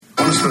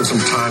spend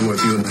some time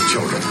with you and the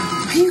children.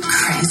 Are you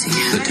crazy?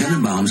 The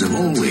Tenenbaums have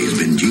always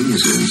been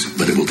geniuses,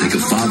 but it will take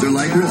a father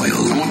like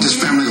Royal. I want this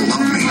family to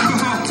love me.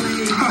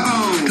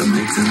 To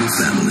make them a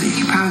family.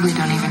 You probably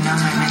don't even know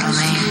my middle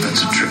name.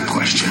 That's a trick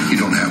question. You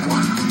don't have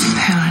one.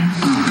 Helen.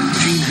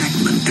 Gene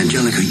Hackman,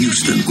 Angelica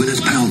Houston,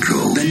 Gwyneth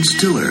Paltrow, Ben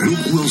Stiller,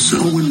 Luke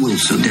Wilson, Owen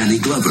Wilson, Danny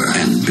Glover,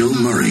 and Bill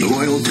Murray. The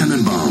Royal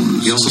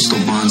Tenenbaums. He also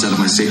stole bonds out of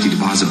my safety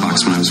deposit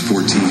box when I was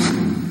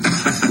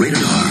 14. Rated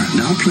R,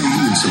 now playing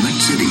in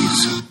select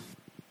cities.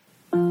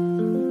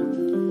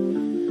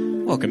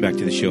 Welcome back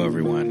to the show,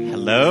 everyone.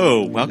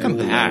 Hello. Welcome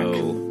back.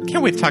 Hello.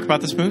 Can't wait to talk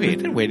about this movie.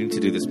 We've been waiting to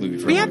do this movie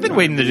for We a have long been time.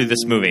 waiting to do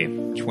this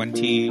movie.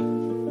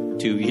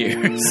 22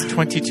 years.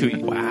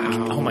 22.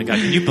 Wow. Oh my God.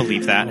 Can you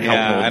believe that?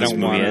 How old this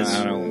movie is?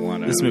 I don't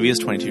want to. This movie is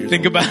 22 years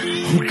Think old. about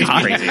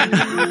Crazy.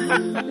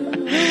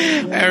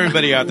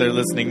 everybody out there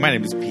listening. My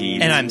name is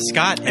Pete. And I'm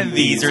Scott, and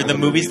these are the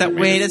movies that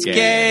made us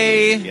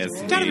gay. Yes,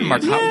 Donovan indeed.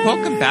 Marcotte,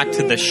 welcome back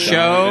to the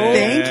show.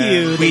 Thank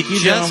you. We Thank you,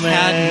 just gentlemen.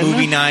 had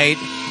movie night,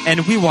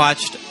 and we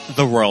watched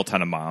The Royal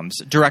Tenenbaums,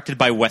 directed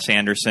by Wes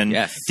Anderson.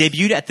 Yes.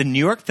 Debuted at the New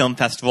York Film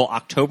Festival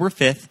October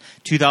 5th,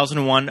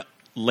 2001.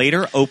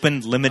 Later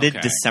opened limited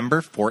Okay.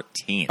 December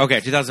 14th. Okay,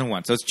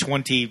 2001. So it's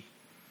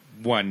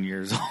 21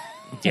 years old.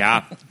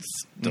 Yeah.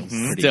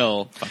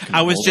 Still.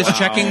 I was just Wow.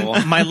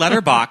 checking my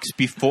letterbox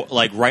before,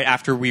 like right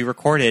after we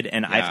recorded,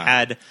 and I've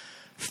had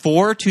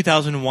 4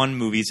 2001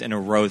 movies in a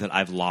row that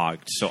I've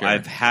logged. So Sure.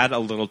 I've had a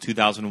little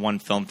 2001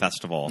 film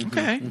festival.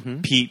 Okay.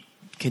 Pete,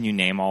 can you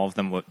name all of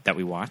them that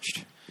we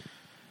watched?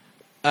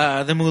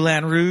 The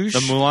Moulin Rouge. The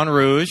Moulin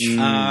Rouge. We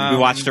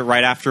watched it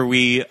right after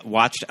we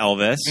watched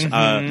Elvis.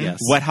 Yes.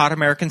 Wet Hot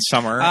American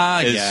Summer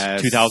is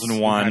yes.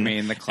 2001. I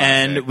mean, the classic.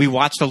 And we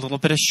watched a little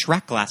bit of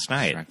Shrek last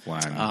night. Shrek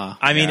 1.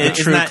 I mean, Yeah.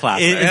 isn't True that,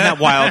 classic. isn't that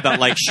wild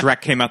that like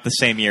Shrek came out the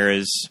same year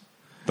as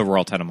the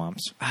Royal Tenenbaums?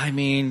 I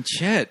mean,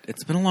 shit.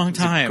 It's been a long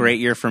time. Great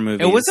year for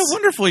movies. It was a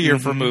wonderful year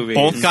for movies.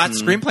 Both got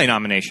screenplay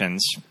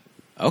nominations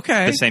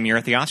Okay. the same year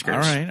at the Oscars. All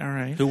right, all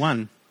right. Who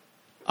won?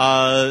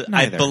 I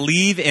Neither.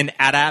 believe in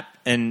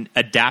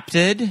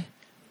Adapted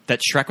that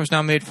Shrek was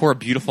nominated for. A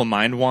Beautiful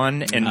Mind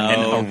won, and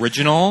an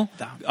original.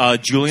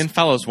 Julian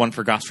Fellows won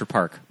for Gosford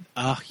Park.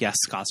 Oh, yes,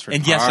 Gosford.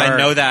 And yes, I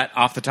know that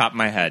off the top of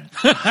my head.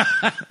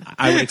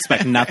 I would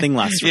expect nothing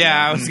less from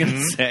Yeah, I them. was going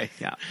to say.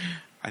 Yeah.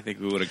 I think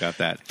we would have got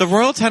that. The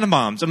Royal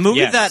Tenenbaums, a movie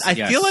Yes, that I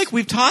yes. feel like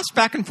we've tossed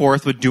back and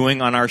forth with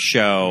doing on our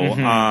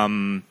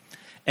show.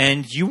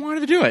 And you wanted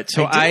to do it.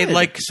 So I did.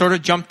 like sort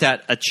of jumped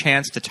at a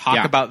chance to talk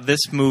Yeah. about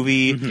this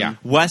movie. Yeah.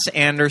 Wes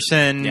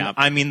Anderson. Yep.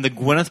 I mean, the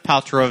Gwyneth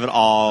Paltrow of it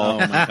all. Oh,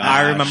 my gosh.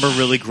 I remember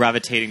really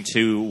gravitating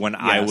to when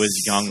I Yes.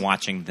 was young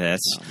watching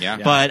this. Yeah.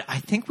 But I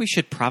think we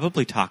should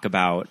probably talk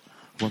about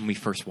when we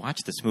first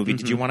watched this movie.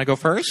 Did you want to go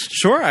first?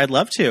 Sure, I'd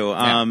love to.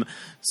 Yeah.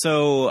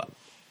 So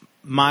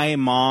my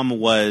mom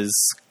was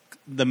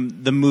the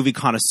movie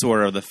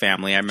connoisseur of the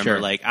family. I remember Sure.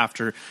 like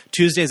after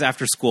Tuesdays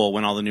after school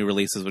when all the new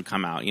releases would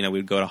come out,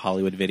 we'd go to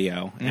Hollywood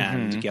Video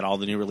and get all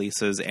the new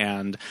releases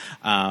and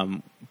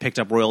picked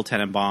up Royal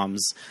Tenenbaums.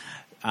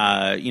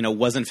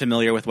 Wasn't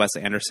familiar with Wes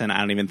Anderson. I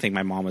don't even think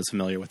my mom was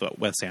familiar with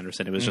Wes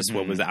Anderson. It was just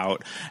what was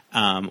out.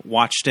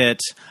 Watched it.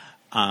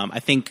 I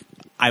think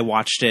I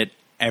watched it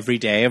every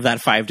day of that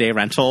 5-day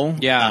rental.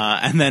 Yeah.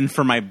 And then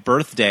for my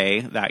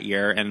birthday that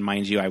year, and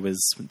mind you, I was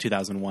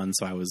 2001,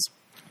 so I was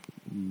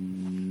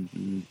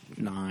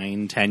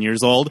 9-10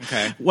 years old.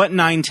 Okay. What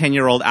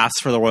 9-10-year-old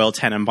asks for the Royal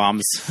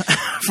Tenenbaums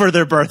for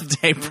their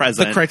birthday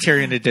present? The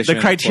Criterion Edition.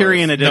 The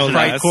Criterion of course. Edition,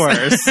 No of less.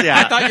 course. Yeah.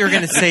 I thought you were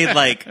going to say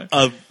like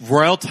a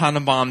Royal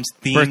Tenenbaums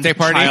themed Birthday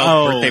party? child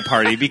Oh. birthday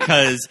party,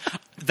 because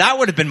that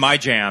would have been my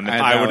jam if That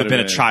I would have would've been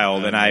a been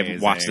child and I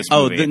amazing. watched this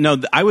Oh,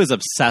 movie. I was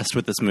obsessed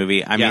with this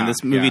movie. I Yeah, mean,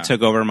 this movie yeah.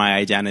 took over my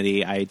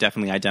identity. I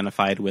definitely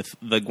identified with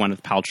the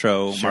Gwyneth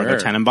Paltrow, Sure.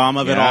 Margot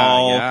Tenenbaum of it Yeah,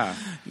 all.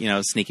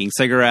 yeah. Sneaking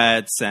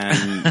cigarettes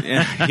and,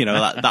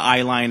 the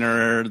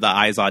eyeliner, the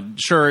Izod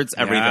shirts,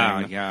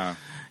 everything.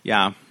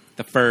 Yeah.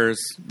 The furs.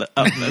 The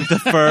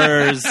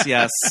furs,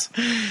 yes.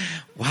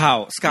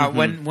 Wow. Scott,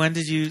 when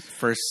did you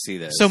first see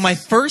this? So my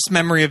first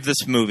memory of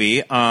this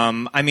movie,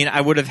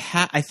 I would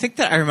have I think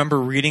that I remember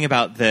reading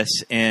about this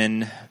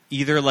in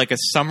either like a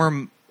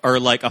summer or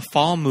like a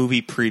fall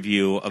movie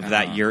preview of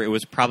that year. It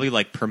was probably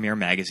like Premiere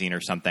Magazine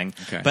or something.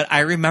 Okay. But I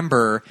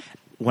remember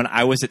when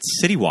I was at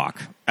City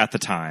Walk at the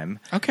time.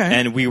 Okay.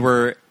 And we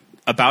were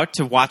about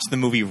to watch the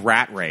movie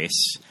Rat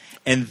Race.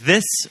 And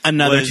this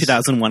Another was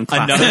 2001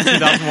 classic. Another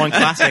 2001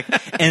 classic.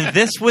 And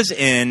this was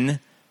in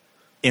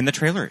the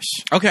trailers.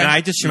 Okay. And I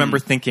just remember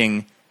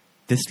thinking,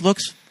 this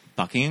looks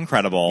fucking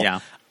incredible. Yeah.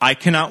 I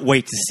cannot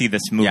wait to see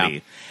this movie. Yeah.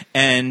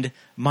 And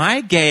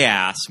my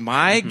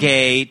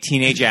gay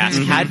teenage ass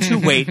had to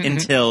wait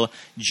until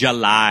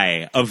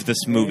July of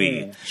this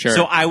movie. Sure.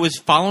 So I was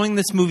following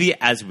this movie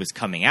as it was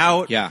coming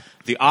out. Yeah.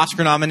 The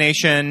Oscar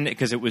nomination,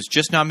 because it was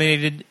just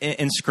nominated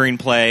in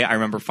screenplay. I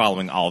remember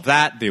following all of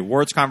that, the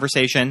awards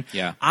conversation.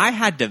 Yeah. I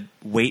had to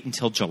wait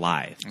until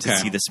July to Okay.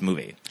 see this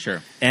movie.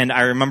 Sure. And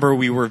I remember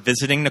we were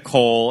visiting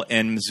Nicole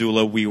in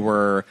Missoula. We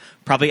were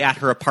probably at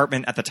her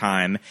apartment at the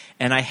time,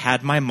 and I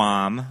had my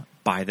mom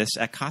buy this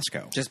at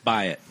Costco. Just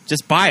buy it.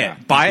 Just buy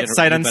it. Buy it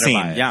sight You better unseen.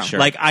 buy it. Yeah, sure.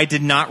 Like, I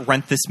did not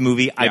rent this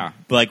movie. Yeah.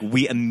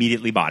 We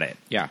immediately bought it.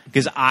 Yeah.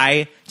 Because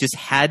I just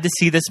had to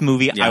see this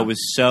movie. Yeah. I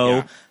was so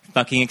Yeah.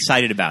 fucking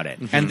excited about it.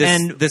 And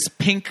this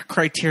pink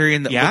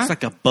Criterion that Yeah. looks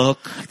like a book.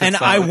 And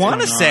That's I what's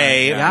want to going on.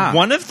 say Yeah.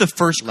 one of the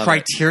first Love it.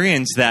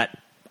 Criterions that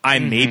I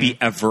maybe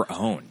ever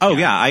owned. Oh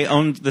yeah, I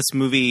owned this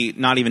movie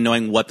not even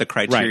knowing what the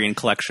Criterion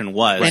collection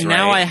was. And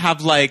now right? I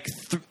have like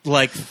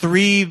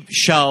 3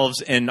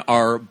 shelves in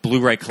our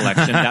Blu-ray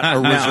collection that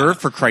are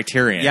reserved for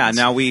Criterion. Yeah,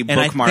 now we And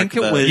I bookmark think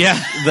it was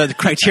the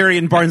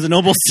Criterion Barnes &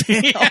 Noble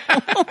sale.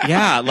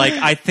 yeah, like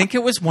I think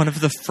it was one of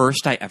the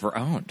first I ever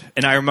owned.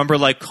 And I remember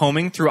like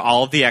combing through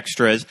all of the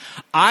extras.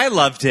 I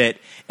loved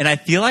it, and I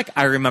feel like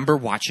I remember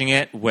watching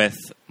it with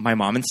my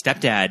mom and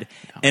stepdad,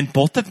 and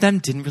both of them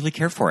didn't really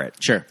care for it.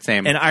 Sure,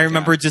 same. And I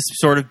remember just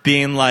sort of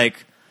being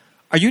like,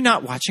 are you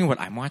not watching what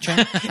I'm watching?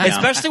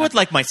 Especially with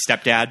like my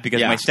stepdad,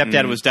 because my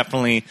stepdad was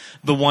definitely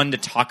the one to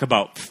talk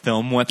about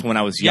film with when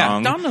I was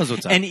young. Don knows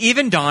what's up. And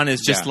even Don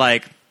is just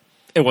like,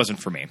 it wasn't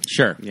for me.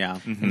 Sure. Yeah,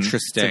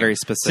 Interesting. It's a very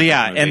specific. So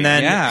yeah, movie. and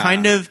then Yeah.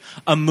 kind of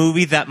a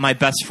movie that my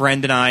best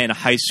friend and I in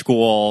high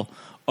school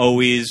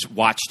always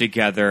watched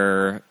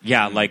together.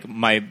 Yeah, like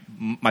my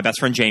best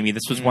friend Jamie,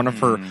 this was one of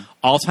her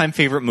all-time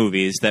favorite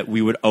movies that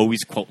we would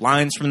always quote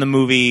lines from the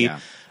movie. Yeah.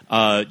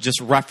 Just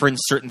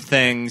reference certain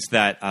things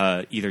that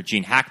either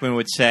Gene Hackman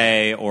would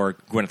say or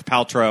Gwyneth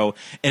Paltrow,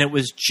 and it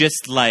was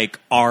just like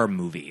our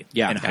movie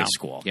in high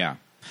school. Yeah.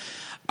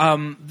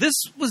 This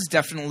was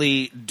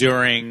definitely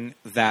during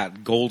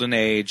that golden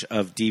age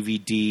of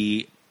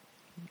DVD,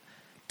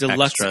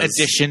 deluxe Extras.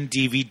 edition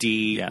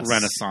DVD Yes.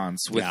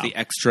 renaissance with Yeah. the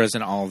extras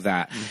and all of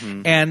that.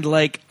 And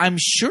like, I'm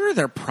sure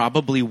there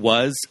probably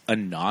was a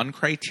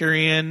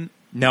non-Criterion.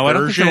 No, I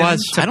don't think there version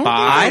was. to I don't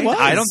buy. think there was.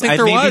 I don't think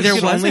there maybe was. there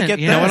You wasn't. only get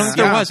Yeah. No, I don't think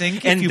there Yeah. was. I think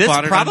if And you this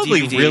bought it on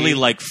probably DVD really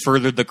like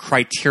furthered the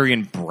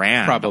Criterion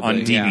brand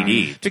on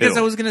DVD. Yeah. Because too.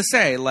 I was going to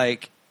say,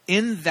 like,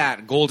 in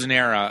that golden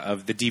era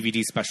of the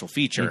DVD special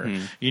feature,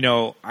 you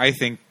know, I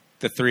think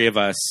the three of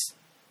us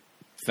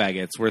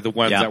faggots were the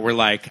ones Yeah. that were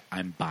like,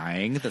 I'm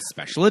buying the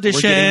special We're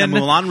edition. getting the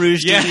Moulin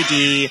Rouge Yeah.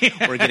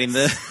 DVD. We're getting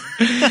the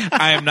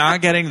I am not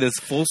getting this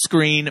full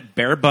screen,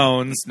 bare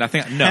bones,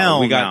 nothing. No, Hell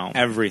we got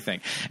no. everything.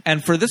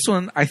 And for this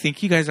one, I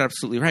think you guys are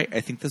absolutely right.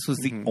 I think this was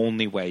the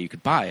only way you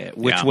could buy it,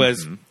 which Yeah.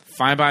 was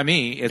fine by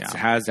me. It Yeah.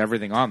 has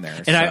everything on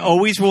there. And I so.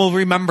 always will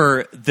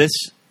remember this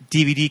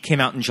DVD came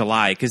out in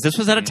July because this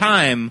was at a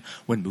time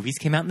when movies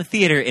came out in the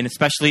theater, and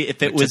especially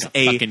if it was took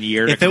a fucking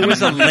year to if it come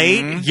was a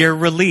late year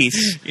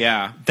release,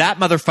 Yeah. that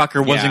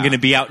motherfucker wasn't Yeah. going to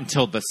be out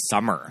until the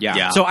summer. Yeah.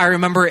 Yeah. So I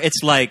remember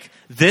it's like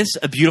this,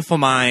 A Beautiful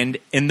Mind,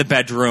 in the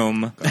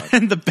bedroom,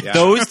 and Yeah.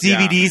 those Yeah.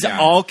 DVDs Yeah.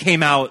 all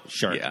came out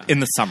Yeah. in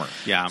the summer.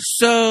 yeah.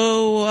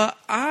 So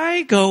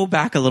I go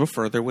back a little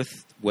further with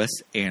Wes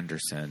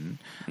Anderson.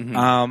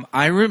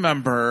 I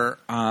remember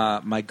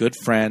my good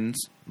friend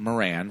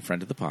Moran,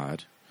 friend of the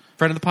pod.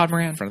 Friend of the pod,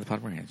 Moran. Friend of the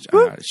pod, Moran.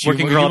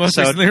 Working Girl you most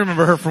episode. recently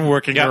remember her from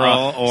Working Yeah,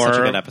 Girl oh, or such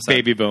a good episode.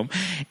 Baby Boom.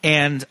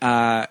 And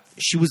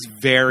she was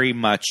very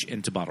much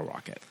into Bottle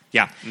Rocket.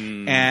 Yeah.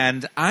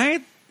 And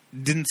I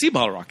didn't see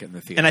Bottle Rocket in the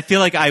theater. And I feel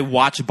like I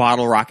watched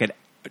Bottle Rocket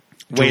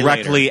Way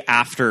directly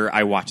after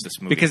I watched this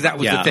movie. because that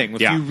was Yeah. the thing.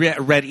 If Yeah. you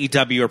read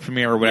EW or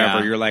Premiere or whatever,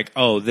 Yeah. you're like,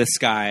 oh, this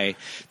guy,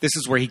 this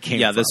is where he came from.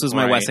 Yeah, this was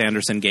my right? Wes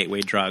Anderson gateway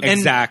drug.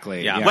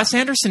 Exactly. Yeah. Wes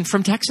Anderson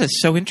from Texas,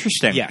 so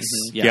interesting. Yes.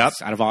 Yes. Yep.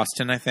 Out of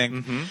Austin, I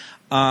think.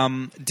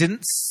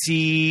 Didn't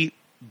see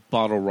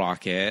Bottle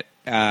Rocket,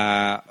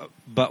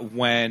 but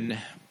when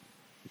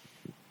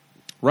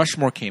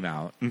Rushmore came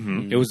out,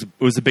 it was It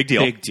was a big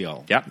deal. big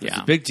deal. Yep. It was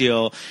Yeah. a big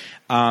deal.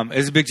 It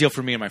was a big deal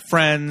for me and my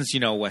friends.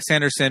 You know, Wes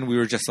Anderson. We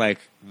were just like,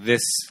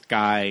 this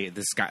guy.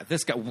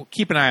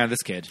 Keep an eye on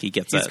this kid. He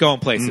gets He's it. going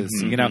places.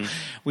 You know,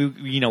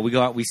 we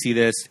go out. We see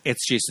this.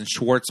 It's Jason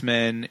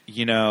Schwartzman.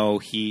 You know,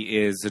 he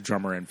is a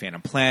drummer in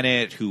Phantom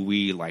Planet, who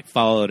we like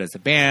followed as a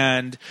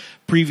band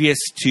previous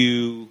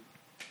to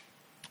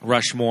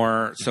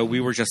Rushmore. So we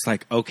were just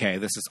like, okay,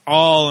 this is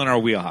all in our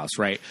wheelhouse,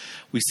 right?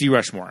 We see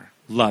Rushmore.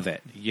 Love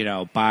it, you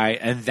know.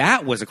 And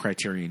that was a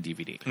Criterion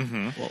DVD.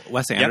 Well,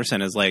 Wes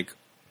Anderson is like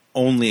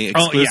only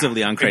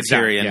exclusively on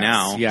Criterion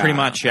now. Yeah, Pretty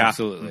much, yeah.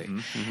 absolutely.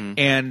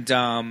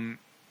 And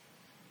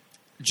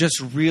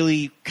just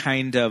really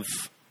kind of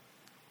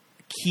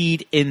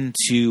keyed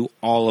into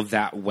all of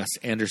that Wes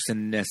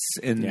Anderson-ness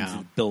and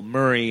Yeah. Bill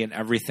Murray and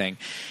everything.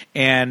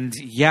 And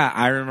yeah,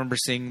 I remember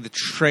seeing the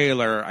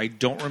trailer. I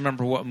don't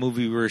remember what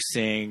movie we were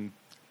seeing.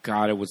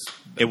 God,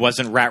 It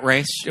wasn't Rat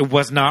Race. it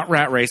was not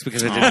Rat Race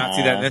because I did not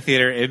see that in the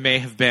theater. It may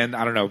have been,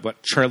 I don't know,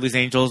 but Charlie's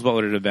Angels, what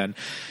would it have been?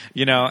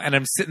 You know, and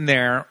I'm sitting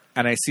there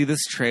and I see this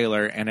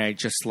trailer and I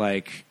just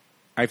like,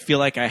 I feel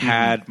like I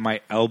had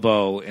my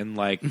elbow in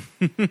like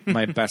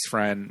my best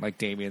friend, like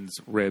Damien's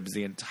ribs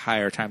the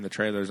entire time the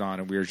trailer's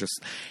on. And we were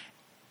just,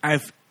 I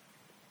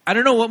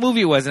don't know what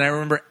movie it was. And I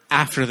remember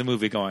after the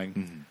movie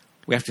going,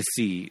 we have to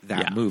see that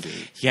Yeah.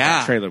 movie. Yeah.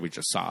 That trailer we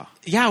just saw.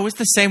 Yeah, it was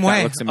the same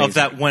way. looks amazing. Of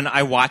that when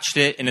I watched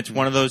it, and it's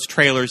one of those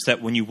trailers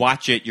that when you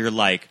watch it, you're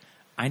like,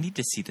 I need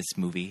to see this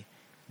movie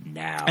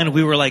now. And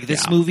we were like,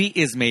 this movie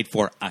is made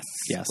for us.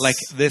 Yes. Like,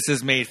 this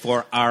is made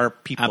for our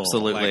people.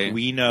 Absolutely. Like,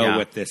 we know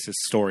what this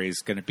story is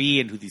going to be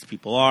and who these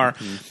people are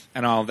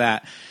and all of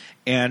that.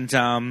 And,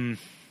 saw it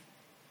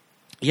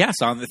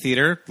in the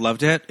theater,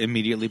 loved it,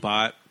 immediately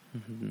bought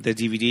the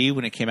DVD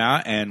when it came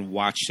out and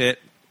watched it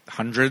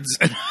hundreds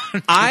and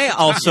hundreds. I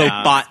also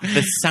bought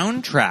the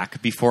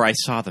soundtrack before I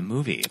saw the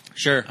movie.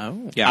 Sure.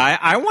 Oh. Yeah.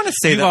 I want to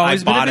say You've that I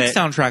always been bought a big it.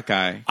 soundtrack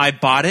guy. I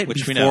bought it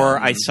Which we before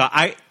know. I saw.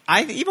 I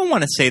even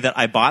want to say that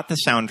I bought the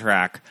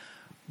soundtrack,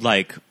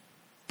 like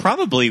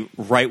probably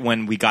right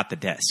when we got the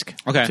disc.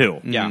 Okay. Too.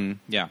 Yeah.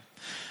 Yeah.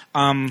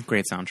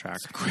 Great soundtrack.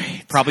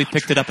 Great. Probably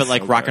picked it up at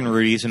like Rockin'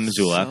 Rudy's in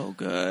Missoula. So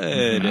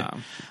good. Yeah.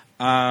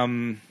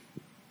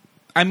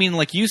 I mean,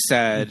 like you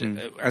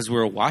said, as we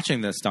were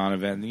watching this,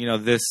 Donovan,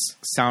 this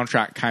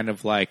soundtrack kind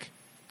of like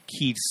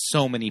keyed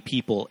so many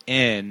people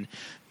in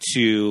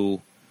to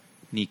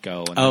Nico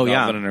and the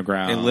Velvet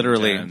Underground. It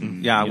literally,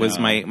 and, was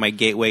my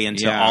gateway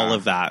into all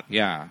of that.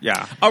 Yeah.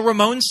 Yeah. A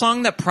Ramones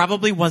song that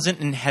probably wasn't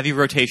in heavy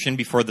rotation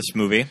before this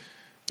movie.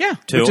 Yeah.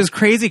 Too. Which is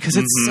crazy because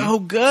it's so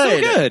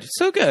good.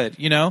 So good,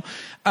 and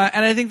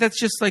I think that's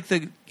just like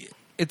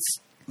it's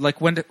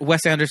like when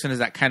Wes Anderson is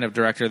that kind of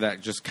director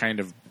that just kind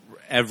of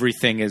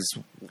everything is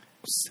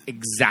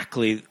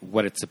exactly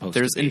what it's supposed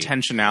There's to be.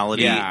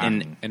 intentionality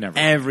in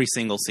everything. every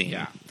single scene.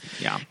 Yeah.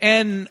 Yeah.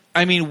 And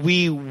I mean,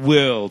 we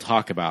will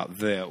talk about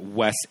the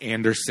Wes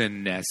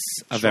Anderson-ness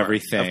of Sure,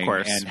 everything, of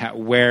course.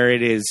 and where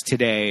it is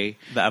today,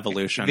 The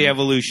evolution.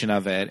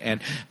 of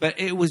it, but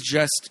it was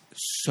just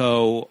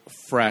so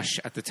fresh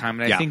at the time,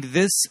 and I think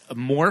this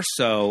more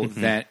so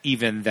than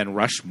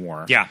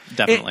Rushmore. Yeah,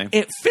 definitely.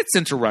 It fits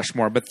into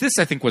Rushmore, but this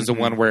I think was the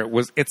one where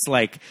it's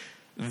like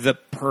the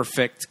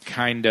perfect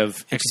kind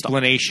of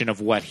explanation of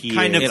what he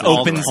Kind of is. It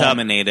all opens up.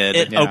 culminated.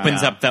 It Yeah.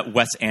 opens up that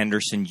Wes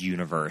Anderson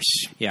universe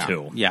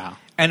too. Yeah.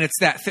 And it's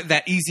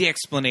that easy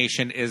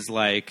explanation is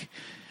like,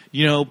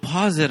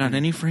 pause it on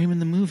any frame in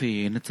the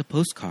movie and it's a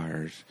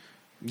postcard.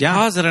 Yeah.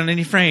 Pause it on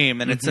any frame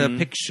and it's a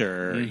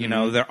picture.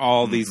 They're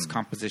all these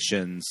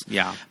compositions.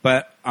 Yeah.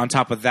 But on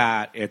top of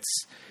that,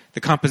 it's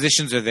the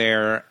compositions are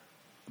there,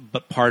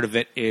 but part of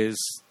it is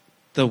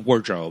the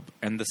wardrobe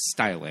and the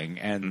styling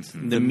and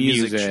the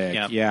music.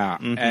 Yep. Yeah.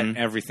 And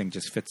everything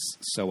just fits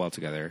so well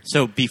together.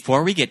 So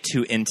before we get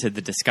too into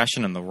the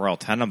discussion on the Royal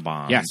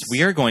Tenenbaums, Yes.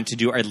 we are going to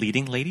do our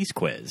leading ladies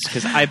quiz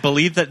because I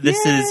believe that this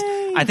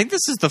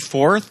is the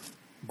fourth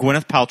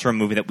Gwyneth Paltrow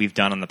movie that we've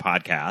done on the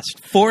podcast.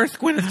 Fourth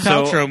Gwyneth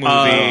Paltrow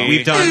movie.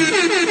 We've done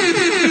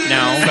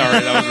now. Sorry,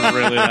 that was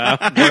really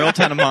loud. Royal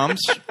Tenenbaums,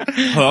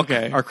 Hook,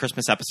 Okay. our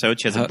Christmas episode.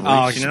 She has a brief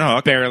Oh, scene in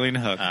Hook. barely in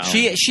Hook.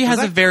 She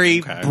has a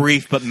very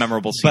brief but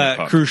memorable scene of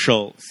But Hook.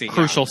 crucial scene.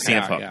 Crucial scene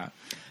of Hook. Yeah.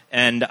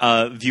 And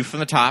View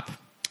from the Top.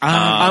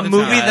 A A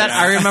movie that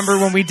I remember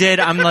when we did,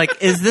 I'm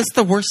like, is this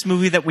the worst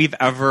movie that we've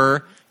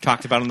ever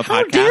talked about on the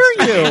How podcast?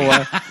 dare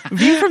you?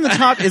 View from the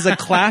Top is a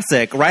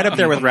classic, right up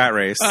there with Rat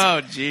Race.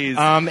 Oh, jeez.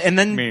 And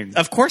then, Mean.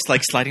 of course,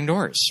 like Sliding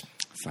Doors.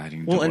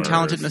 Sliding Well, and doors,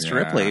 Talented Mr.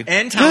 Ripley.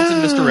 And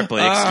Talented Mr.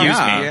 Ripley, excuse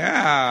me.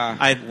 Yeah.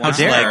 How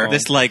dare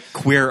this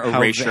queer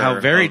erasure. How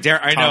very of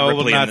dare. I Tom know will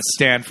Ripley not on this-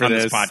 stand for on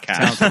this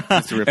podcast. Talented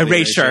Mr. Ripley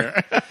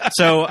Erasure.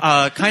 So,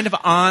 kind of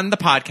on the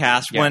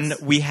podcast, Yes. when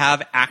we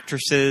have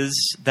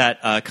actresses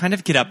that kind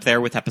of get up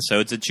there with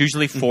episodes, it's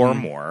usually 4 or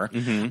more.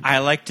 I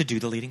like to do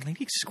the leading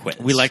ladies quiz.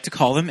 We like to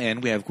call them in.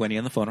 We have Gwenny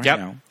on the phone right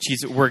now.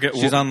 She's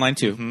She's online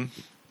too.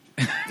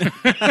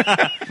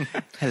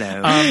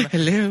 Hello.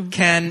 Hello.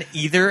 Can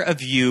either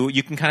of you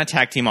can kind of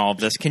tag team all of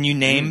this. Can you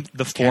name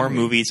the 4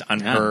 movies on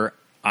her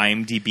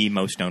IMDb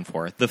most known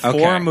for? The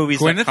 4 movies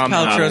Gwyneth that come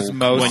Paltrow's up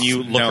most when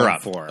you look known her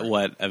up. for.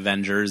 What,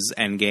 Avengers,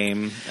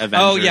 Endgame, Avengers?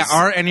 Oh, yeah.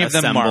 Are any of them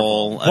Assemble,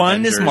 Marvel?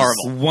 One is Avengers.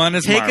 Marvel. One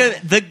is Marvel.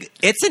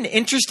 It's an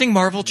interesting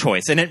Marvel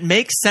choice, and it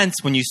makes sense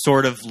when you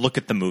sort of look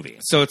at the movie.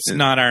 So it's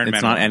not Iron Man.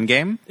 It's not 1.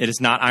 Endgame? It is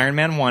not Iron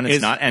Man 1.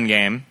 It's not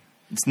Endgame.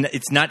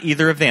 It's not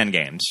either of the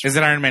Endgames. Is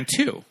it Iron Man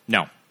 2?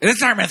 No.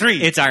 It's Iron Man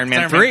 3. It's Iron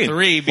Man 3. Iron Man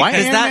 3. Why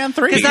because is that? Man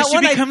 3? Because that she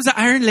one becomes the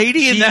Iron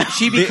Lady in that.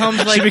 she becomes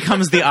like She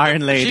becomes the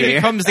Iron Lady. she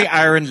becomes the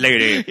Iron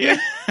Lady.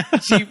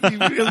 she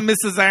becomes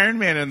Mrs. Iron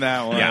Man in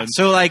that one. Yeah.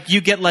 So you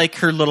get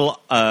her little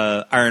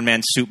Iron Man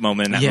suit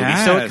moment in that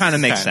movie. So it kind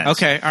of makes sense.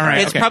 Okay, all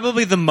right. It's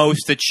probably the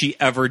most that she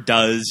ever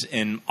does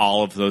in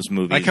all of those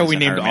movies. Like how we is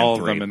named Iron Man all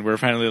 3. of them, and we're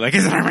finally like,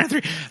 is it Iron Man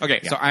 3?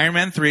 Okay, so Iron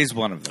Man 3 is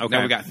one of them. Okay.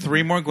 Now we got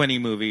 3 more Gwenny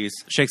movies.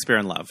 Shakespeare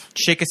in Love.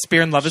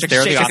 Shakespeare in Love is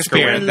there. The Oscar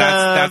Shakespeare. win.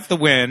 That's the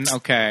win.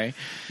 Okay.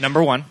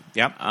 Number 1.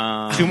 Yep.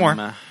 2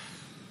 more.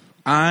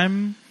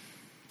 I'm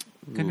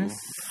gonna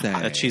say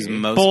That she's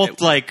most... Both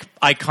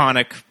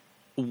iconic.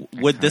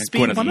 Would this be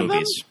Gwyneth one of them?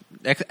 movies.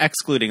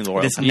 Excluding the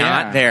Royal It's Tenenbaums.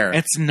 not there.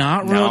 It's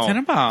not Royal No.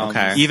 Tenenbaums.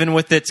 Okay. Even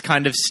with its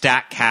kind of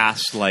stat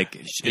cast,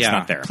 it's Yeah.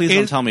 not there. Please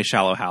don't tell me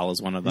Shallow Hal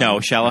is one of them. No,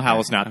 Shallow Hal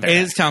is not there.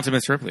 Is Talented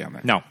Mr. Ripley on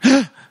there? No.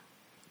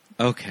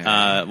 Okay.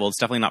 Well, it's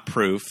definitely not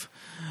Proof.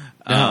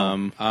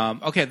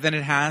 Okay, then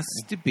it has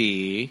to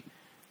be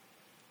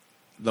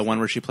The one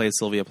where she plays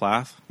Sylvia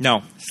Plath.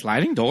 No.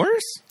 Sliding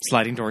Doors?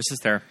 Sliding Doors is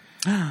there.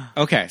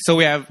 Okay, so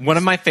we have One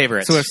of my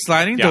favorites. So we have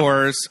Sliding Yeah.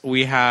 Doors.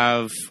 We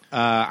have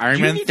Iron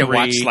You Man need 3. to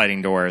watch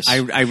Sliding Doors.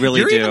 I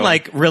really You're do. even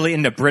like really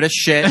into British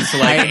shit. So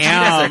like,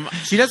 I am.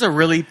 She does a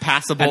really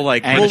passable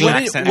like. and British Well,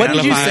 accent. what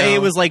did you Anglophile. say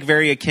it was like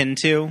very akin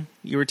to?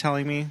 You were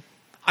telling me.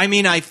 I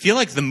mean, I feel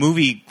like the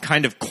movie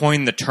kind of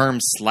coined the term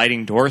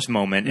 "sliding doors"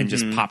 moment in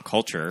just pop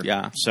culture.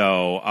 Yeah.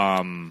 So,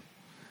 And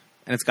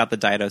it's got the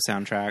Dido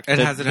soundtrack. It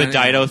the, has it the in it.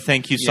 Dido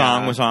 "Thank You"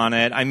 song Yeah. was on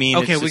it. I mean,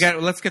 Okay, it's we just-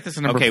 got. Let's get this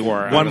to number Okay,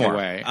 4. one out of the more.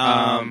 way.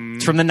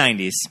 It's from the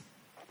 '90s.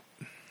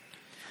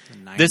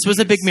 This was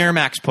a big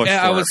Miramax push.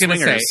 Yeah, for I was going to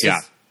say. Swingers. Yeah.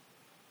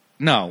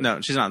 No,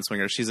 No, she's not in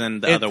Swingers. She's in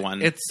the other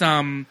one. It's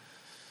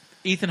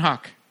Ethan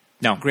Hawke.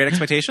 No, Great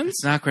Expectations.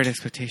 It's not Great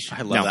Expectations.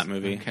 I love No. that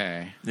movie.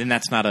 Okay. then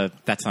that's not a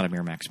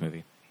Miramax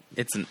movie.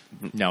 It's an,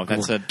 No,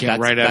 that's a Get that's,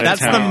 right out of that's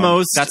town. the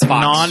most That's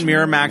Fox.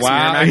 non-Miramax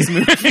Wow. Miramax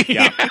movie.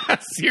 Yeah.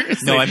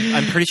 Seriously. No,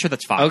 I'm pretty sure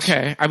that's Fox.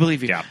 Okay, I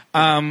believe you. Yeah.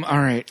 All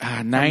right.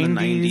 90s,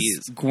 90s.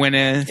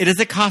 Gwyneth. It is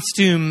a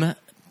costume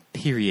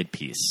period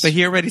piece. But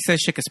he already says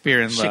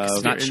Shakespeare in Love.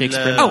 It's not in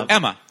Shakespeare. Love. Oh,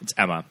 Emma. It's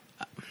Emma.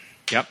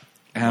 Yep.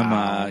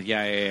 Emma.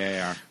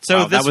 Yeah. So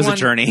Wow, this that was one- a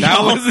journey. That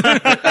was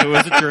It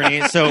was a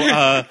journey.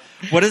 So,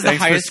 what is the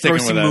Thanks for highest sticking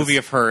with grossing us. movie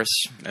of hers?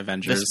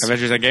 Avengers.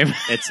 Avengers Endgame.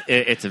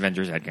 It's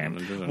Avengers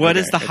Endgame. What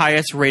is the Okay.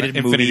 highest rated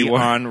Infinity movie War.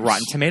 on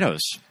Rotten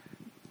Tomatoes?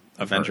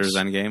 of Avengers hers?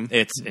 Endgame.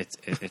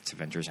 It's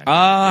Avengers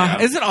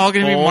Endgame. Is it all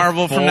going to be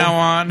Marvel from now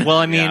on? Well,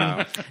 I mean,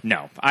 Yeah.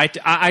 no. I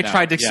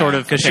tried to Yeah. sort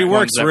of Because she pick works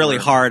ones that really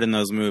were- hard in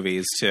those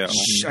movies too.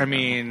 I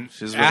mean,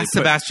 She's really ask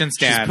Sebastian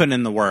She's Stan. putting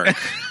in the work.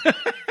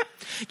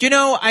 You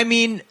know, I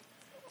mean,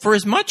 for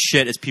as much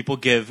shit as people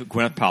give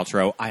Gwyneth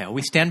Paltrow, I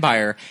always stand by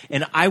her.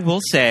 And I will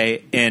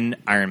say, in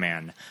Iron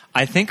Man,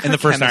 I think her In the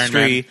first Iron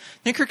chemistry, Man. I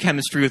think her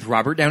chemistry with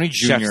Robert Downey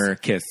Jr. Chef's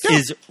kiss.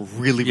 is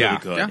really, Yeah.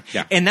 really good.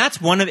 Yeah. And that's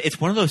one of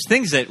those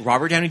things that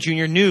Robert Downey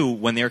Jr. knew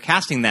when they were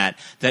casting that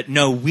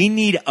no, we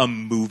need a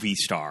movie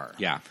star.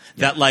 Yeah.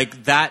 That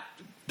like that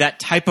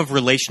type of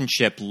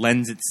relationship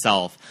lends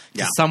itself to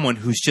Yeah. someone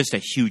who's just a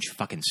huge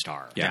fucking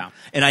star. Yeah.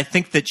 And I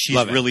think that she's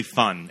Love it. really really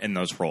fun in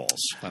those roles.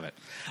 Love it.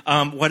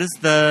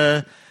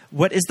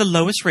 What is the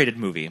lowest rated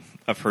movie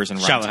of hers in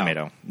Rotten Shallow Hal.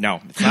 Tomato?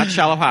 No, it's not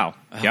Shallow Hal.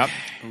 Yep.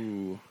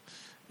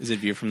 Is it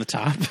View from the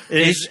Top?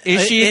 Is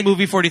she in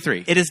movie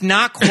 43? It is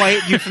not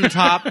quite View from the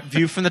Top.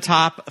 View from the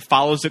Top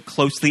follows it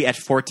closely at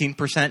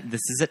 14%. This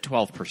is at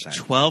 12%.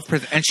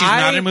 12%. And she's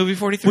not in movie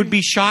 43? Would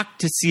be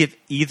shocked to see if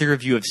either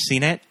of you have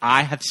seen it.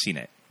 I have seen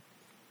it.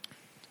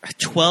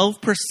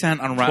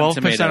 12% on Rotten 12%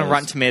 Tomatoes. on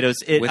Rotten Tomatoes.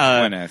 It, With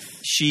Gwyneth.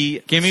 She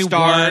Give me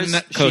stars,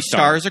 one She co-star.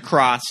 stars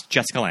across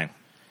Jessica Lange.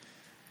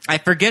 I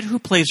forget who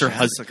plays her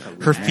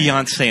husband, her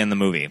fiance in the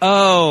movie.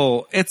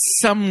 Oh, it's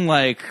some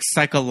like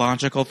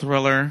psychological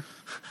thriller.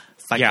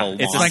 Yeah,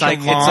 it's a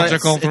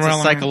Psychological it's a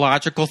thriller.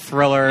 psychological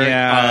thriller.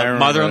 I remember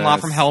Mother-in-law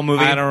this. from Hell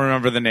movie. I don't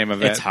remember the name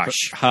of it. It's Hush.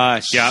 but-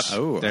 Hush. Yep.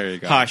 Oh, there you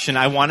go. Hush, and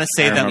I want to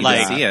say that remember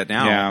like that. See it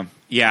now.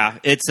 Yeah. yeah,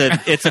 it's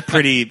a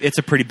pretty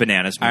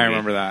bananas movie. I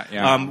remember that,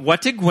 yeah.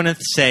 What did Gwyneth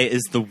say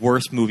is the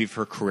worst movie of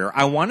her career?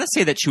 I want to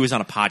say that she was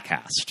on a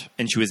podcast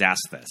and she was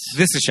asked this.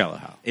 This is Shallow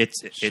Hal.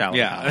 Shallow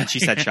Yeah. Hal. And she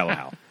said Shallow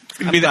Hal. It's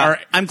going to be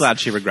I'm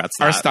glad she regrets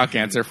that. our stock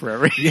answer for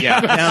every.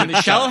 Yeah,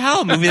 Shallow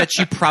Hal, a movie that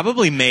she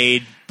probably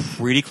made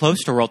pretty close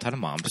to Royal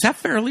Tenenbaums. Is that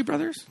Fairley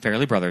Brothers?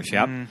 Fairly Brothers,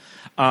 yep.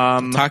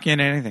 Talking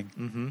into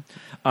anything.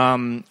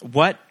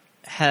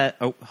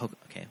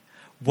 Okay.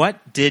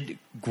 What did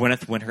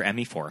Gwyneth win her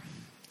Emmy for?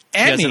 She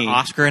has Emmy? an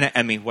Oscar and an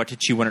Emmy. What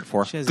did she win it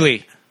for?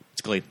 Glee.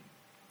 It's Glee.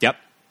 Yep.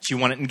 She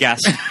won it in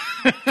guest.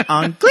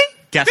 on Glee.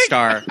 Guest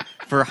star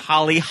for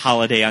Holly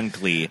Holiday on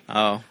Glee.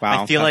 Oh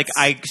wow! I feel like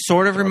I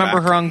sort of remember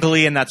her on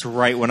Glee, and that's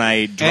right when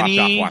I dropped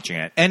off watching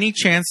it. Any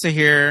chance to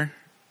hear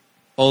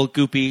old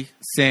Goopy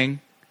sing?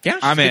 Yeah,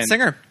 she's I'm a good in.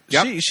 singer.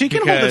 She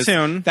can hold a Because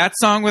tune. That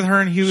song with her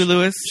and Huey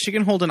Lewis. She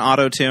can hold an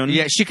auto tune.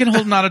 Yeah, she can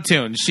hold an auto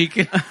tune. She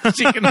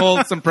can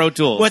hold some Pro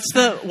Tools. What's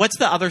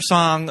the other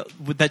song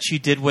that she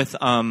did with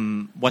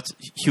what's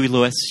Huey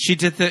Lewis? She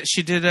did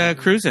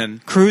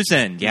Cruisin'.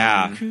 Cruisin',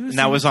 yeah, and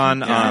that was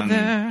on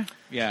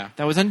Yeah.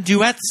 that was on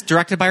duets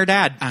directed by her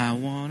dad. I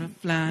wanna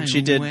fly.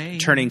 She did away.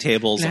 Turning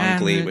Tables on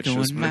Glee, which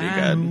was Going pretty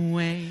my good.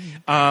 way.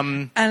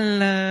 I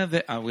love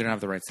it. Oh, we don't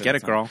have the rights to Get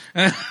that it, girl.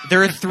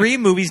 There are 3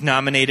 movies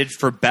nominated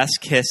for Best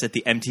Kiss at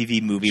the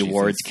MTV Movie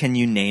Awards. Can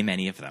you name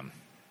any of them?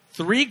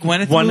 3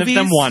 Gwyneth One movies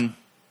of them won.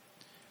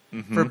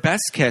 for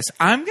Best Kiss.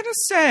 I'm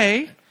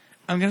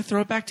gonna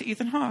throw it back to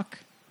Ethan Hawke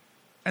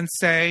and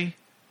say,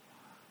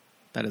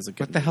 That is a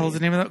good. what the hell is the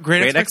movie. name of that?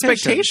 Great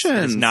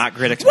Expectations. It's not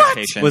Great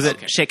Expectations. Was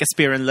it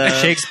Shakespeare in Love?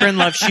 Shakespeare in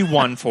Love? She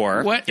won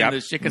for. What? Yep. In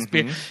the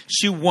Shakespeare.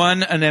 She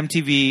won an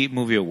MTV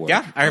Movie Award.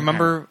 Yeah, I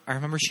remember. I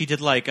remember she did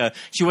like a.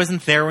 She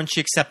wasn't there when she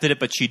accepted it,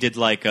 but she did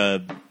like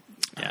a.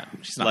 Yeah,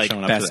 she's not Like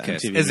showing up Best to the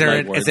Kiss. MTV Is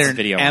there Awards. an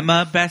video.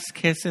 Emma Best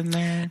Kiss in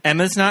there?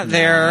 Emma's not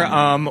there.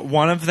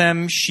 One of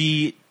them,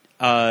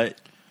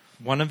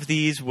 one of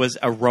these was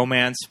a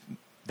romance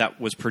that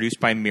was produced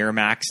by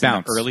Miramax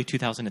Bounce. in the early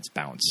 2000s. It's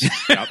Bounce.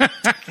 Yep.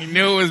 I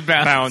knew it was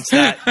Bounce.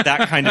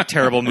 That kind of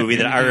terrible movie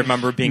that I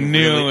remember being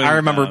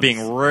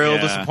being real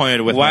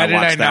disappointed with when I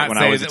watched that when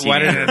I was a teenager. Why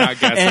did I not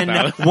guess And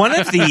that? one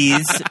of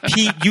these,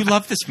 Pete, you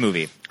love this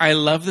movie. I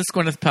love this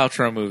Gwyneth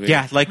Paltrow movie.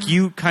 Yeah, like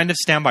you kind of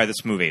stand by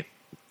this movie.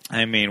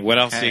 I mean, what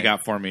else do you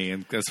got for me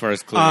as far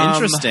as clues?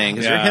 Interesting,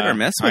 because you're hit or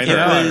miss with I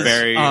know. her.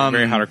 Very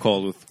hot or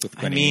cold with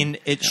Gwyneth. I mean,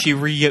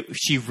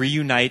 she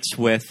reunites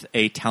with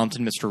a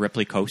talented Mr.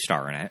 Ripley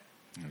co-star in it.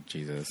 Oh,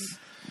 Jesus.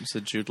 Is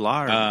it Jude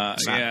Law or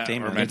Matt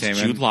Damon? or Matt It's Damon.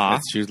 Jude Law.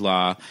 It's Jude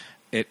Law.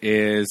 It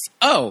is.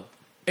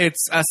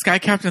 It's Sky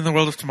Captain in the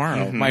World of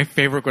Tomorrow. Mm-hmm. My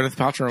favorite Gwyneth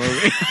Paltrow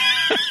movie.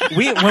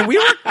 When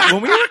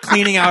we were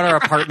cleaning out our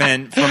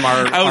apartment from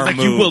I was our like,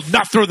 move, you will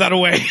not throw that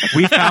away.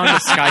 we found a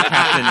Sky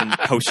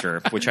Captain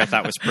poster, which I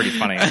thought was pretty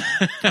funny.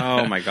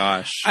 Oh my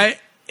gosh!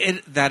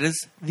 That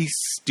is the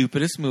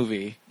stupidest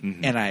movie,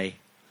 and I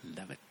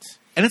love it.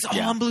 And it's all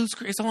on blue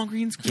screen. It's all on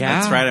green screen. Yeah.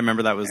 That's right. I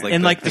remember that was like,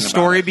 And like the thing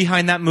story about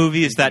behind that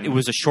movie is that it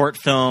was a short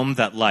film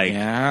that like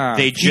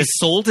they he just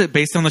sold it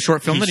based on the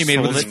short film He that he made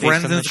with sold his it based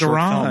friends on in the his short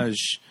film. garage.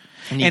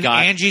 And And, he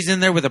got- Angie's in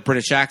there with a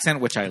British accent,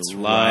 which I love.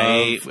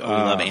 right. We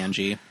love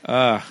Angie.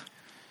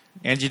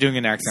 Angie doing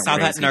an accent. saw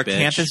that in our bitch.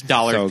 campus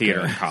dollar So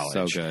theater good. in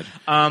college. So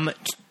good.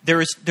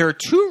 There are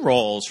two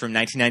roles from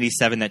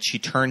 1997 that she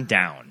turned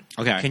down.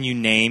 Okay. Can you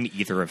name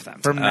either of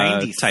them? From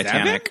 97?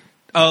 Titanic.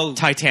 Oh,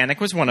 Titanic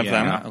was one of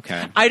Yeah, them.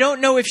 okay. I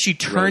don't know if she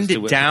turned Rose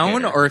it the down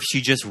Wicked. or if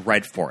she just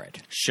read for it.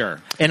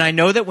 sure. And I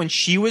know that when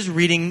she was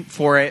reading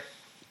for it,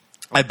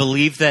 I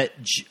believe that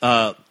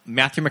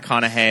Matthew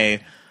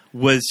McConaughey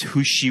was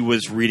who she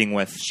was reading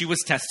with. She was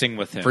testing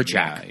with him For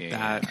Jack.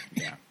 That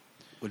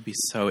would be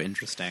so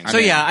interesting. So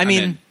I'm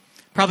in.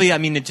 probably. I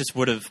mean, it just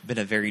would have been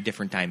a very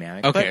different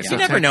dynamic. Okay, but so you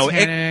never know.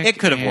 Titanic It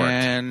could have worked.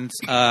 And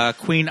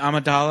Queen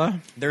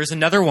Amidala. There's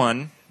another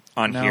one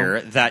on No.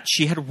 here that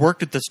she had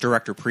worked with this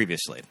director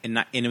previously. and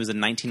it was in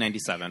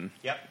 1997.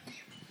 Yep.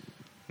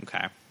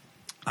 Okay.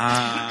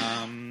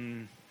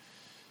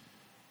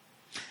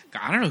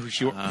 I don't know who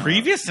she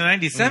previous to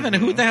 97.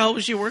 Who the hell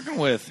was she working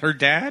with? Her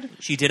dad?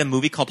 She did a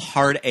movie called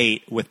Hard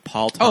Eight with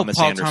Paul Thomas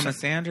Paul Anderson.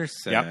 Thomas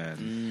Anderson. Yep.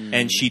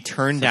 And she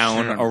turned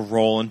down sure. a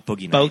role in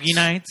Boogie Nights. Bogey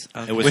Nights.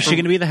 It was Was she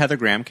going to be the Heather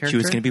Graham character? She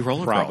was going to be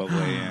Roller Girl.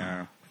 Probably.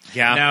 Yeah.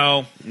 Yeah.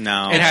 No.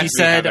 No. It And has she to be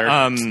said,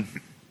 Heather.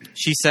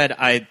 she said,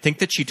 I think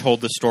that she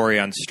told the story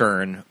on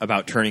Stern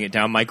about turning it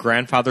down. My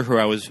grandfather, who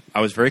I was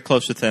very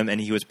close with him,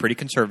 and he was pretty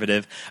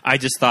conservative. I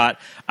just thought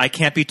I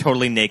can't be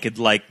totally naked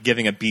like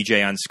giving a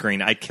BJ on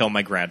screen. I'd kill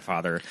my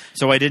grandfather,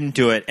 so I didn't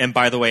do it. And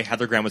by the way,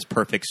 Heather Graham was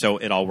perfect, so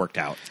it all worked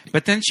out.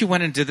 But then she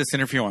went and did this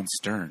interview on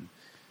Stern.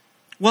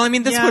 Well, I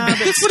mean, this would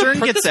Stern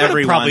gets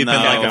probably everyone, been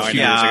like though. a few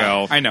Yeah. years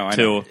ago. I know.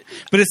 too.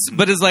 But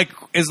it's like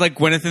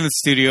Gwyneth in the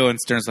studio and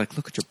Stern's like,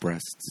 look at your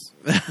breasts.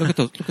 Look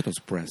at those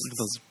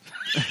breasts.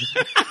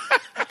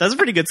 That's a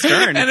pretty good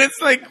Stern. And it's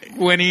like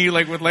Gwenny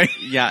with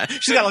yeah.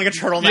 She's got like a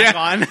turtleneck Yeah.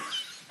 on.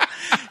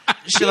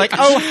 She's like,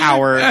 oh,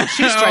 Howard.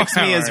 She strikes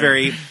me as Howard.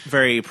 very,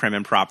 very prim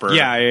and proper.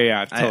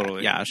 yeah, I-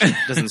 totally. she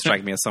doesn't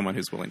strike me as someone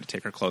who's willing to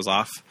take her clothes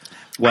off.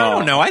 Well, I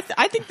don't know. I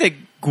think that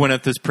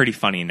Gwyneth is pretty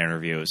funny in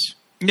interviews.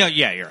 No,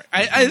 yeah, you're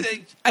right.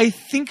 I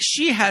think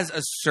she has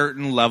a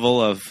certain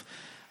level of.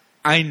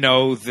 I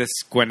know this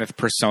Gwyneth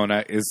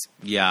persona is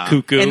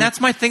cuckoo, And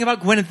that's my thing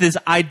about Gwyneth is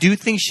I do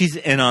think she's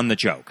in on the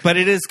joke. but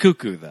it is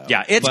cuckoo though.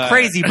 Yeah, it's But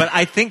crazy, but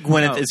I think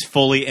Gwyneth No. is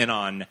fully in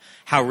on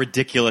how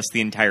ridiculous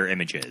the entire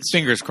image is.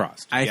 Fingers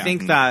crossed. I Yeah.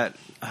 think that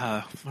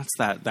what's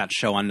that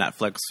show on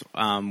Netflix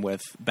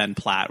with Ben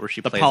Platt where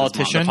she plays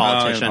Politician? his mom, the Oh,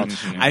 yeah, politician.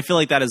 Politician, yeah. I feel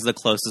like that is the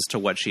closest to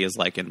what she is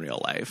like in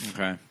real life.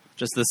 Okay.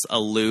 Just this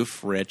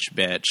aloof, rich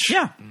bitch.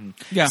 Yeah.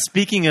 Yeah.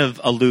 Speaking of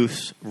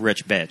aloof,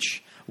 rich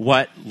bitch,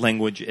 what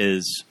language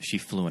is she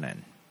fluent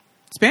in?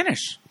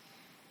 Spanish.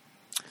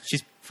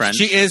 She's French.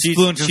 She is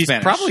fluent in she's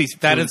Spanish. probably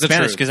That fluent is in the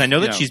Spanish truth. because I know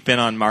that Yeah. she's been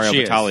on Mario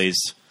She is.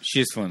 Batali's She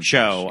is fluent. in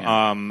show.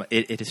 Spanish, yeah.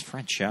 It is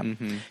French. Yeah,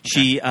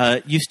 she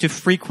used to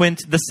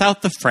frequent the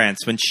south of France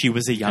when she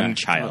was a young Okay.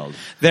 child.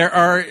 There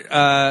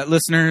are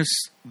listeners.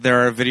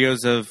 There are videos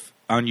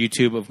on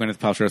YouTube of Gwyneth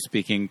Paltrow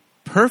speaking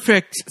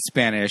perfect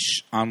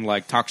Spanish on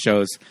talk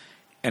shows,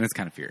 and it's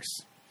kind of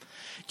fierce.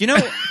 You know,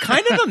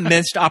 kind of a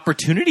missed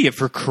opportunity of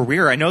her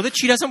career. I know that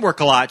she doesn't work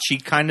a lot. She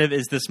kind of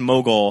is this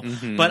mogul.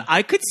 But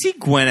I could see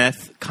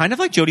Gwyneth, kind of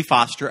like Jodie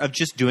Foster, of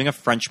just doing a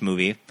French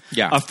movie.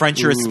 Yeah. A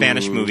French or a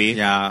Spanish movie.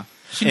 Yeah.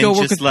 She'd And go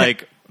work just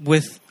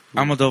with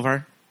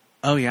Almodovar.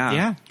 Oh yeah.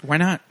 Yeah. Why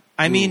not?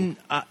 I mean,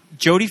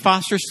 Jodie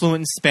Foster's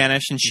fluent in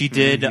Spanish, and she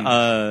did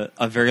a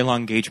very long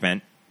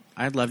engagement.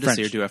 I'd love to French.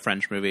 see her do a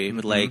French movie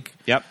with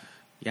Yep.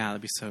 yeah,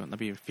 that'd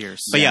be fierce.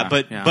 But yeah,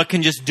 Yeah. but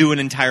can just do an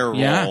entire role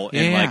Yeah.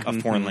 in Yeah, a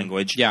foreign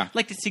language. Yeah.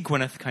 Like to see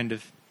Gwyneth kind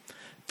of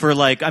for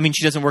I mean,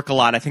 she doesn't work a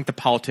lot. I think The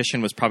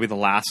Politician was probably the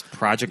last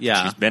project that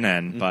Yeah. she's been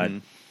in, but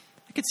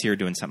I could see her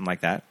doing something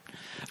like that.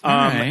 All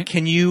right.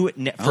 Can you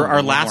for our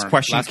one last more.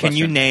 question? Last Can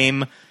you question.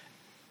 name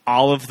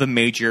all of the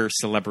major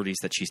celebrities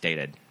that she's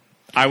dated?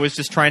 I was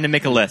just trying to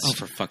make a list. Oh,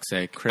 for fuck's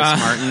sake, Chris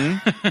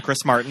Martin.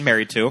 Chris Martin,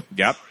 married to.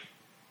 Yep.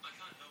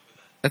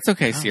 That's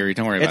okay, Siri.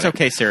 Don't worry about It's it.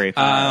 okay, Siri.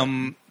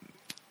 Well,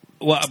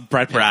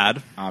 Brad. Pitt,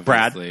 Brad.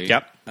 obviously.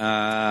 Yep.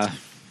 I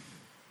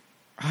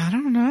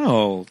don't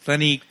know.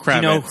 Lenny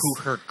Kravitz. Do you know who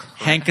her current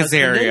Hank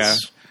husband Azaria.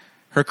 is?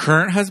 Her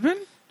current husband?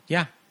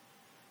 Yeah.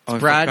 Oh, I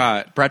Brad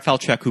forgot.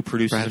 Falchuk, who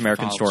produces Brad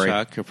American Story.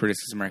 Falchuk, who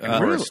produces American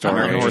Really? Horror Story.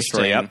 American Horror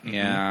Story, yep.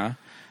 Yeah.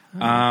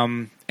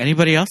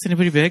 Anybody else?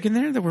 Anybody big in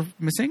there that we're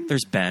missing?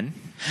 There's Ben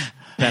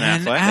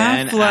Ben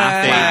Affleck.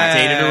 Affleck.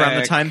 They dated around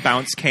the time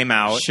Bounce came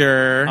out.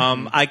 Sure.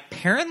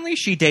 Apparently,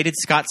 she dated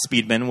Scott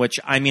Speedman, which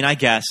I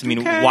guess.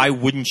 Okay. Why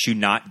wouldn't you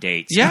not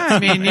date?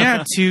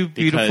 Yeah, two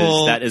beautiful,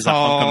 Because that is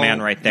tall, a hunk of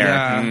man right there.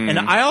 Yeah. And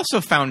I also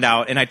found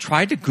out, and I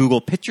tried to Google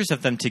pictures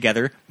of them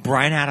together.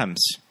 Bryan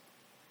Adams,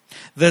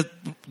 The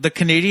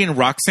Canadian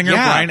rock singer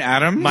Bryan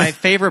Adams. my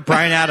favorite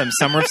Bryan Adams,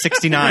 Summer of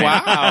 '69.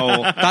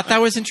 Wow. Thought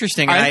that was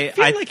interesting. And I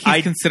feel like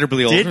he's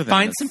considerably older did than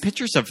find this. some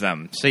pictures of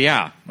them. So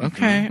yeah,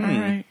 Okay, all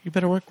right. You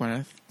better work,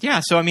 Gwyneth.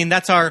 yeah. So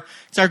it's our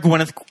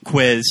Gwyneth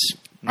quiz.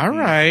 All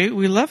right,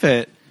 we love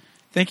it.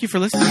 Thank you for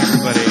listening,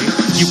 everybody.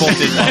 You both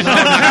did well.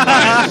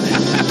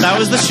 That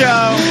was the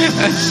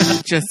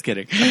show. Just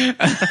kidding.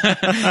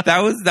 that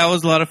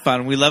was a lot of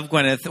fun. We love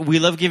Gwyneth. We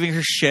love giving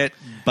her shit,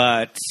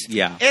 but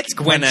Yeah. It's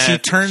when Gwyneth. she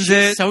turns She's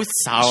it, so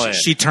solid.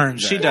 she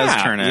turns it. She does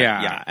turn it.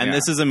 Yeah. And Yeah.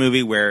 this is a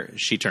movie where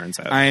she turns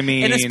it. I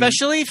mean, And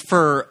especially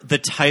for the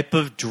type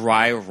of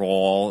dry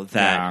role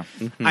that,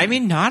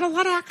 not a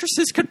lot of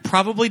actresses could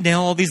probably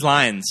nail all these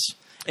lines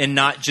and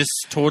not just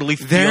totally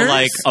feel There's-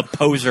 like a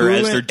poser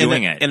as they're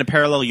doing in it. In a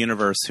parallel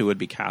universe, who would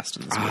be cast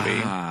in this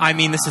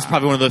movie? This is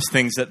probably one of those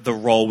things that the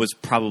role was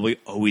probably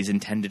always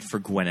intended for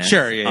Gwyneth.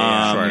 Sure,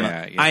 yeah, sure,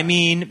 yeah.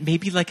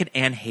 Maybe like an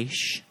Anne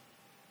Heche.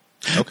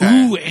 Okay.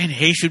 Ooh, and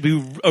Heche would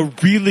be a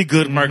really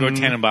good Margot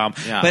Tannenbaum.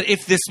 Yeah. But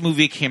if this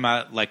movie came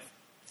out like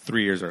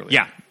 3 years earlier,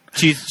 Yeah.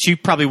 She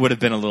probably would have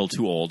been a little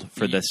too old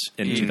for this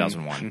in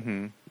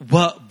 2001.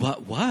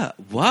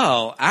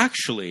 Well,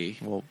 actually,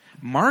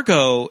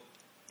 Margot,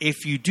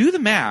 if you do the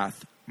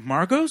math,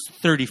 Margot's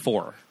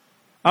 34.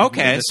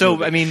 Okay, so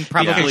Because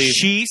probably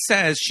she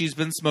says she's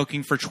been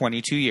smoking for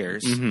 22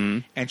 years,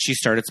 and she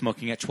started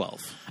smoking at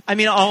 12.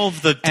 all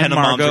of the And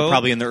Tenenbaums Margot- are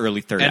probably in their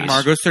early 30s. And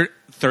Margot's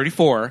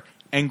 34,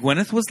 and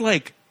Gwyneth was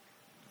like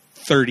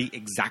 30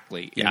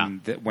 exactly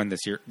when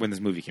this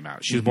movie came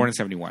out. She was born in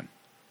 71.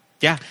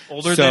 yeah,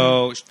 older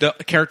So the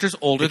character's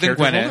older than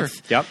Gwyneth. older.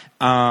 Yep.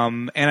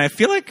 And I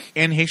feel like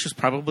Anne Heche was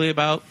probably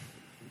about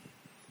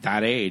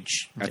that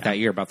age at that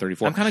year, about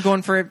 34. I'm kind of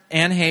going for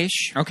Anne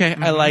Heche. Okay,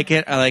 I like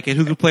it.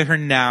 Who could play her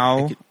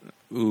now?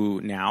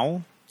 Ooh,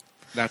 now?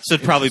 That's So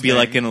it'd probably be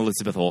like interesting. an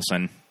Elizabeth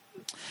Olsen.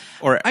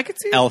 Or I could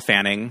see Elle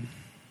Fanning.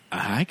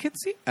 I could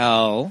see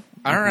Elle.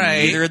 All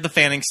right. Either of the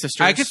Fanning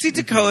sisters. I could see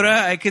Dakota.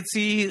 I could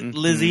see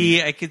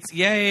Lizzie. I could see,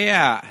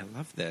 yeah.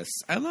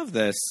 I love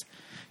this.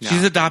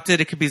 She's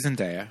adopted. It could be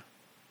Zendaya.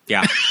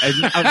 Yeah.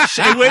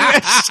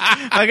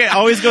 Okay,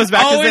 always goes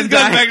back Always to goes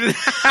Zendaya.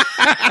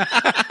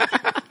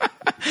 back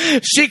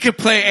to She could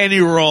play any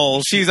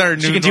role. She's our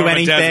new She can do Norma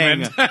anything.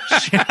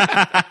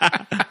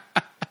 Desmond.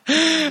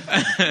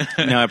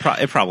 No,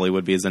 it probably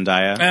would be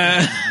Zendaya.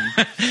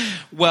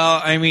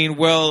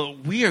 Well,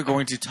 we are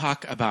going to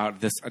talk about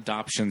this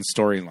adoption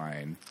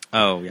storyline.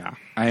 Oh, yeah.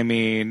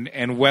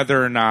 And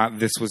whether or not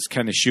this was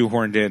kind of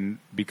shoehorned in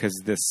because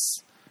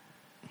this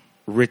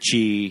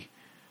Richie,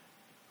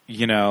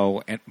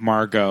 and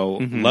Margot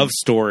love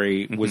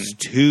story was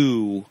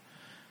too,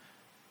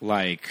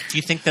 like... Do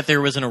you think that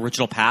there was an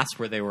original past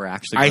where they were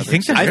actually I brothers?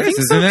 think there I is, think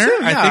so, isn't there?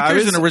 too. I Yeah, think I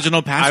there's was- an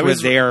original past I where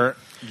was they're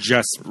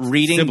just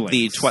Reading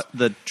siblings.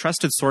 the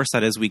trusted source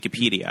that is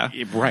Wikipedia.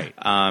 Right.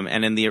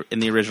 And in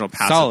the original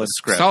passage of the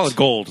script. Solid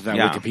gold, that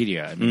Yeah.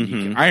 Wikipedia. You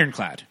can,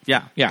 ironclad.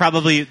 Yeah. Yeah.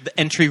 Probably the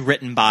entry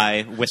written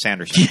by Wes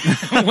Anderson.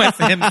 Wes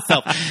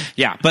himself.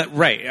 Yeah, but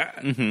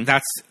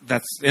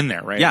that's in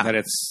there, right? Yeah.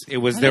 That it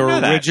was I they didn't were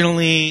know that.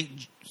 originally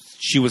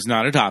she was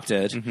not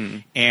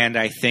adopted, and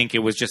I think it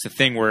was just a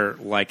thing where,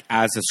 like,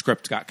 as the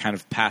script got kind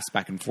of passed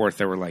back and forth,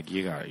 they were like,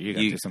 "You got to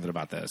do something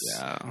about this."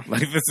 Yeah.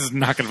 Like, this is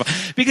not going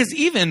to because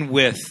even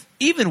with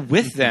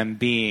them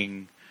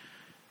being,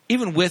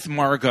 even with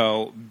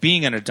Margot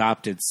being an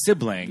adopted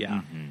sibling,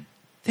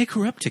 they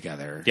grew up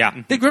together.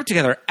 Yeah. They grew up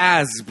together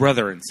as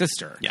brother and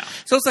sister. Yeah.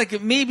 So it's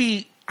like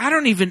maybe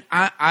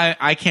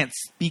I can't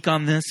speak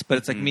on this, but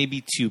it's like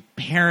maybe to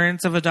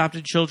parents of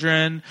adopted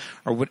children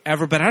or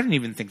whatever, but I don't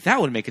even think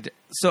that would make it.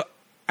 So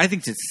I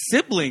think to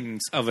siblings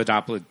of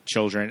adopted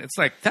children, it's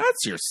like,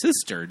 that's your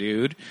sister,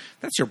 dude.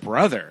 That's your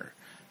brother.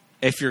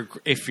 If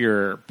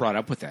you're brought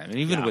up with them, and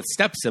even with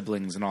step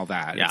siblings and all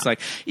that, it's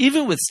like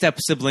even with step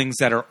siblings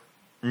that are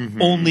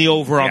only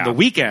over on the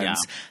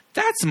weekends,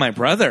 that's my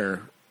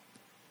brother.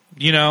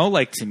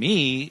 Like, to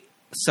me.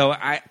 So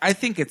I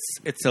think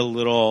it's a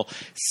little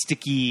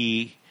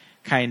sticky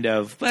kind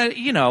of, but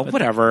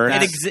whatever.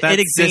 That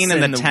exists scene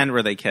in in the the- tent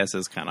where they kiss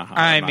is kind of hot.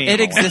 I I'm not mean, gonna It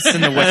lie. exists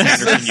in the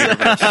Wes Anderson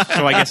universe,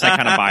 so I guess I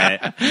kind of buy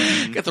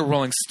it. Got the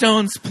Rolling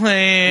Stones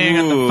playing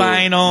at the Ooh,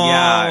 vinyl.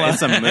 yeah,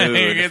 it's a mood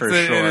It's for a- it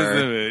is sure.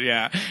 a mood,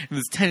 yeah. In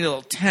this tiny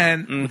little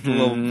tent with the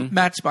little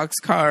Matchbox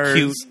cars.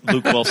 Cute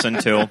Luke Wilson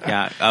too.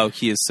 Yeah. Oh,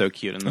 he is so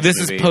cute in this This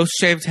movie. is post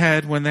shaved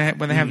head when they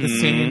have the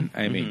scene.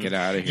 I mean, get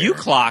out of here. You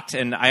clocked,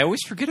 and I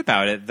always forget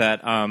about it,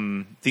 that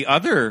the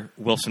other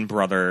Wilson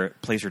brother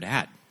plays her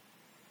dad.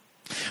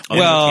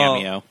 Well,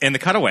 cameo. In the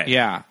cutaway.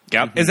 yeah.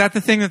 Yep. Is that the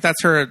thing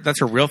that's her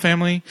real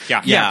family?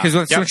 Yeah. Yeah,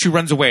 because Yep. when she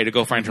runs away to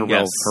go find her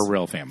Yes.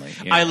 real family.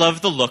 Yeah. I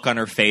love the look on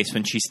her face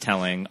when she's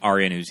telling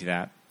Arya and Uzi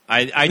that.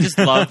 I just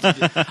love I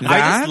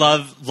just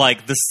love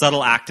like the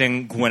subtle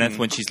acting Gwyneth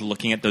when she's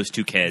looking at those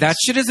two kids. That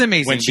shit is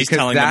amazing When she's because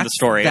telling them the that's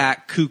story.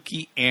 that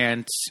kooky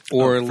aunt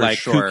or for like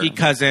sure. kooky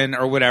cousin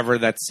or whatever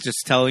that's just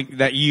telling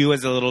that you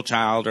as a little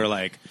child are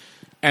like,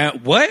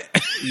 what?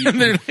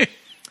 And they're like,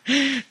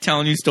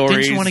 telling you stories.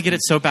 Didn't you want to get it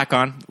sewed back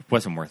on?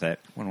 Wasn't worth it.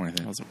 Wasn't worth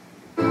it.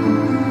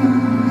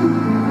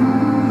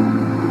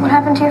 What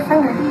happened to your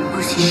finger?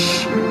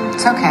 Shh.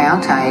 It's okay,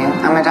 I'll tell you.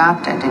 I'm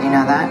adopted. Did you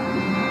know that?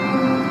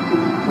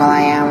 Well,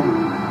 I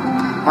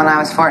am. When I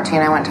was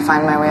 14, I went to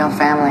find my real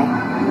family.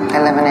 They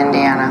live in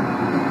Indiana.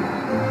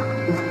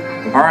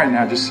 All right,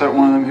 now just set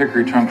one of them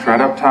hickory trunks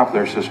right up top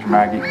there, Sister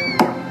Maggie.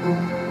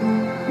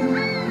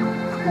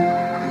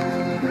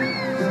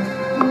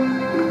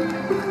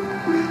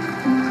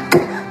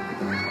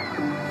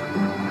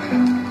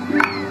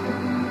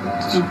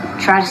 Did you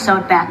try to sew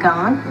it back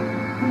on?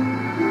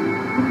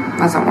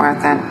 Wasn't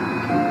worth it.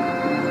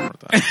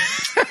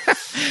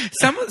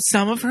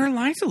 Some of her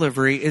line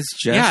delivery is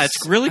just Yeah,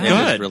 it's really It is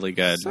good. really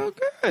good. so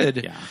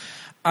good. Yeah.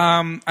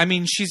 I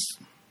mean, she's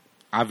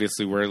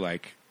obviously we're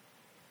like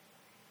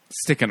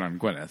sticking on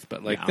Gwyneth,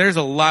 but like Yeah. there's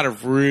a lot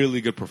of really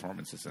good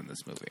performances in this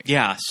movie.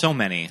 Yeah, so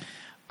many.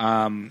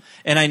 And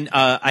I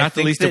Not the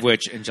think least that of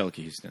which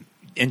Angelica Houston.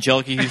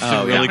 Angelica Houston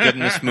Oh, really yeah. good in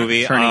this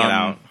movie. Turning it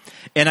out.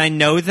 And I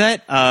know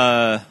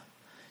that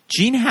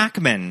Gene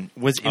Hackman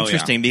was Oh, yeah.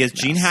 interesting because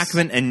Gene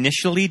Hackman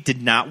initially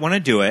did not want to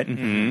do it,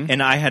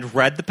 and I had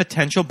read the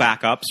potential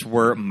backups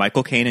were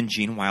Michael Caine and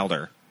Gene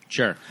Wilder.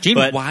 Sure, Gene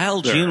But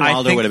Wilder. Gene I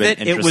Wilder think would have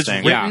been that it was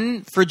interesting.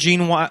 written for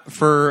Gene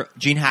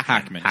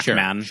Hackman.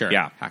 Hackman. Sure.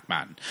 Yeah.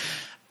 Hackman.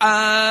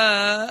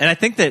 And I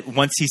think that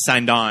once he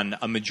signed on,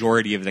 a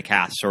majority of the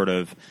cast sort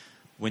of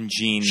when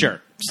Gene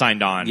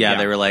signed on. Yeah,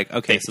 they were like,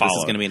 okay, They so this is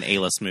followed. going to be an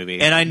A-list movie.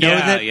 And I know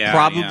Yeah, that yeah,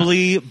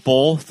 probably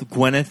both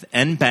Gwyneth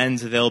and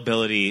Ben's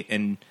availability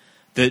in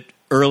the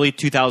early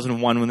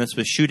 2001 when this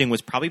was shooting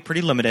was probably pretty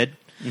limited.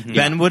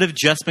 Ben would have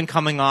just been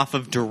coming off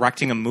of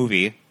directing a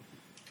movie.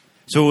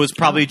 So it was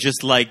probably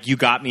just like, you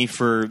got me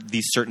for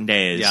these certain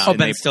days. Yeah. Oh, And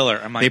Ben they- Stiller.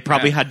 I'm like, They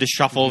probably yeah. had to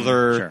shuffle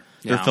their Sure.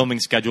 their Yeah. filming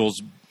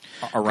schedules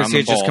around because he the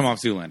had just ball. come off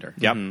Zoolander.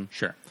 Yep.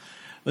 Sure.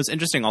 What's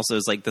interesting also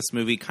is like this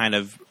movie kind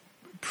of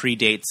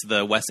predates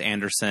the Wes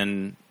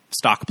Anderson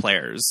stock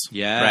players.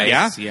 Yes,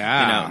 right?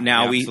 yeah. You know,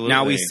 now Yeah, we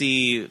absolutely.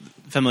 see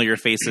familiar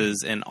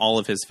faces in all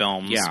of his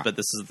films. Yeah. But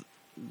this is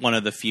one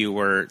of the few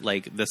where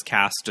like this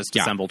cast just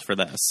Yeah. assembled for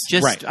this.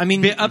 Just, Right. I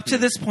mean, But up to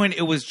this point,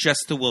 it was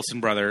just the Wilson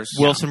brothers.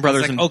 Wilson It's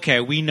brothers like, and- okay,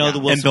 we know the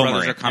and Wilson Bill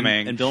brothers Murray. are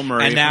coming, And Bill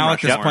Murray And now from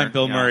at this Rushmore. point,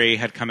 Bill Yeah. Murray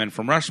had come in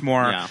from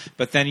Rushmore. Yeah.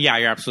 But then, yeah,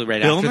 you're absolutely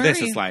right. Bill After this,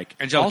 Murray it's like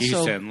Angelica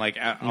also- Houston, like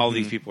all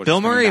these people. Are Bill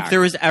just coming Murray, if back. there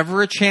was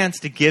ever a chance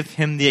to give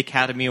him the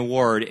Academy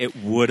Award, it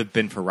would have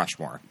been for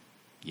Rushmore.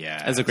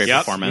 yeah, As a great Yep.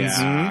 performance.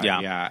 Yeah, Yeah.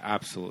 yeah,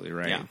 absolutely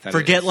right. Yeah. That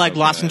Forget is like so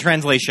Lost in good.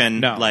 Translation.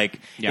 No. Like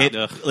Yeah.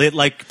 it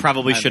like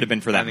probably should have been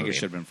for that I think movie. it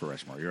should have been for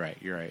Rushmore. You're right.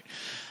 You're right.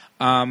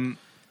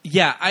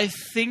 Yeah, I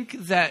think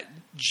that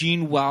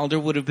Gene Wilder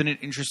would have been an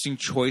interesting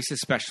choice,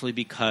 especially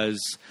because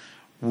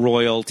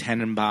Royal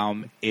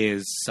Tenenbaum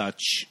is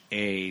such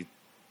a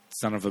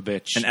son of a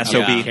bitch, An of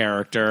SOB. a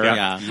character.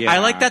 Yeah. I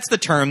like that's the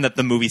term that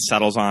the movie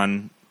settles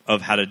on of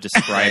how to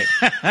describe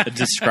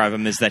describe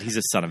him is that he's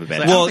a son of a bitch.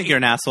 Like, I don't think you're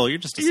an asshole. You're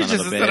just a son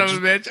of a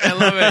bitch. I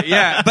love it.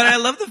 Yeah, but I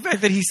love the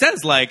fact that he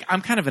says like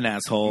I'm kind of an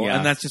asshole, Yeah.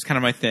 and that's just kind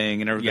of my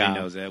thing, and everybody Yeah.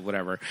 knows it.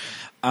 Whatever.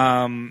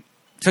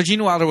 So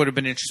Gene Wilder would have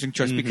been an interesting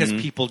choice because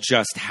people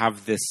just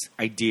have this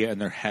idea in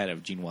their head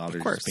of Gene Wilder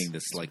course. just being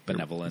this like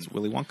benevolent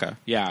Willy Wonka.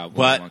 Yeah, Willy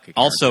but Wonka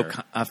also,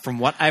 character. from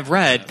what I've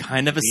read,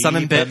 kind of a son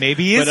of a but bitch.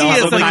 maybe he is but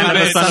also a son kind of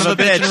of a a son of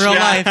a bitch in real Yeah.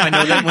 life. I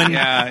know that when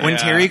Yeah, when yeah.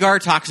 Terry Garr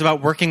talks about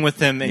working with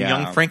him in Yeah.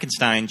 Young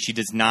Frankenstein, she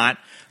does not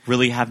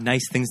really have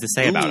nice things to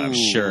say about him.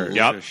 Sure,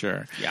 Yep.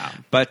 sure. Yeah.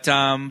 But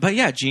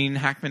yeah, Gene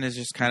Hackman is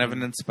just kind of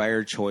an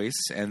inspired choice,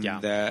 and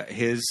Yeah.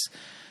 his,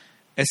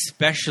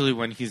 especially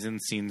when he's in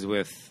scenes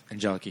with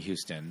Angelica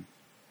Houston,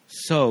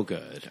 so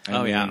good.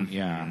 I mean,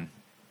 yeah.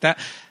 That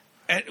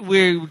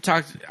we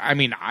talked. I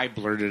mean, I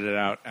blurted it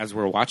out as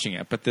we're watching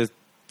it, but the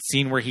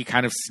scene where he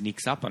kind of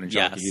sneaks up on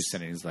Angelica Yes.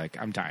 Houston and he's like,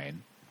 "I'm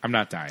dying. I'm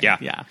not dying." Yeah.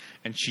 Yeah.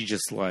 And she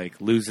just like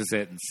loses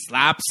it and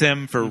slaps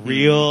him for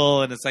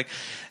real. And it's like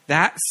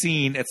that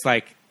scene. It's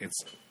like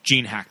it's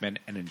Gene Hackman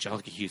and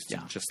Angelica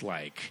Houston just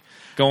like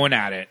going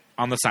at it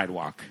on the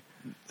sidewalk.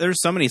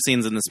 there's so many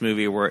scenes in this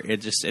movie where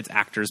it's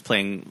actors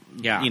playing,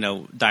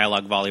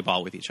 dialogue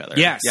volleyball with each other.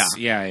 Yes.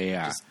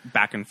 Yeah. Just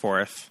back and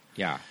forth.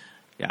 Yeah.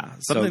 Yeah.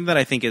 Something that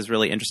I think is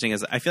really interesting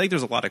is I feel like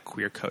there's a lot of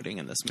queer coding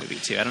in this movie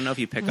too. I don't know if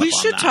you pick up on that. We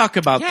should talk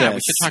about this. We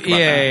should talk about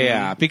that.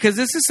 Yeah. Because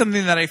this is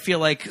something that I feel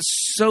like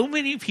so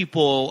many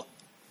people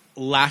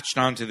latched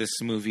onto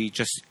this movie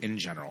just in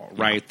general,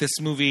 right?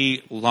 This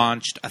movie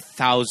launched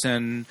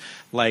 1,000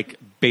 like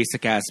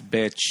basic ass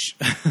bitch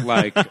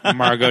like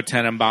Margot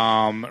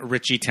Tenenbaum,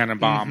 Richie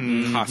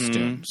Tenenbaum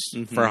costumes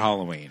for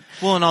Halloween.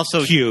 Well, and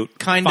also cute,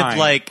 kind fine, of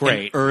like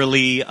great. an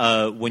early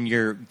when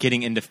you're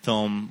getting into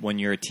film when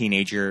you're a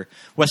teenager.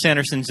 Wes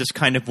Anderson's just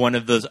kind of one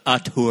of those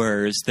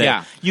auteurs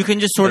that you can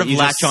just sort of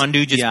latch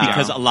onto just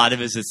because a lot of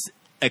his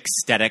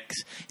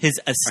his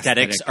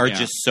aesthetics are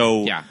just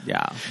so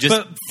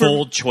just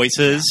bold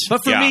choices.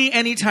 But for me,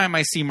 anytime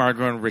I see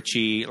Margot and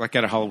Richie like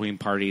at a Halloween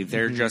party,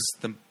 they're just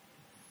the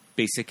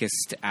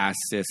basicest,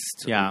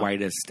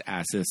 whitest,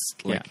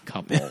 assest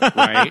couple,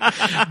 right?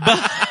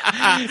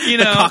 But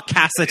the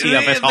caucasity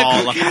of it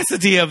all, the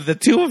caucasity of the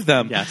two of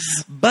them, yes.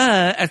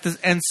 But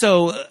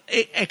so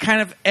it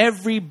kind of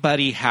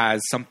everybody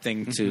has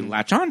something to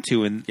latch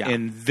onto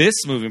in this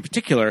movie in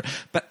particular.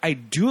 But I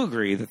do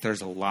agree that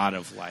there's a lot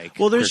of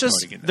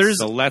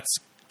so let's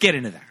get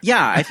into that.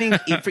 Yeah, I think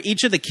for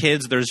each of the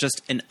kids, there's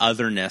just an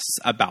otherness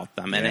about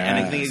them, and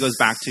I think it goes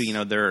back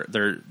to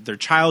they're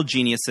child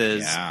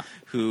geniuses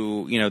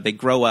who they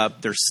grow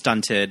up, they're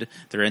stunted,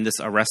 they're in this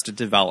arrested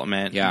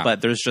development,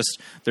 but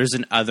there's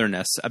an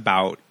otherness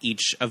about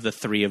each of the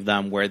three of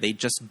them where they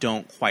just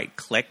don't quite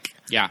click.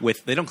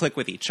 They don't click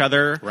with each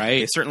other.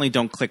 Right, they certainly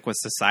don't click with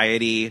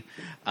society.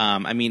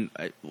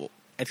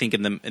 I think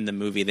in the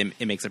movie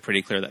it makes it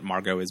pretty clear that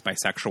Margot is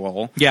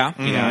bisexual. She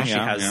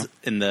has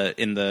in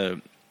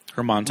the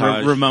her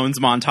montage, Ramon's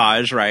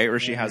montage, right, where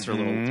she has her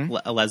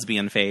little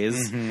lesbian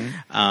phase.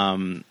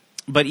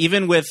 But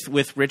even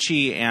with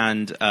Richie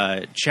and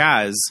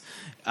Chaz,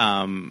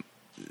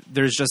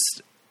 there's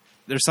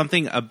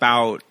something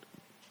about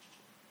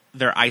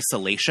their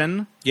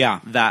isolation,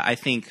 that I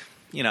think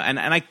and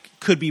I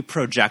could be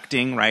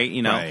projecting, right,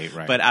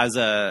 right. But as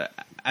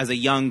a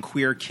young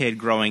queer kid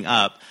growing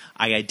up,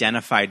 I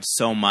identified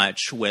so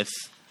much with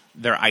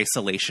their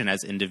isolation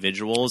as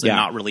individuals and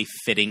not really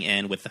fitting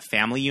in with the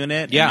family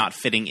unit and not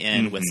fitting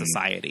in with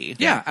society.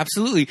 Yeah,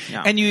 absolutely.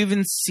 Yeah. And you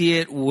even see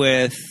it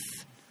with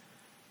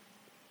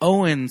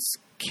Owen's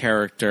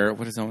character.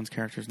 What is Owen's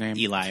character's name?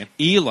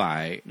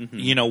 Eli.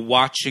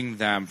 Watching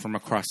them from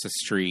across the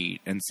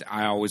street, and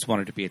I always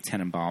wanted to be a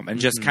Tenenbaum, and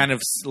just kind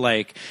of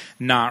like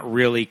not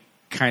really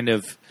kind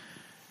of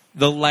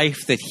the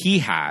life that he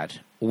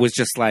had was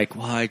just like,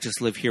 well, I just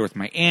live here with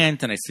my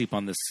aunt and I sleep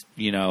on this,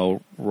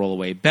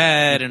 rollaway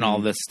bed and all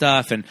this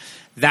stuff. And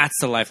that's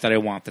the life that I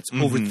want. That's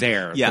over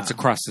there. That's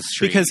across the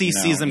street. Because he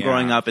sees them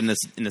growing up in this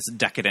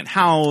decadent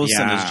house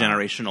and this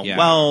generational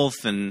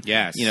wealth and,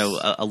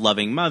 a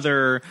loving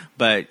mother.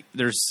 But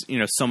there's,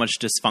 so much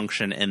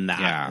dysfunction in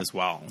that as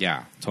well.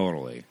 Yeah,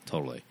 totally.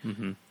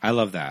 I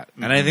love that.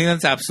 And I think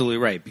that's absolutely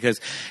right. Because,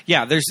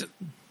 there's...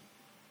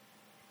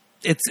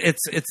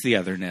 It's the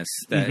otherness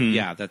that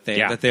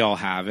that they all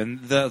have,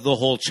 and the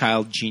whole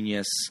child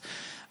genius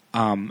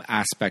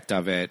aspect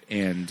of it.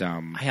 And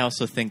I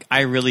also think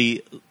I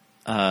really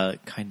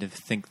kind of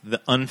think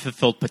the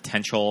unfulfilled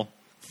potential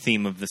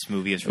theme of this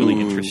movie is really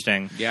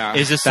interesting. Yeah,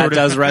 is just sort that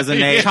does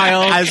resonate.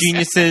 Child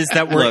geniuses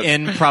that were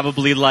in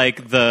probably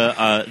like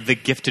the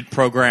gifted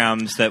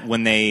programs that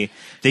when they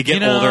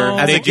get older,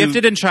 as a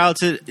gifted and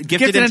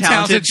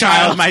talented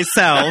child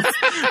myself,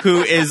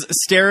 who is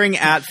staring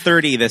at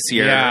 30 this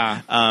year.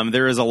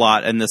 There is a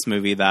lot in this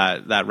movie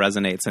that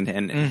resonates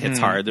and hits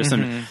hard. There's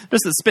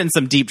there's been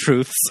some deep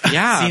truths.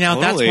 Yeah, see now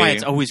that's why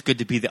it's always good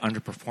to be the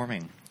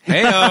underperforming.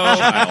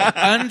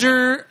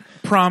 Under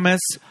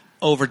promise,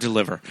 over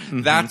deliver.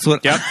 That's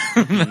what.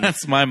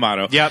 That's my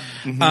motto.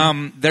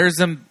 There's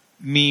a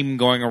meme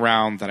going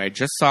around that I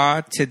just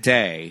saw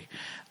today.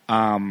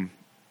 I'm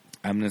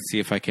going to see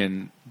if I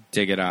can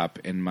dig it up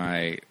in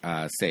my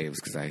saves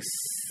because I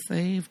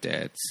saved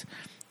it,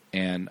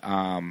 and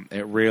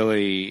it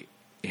really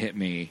hit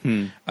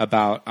me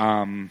about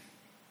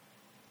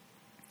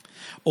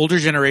older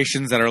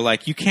generations that are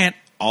like, you can't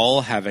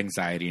all have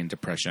anxiety and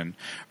depression,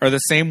 are the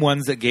same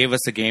ones that gave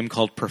us a game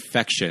called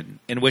Perfection,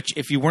 in which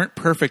if you weren't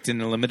perfect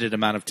in a limited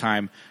amount of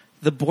time,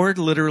 the board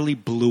literally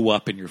blew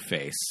up in your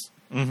face.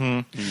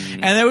 And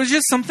there was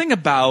just something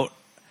about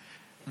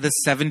the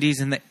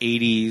 70s and the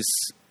 80s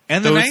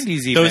and the 90s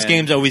even. Those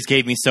games always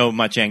gave me so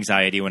much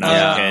anxiety when I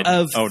was a kid.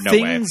 Of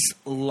things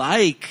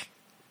like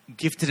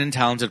gifted and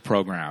talented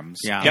programs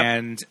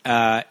and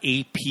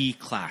AP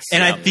classes.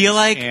 And I feel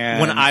like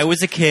when I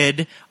was a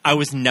kid, I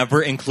was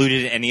never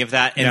included in any of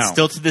that. And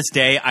still to this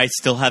day, I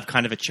still have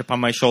kind of a chip on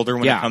my shoulder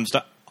when it comes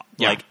to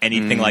like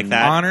anything like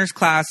that. Honors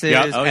classes,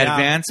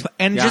 advanced,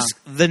 and just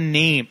the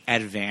name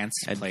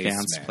advanced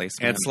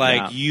placement. It's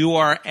like you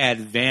are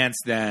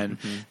advanced than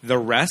the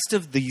rest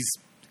of these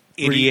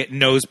idiot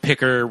nose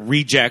picker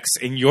rejects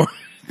in your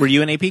Were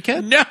you an AP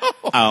kid? No.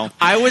 Oh.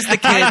 I was the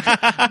kid.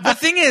 The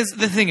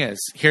thing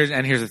is, here's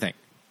the thing.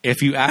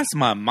 If you ask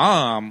my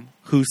mom,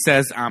 who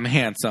says I'm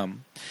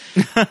handsome,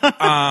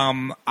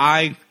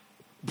 I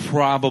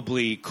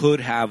probably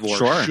could have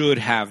or should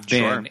have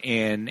been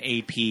in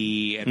AP,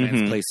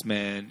 advanced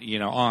placement,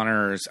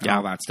 honors, and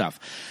all that stuff.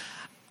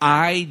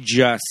 I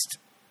just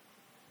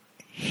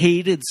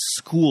hated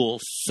school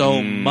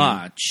so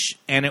much,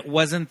 and it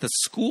wasn't the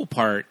school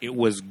part, it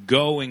was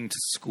going to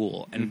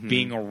school and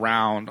being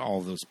around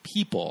all those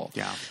people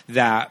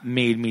that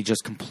made me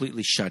just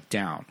completely shut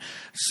down.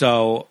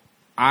 So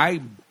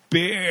I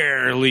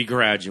barely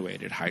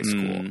graduated high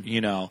school.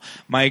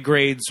 My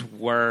grades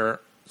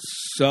were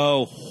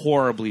so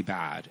horribly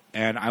bad,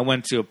 and I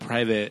went to a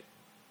private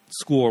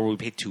school where we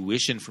paid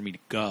tuition for me to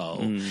go,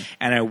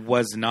 and I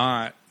was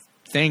not,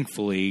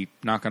 thankfully,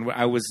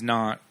 I was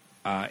not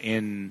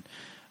in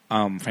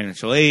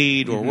financial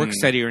aid or work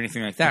study or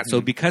anything like that.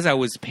 So because I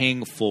was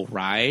paying a full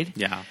ride,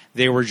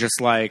 they were just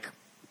like,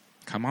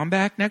 come on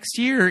back next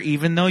year,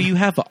 even though you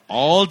have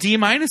all D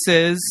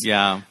minuses.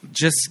 Yeah.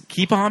 Just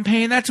keep on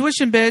paying that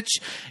tuition, bitch.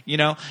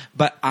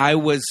 But I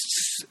was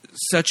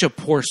such a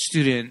poor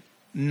student,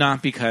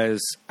 not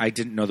because I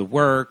didn't know the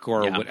work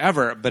or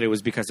whatever, but it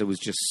was because it was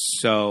just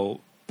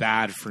so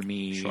bad for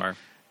me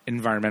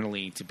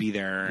environmentally to be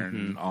there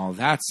and all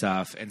that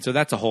stuff. And so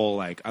that's a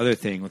whole other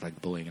thing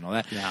with bullying and all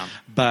that. Yeah.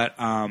 But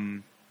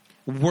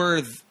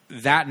were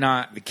that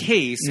not the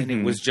case, and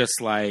it was just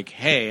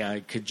hey, I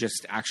could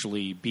just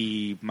actually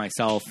be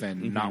myself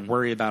and not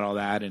worry about all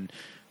that and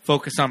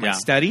focus on my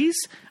studies,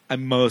 I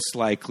most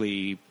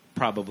likely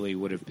probably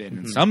would have been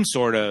in some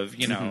sort of,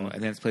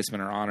 advanced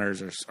placement or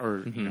honors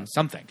or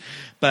something.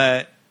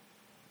 But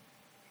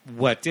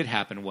what did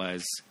happen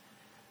was,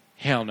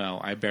 hell no,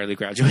 I barely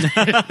graduated.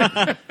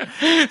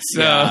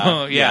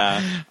 So,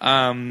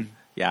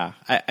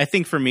 I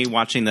think for me,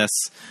 watching this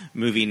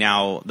movie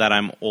now that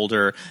I'm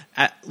older,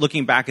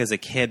 looking back as a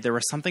kid, there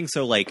was something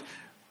so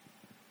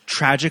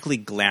tragically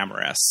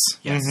glamorous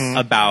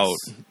about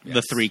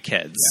the three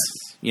kids.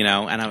 And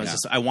I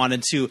was I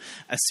wanted to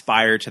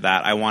aspire to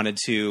that. I wanted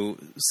to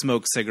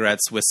smoke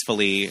cigarettes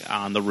wistfully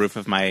on the roof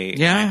of my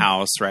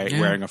house,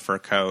 wearing a fur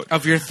coat.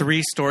 Of your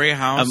 3-story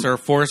house or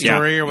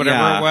 4-story or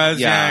whatever it was.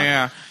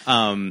 Yeah.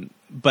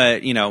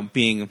 But,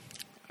 being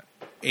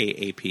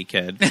a AP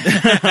kid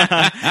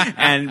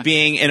and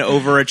being an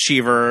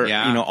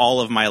overachiever,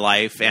 all of my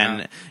life.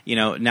 And,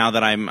 now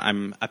that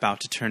I'm about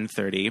to turn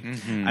 30,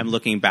 I'm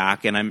looking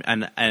back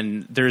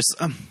and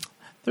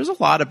there's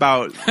a lot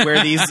about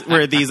where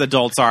these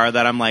adults are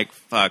that I'm like,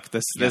 fuck,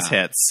 this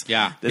hits.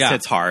 Yeah. This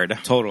hits hard.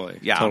 Totally.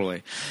 Yeah.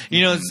 Totally.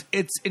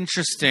 It's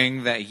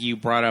interesting that you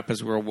brought up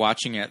as we were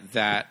watching it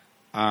that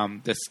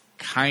this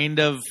kind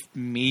of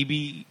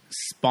maybe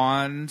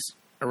spawned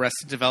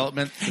Arrested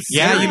Development.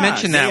 Yeah, you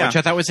mentioned that, which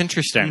I thought was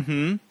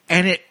interesting.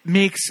 And it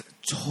makes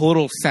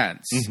total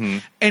sense.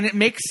 And it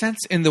makes sense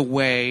in the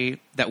way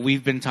that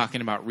we've been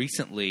talking about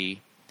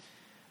recently,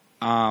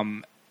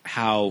 how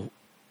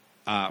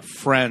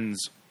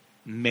Friends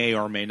may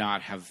or may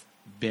not have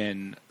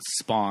been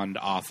spawned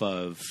off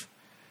of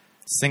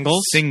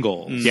Singles.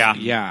 Yeah.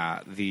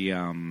 I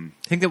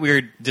think that we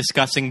were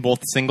discussing both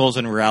Singles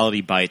and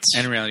Reality Bites.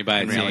 And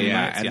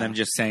them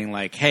just saying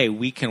hey,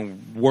 we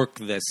can work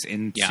this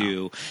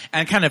into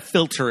and kind of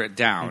filter it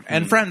down.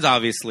 And Friends,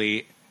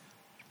 obviously,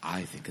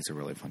 I think it's a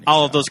really funny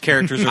All show. of those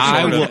characters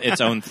are sort of its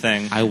own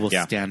thing. I will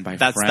stand by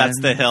Friends. That's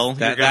the hill.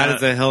 That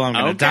is the hill I'm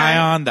going to die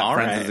on. That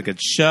Friends is a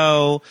good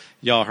show.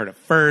 Y'all heard it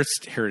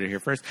here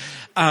first.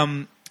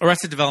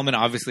 Arrested Development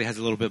obviously has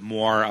a little bit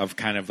more of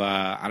kind of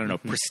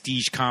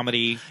prestige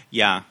comedy.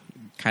 Yeah.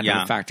 Kind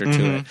of a factor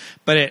to it.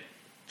 But it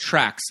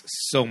tracks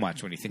so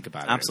much when you think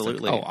about it.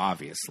 Absolutely.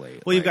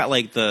 Obviously. Well, you've got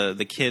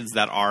the kids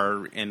that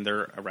are in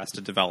their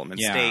Arrested Development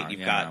state.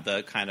 You've got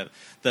the kind of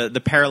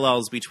the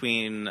parallels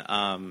between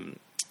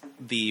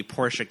the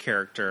Portia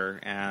character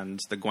and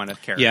the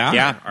Gwyneth character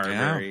are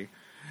very,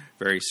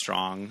 very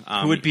strong.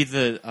 Who would be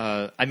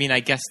the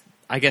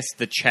I guess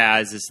the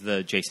Chaz is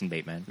the Jason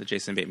Bateman. The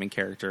Jason Bateman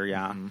character,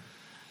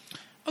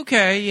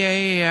 Okay,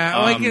 yeah.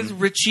 I guess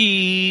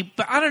Richie,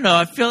 but I don't know.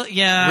 I feel,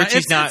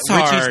 Richie's not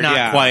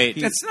quite.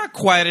 It's not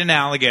quite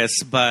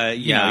analogous, but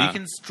you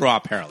can draw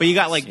parallels. But you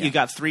got you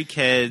got 3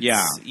 kids.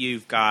 Yeah.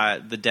 You've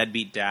got the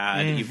deadbeat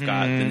dad. You've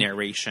got the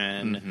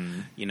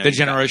narration. The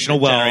generational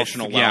wealth.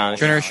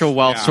 Generational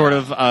wealth, sort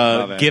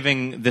of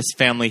giving this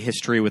family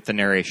history with the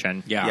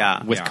narration.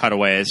 With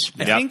cutaways.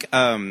 I think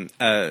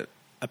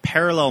a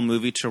parallel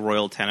movie to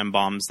Royal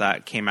Tenenbaums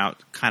that came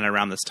out kind of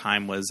around this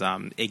time was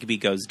Igby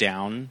Goes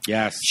Down.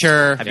 Yes,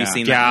 sure. Have you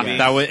seen that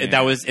movie?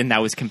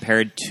 That was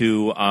compared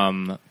to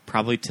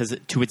probably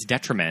to its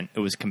detriment.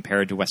 It was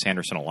compared to Wes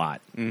Anderson a lot.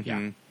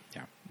 Yeah.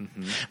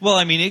 Well,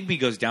 Igby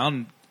Goes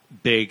Down.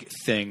 Big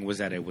thing was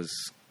that it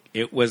was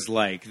it was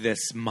like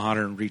this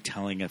modern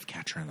retelling of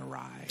Catcher in the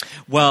Rye.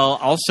 Well,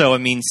 also, I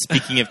mean,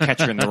 speaking of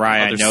Catcher in the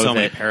Rye, I there's know so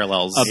many that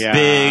parallels. a Yeah.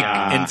 big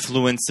Yeah.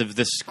 influence of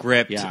the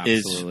script Yeah,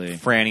 is absolutely.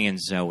 Franny and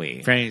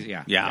Zoe. Franny's,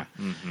 Yeah.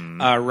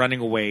 running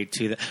away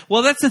to the.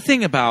 Well, that's the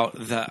thing about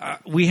the.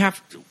 We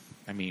have.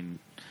 I mean,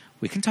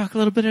 we can talk a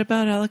little bit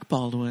about Alec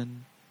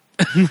Baldwin.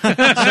 So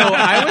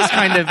I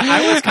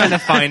was kind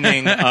of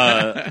finding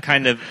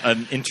kind of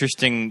an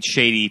interesting,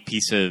 shady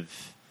piece of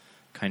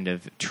kind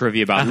of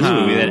trivia about this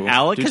movie that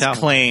Alec Do has tell.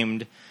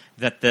 claimed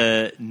that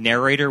the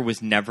narrator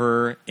was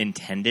never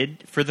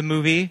intended for the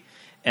movie,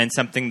 and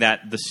something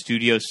that the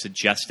studio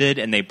suggested,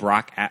 and they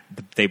brought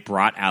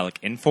Alec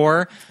in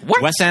for.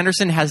 What? Wes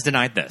Anderson has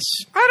denied this.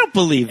 I don't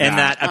believe that. And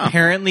that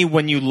apparently,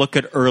 when you look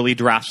at early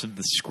drafts of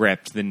the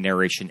script, the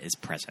narration is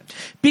present.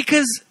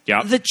 because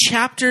Yep. the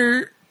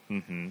chapter.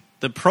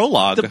 The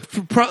prologue.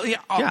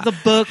 The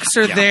books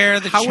are there.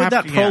 The How would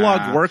that chapter-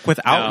 prologue yeah. work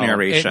without No,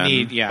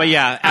 narration? But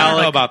yeah, I don't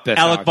Alec, know about this.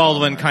 Alec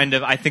Baldwin kind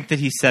of. I think that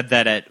he said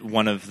that at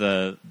one of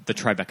the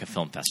Tribeca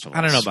Film Festivals.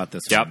 I don't know about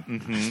this. Yep. one.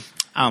 hmm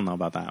I don't know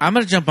about that. I'm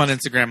going to jump on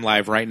Instagram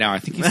Live right now. I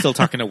think he's still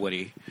talking to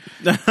Woody.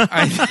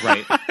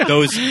 Right.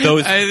 Those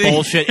I think-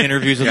 bullshit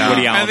interviews with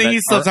Woody Allen. I think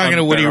he's still are talking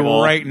to Woody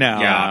unbearable. right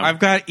now. Yeah. I've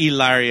got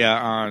Ilaria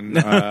on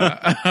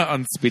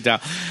on speed dial.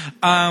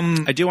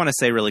 I do want to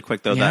say really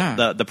quick though Yeah.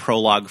 that the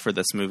prologue for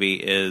this movie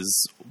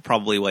is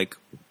probably like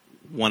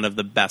one of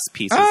the best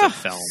pieces of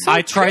film.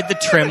 I tried to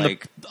trim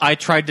Like- I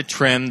tried to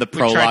trim the tried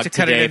prologue to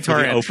cut it today into for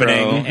our the intro.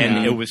 opening, and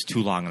Yeah. it was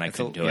too long, and I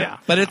couldn't do it. yeah.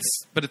 But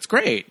it's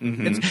great.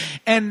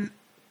 And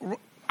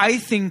I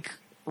think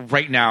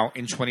right now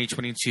in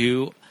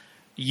 2022,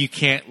 you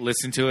can't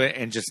listen to it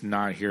and just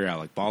not hear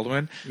Alec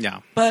Baldwin. Yeah.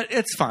 But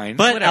it's fine.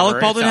 But Whatever,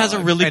 Alec Baldwin it's has a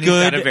Alec. really And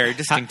good, he's got a very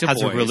distinctive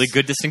has voice. a really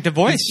good distinctive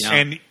voice.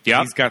 And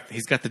Yep.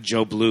 he's got the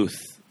Joe Bluth.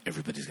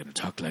 Everybody's going to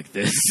talk like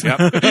this. Yep.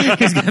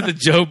 He's got the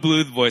Joe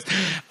Bluth voice.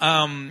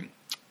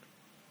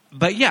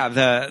 But yeah,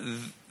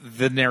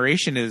 the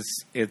narration is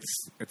it's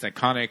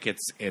iconic.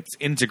 It's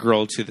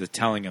integral to the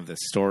telling of this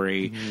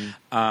story.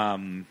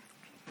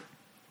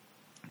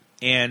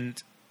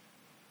 And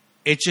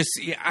it just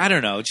I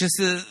don't know, just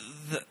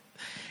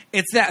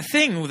it's that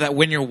thing that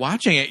when you're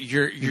watching it,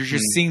 you're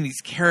just seeing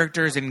these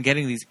characters and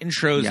getting these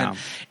intros, Yeah.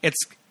 and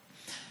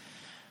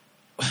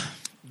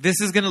this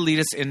is going to lead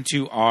us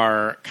into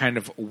our kind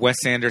of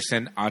Wes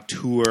Anderson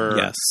auteur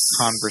Yes.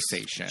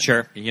 conversation.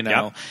 Sure. You know,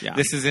 Yep. Yeah.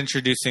 This is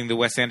introducing the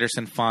Wes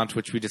Anderson font,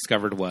 which we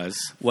discovered was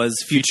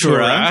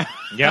Futura.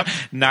 Yep.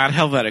 Not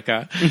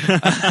Helvetica.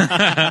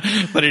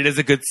 But it is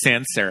a good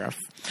sans serif.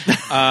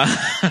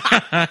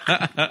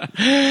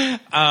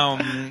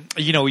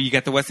 You know, you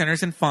get the Wes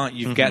Anderson font,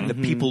 you've got the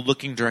people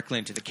looking directly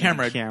into the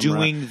camera,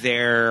 doing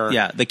their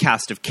The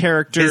cast of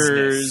characters.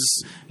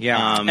 business.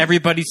 Yeah.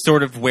 Everybody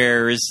sort of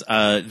wears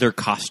their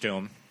costume.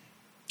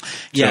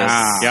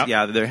 Yeah. Yep.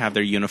 Yeah, they have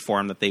their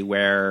uniform that they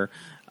wear.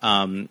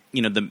 You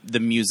know, the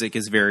music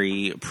is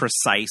very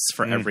precise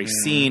for every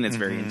scene. It's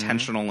very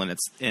intentional, and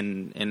it's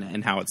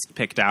in how it's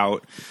picked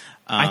out.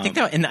 I think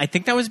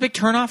that was a big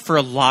turnoff for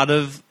a lot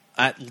of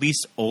at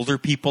least older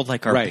people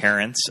like our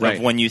parents. Right.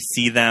 Of when you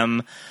see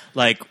them,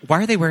 like,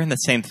 why are they wearing the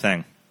same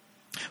thing?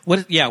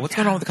 What's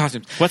going on with the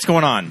costumes? What's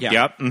going on? Yeah.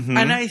 Yep. Mhm.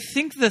 And I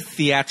think the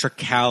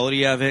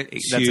theatricality of it,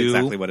 That's too,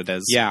 exactly what it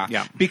is. Yeah.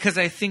 Yeah. Because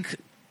I think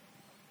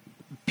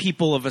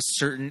people of a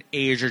certain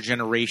age or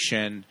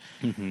generation,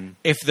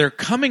 if they're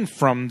coming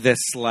from this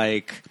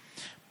like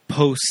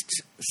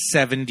post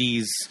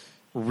 70s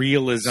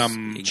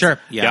realism Sure.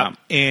 Yeah.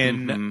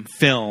 in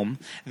film,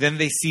 then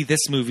they see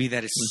this movie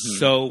that is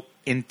so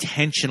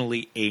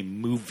intentionally a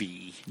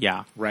movie.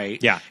 Yeah. Right?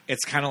 Yeah.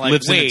 It's kind of like,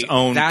 Lives in wait, its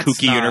own that's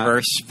kooky not-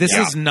 universe. This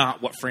Yeah. is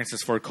not what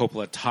Francis Ford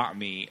Coppola taught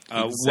me what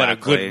a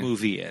Exactly. good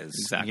movie is.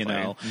 Exactly. You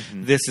know,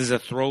 this is a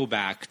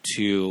throwback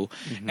to,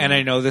 and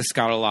I know this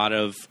got a lot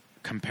of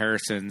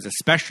comparisons,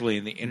 especially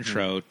in the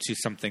intro, to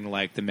something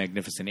like The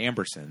Magnificent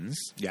Ambersons,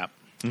 Yep.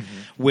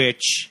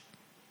 which,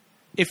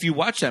 if you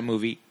watch that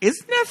movie,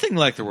 is nothing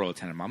like The Royal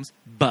Tenenbaums,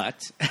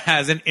 but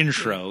has an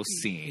intro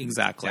scene.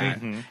 Exactly. that-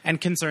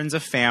 And concerns a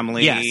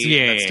family Yes.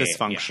 Yeah, that's yeah, yeah,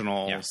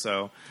 dysfunctional. yeah.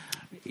 So,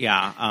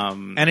 yeah.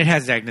 And it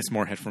has Agnes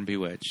Moorehead from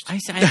Bewitched.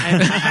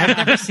 I've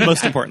never seen.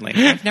 most importantly.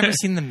 I've never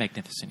seen the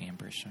Magnificent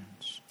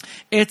Ambersons.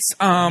 It's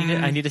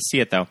I need to see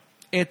it though.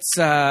 It's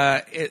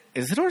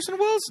is it Orson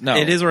Welles? No,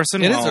 It is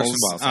Orson It Welles. is Orson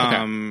Welles.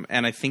 Okay.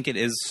 And I think it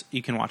is.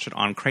 You can watch it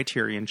on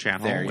Criterion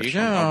Channel. There you which go.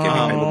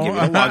 I will give you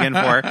a login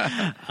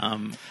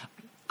for.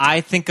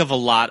 I think of a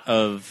lot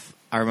of.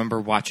 I remember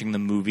watching the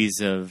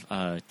movies of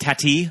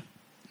Tati,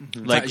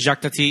 like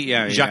Jacques Tati,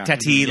 Jacques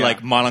Tati, Yeah.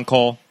 like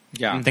Monaco.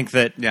 Yeah. I think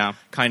that Yeah.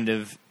 kind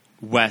of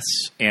Wes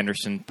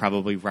Anderson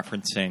probably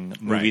referencing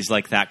movies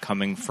like that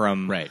coming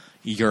from Right.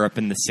 Europe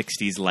in the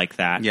 60s like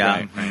that.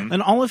 Yeah. Right.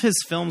 And all of his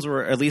films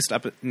were, at least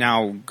up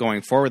now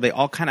going forward, they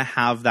all kind of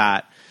have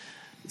that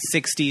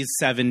 60s,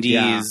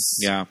 70s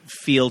Yeah.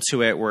 feel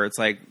to it where it's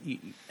like,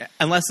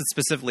 unless it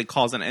specifically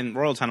calls in, and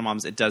Royal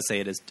Tenenbaums, it does say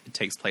it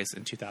takes place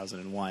in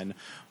 2001,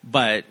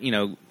 but, you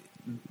know,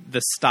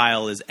 the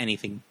style is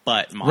anything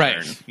but modern.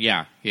 Right.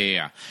 Yeah.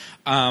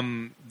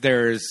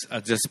 There's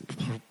just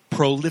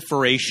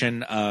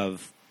proliferation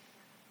of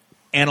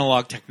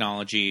analog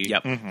technology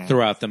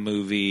throughout the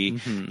movie.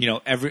 You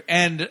know,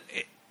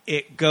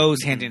 it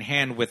goes hand in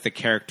hand with the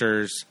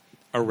characters'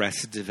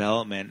 Arrested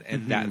Development,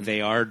 and that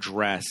they are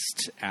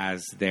dressed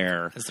as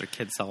their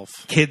kid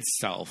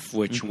self,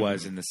 which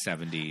was in the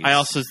 70s.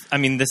 I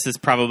mean, this is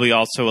probably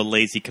also a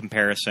lazy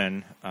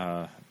comparison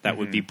that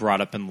would be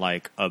brought up in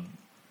like a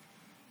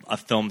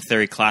film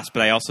theory class,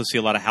 but I also see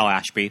a lot of Hal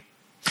Ashby.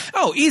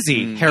 Oh,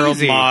 easy. Harold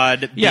easy.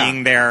 Maude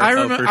being there. I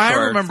remember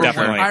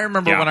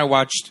when I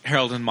watched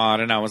Harold and Maude,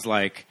 and I was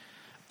like,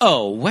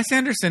 oh, Wes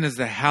Anderson is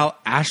the Hal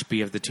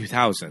Ashby of the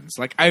 2000s.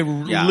 Like, I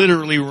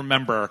literally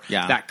remember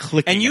that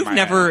clicking. And you've in my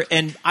never, head.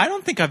 and I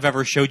don't think I've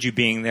ever showed you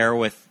being there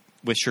with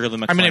Shirley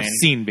MacLaine. I mean, I've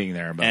seen being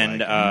there, but and,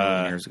 like a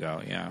million years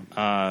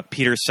ago,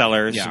 Peter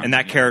Sellers, and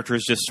that character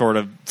is just sort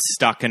of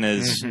stuck in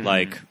his,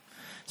 like,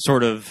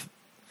 sort of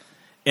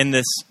in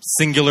this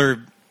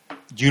singular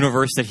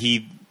universe that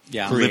he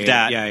lived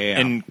at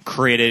and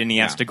created, and he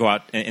has to go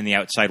out in the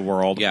outside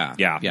world. Yeah.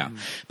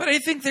 But I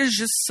think there's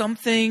just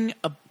something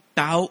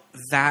about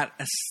that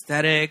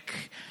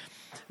aesthetic,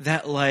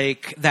 that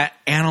like that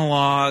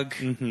analog.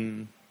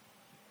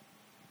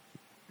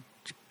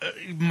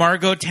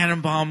 Margot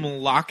Tannenbaum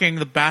locking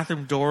the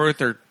bathroom door with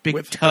her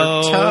big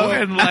toe,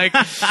 and like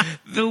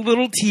the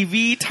little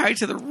TV tied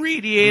to the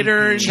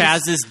radiator.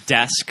 Chaz's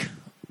desk.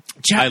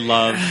 I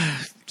love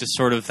just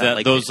sort of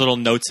that, those little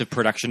notes of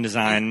production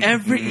design.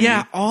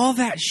 All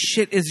that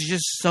shit is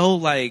just so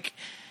like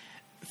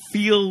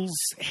feels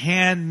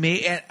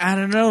handmade. I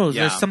don't know.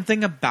 There's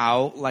something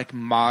about like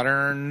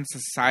modern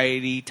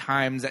society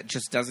times that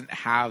just doesn't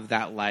have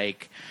that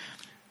like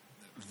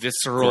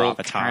visceral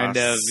kind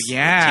of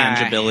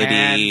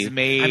tangibility.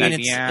 Handmade. I mean,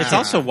 it's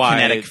also why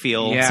kinetic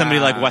feel. Somebody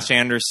like Wes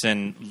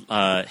Anderson,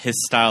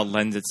 his style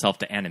lends itself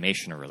to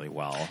animation really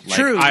well. Like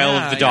True, Isle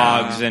of the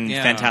Dogs and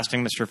Fantastic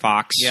Mr.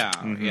 Fox. Yeah,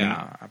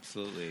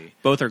 absolutely.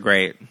 Both are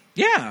great.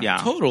 Yeah.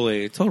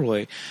 Totally.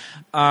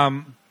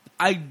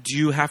 I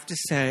do have to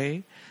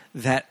say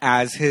that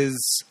as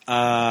his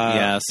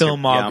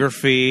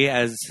filmography,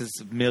 as his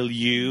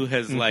milieu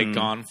has like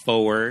gone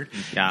forward,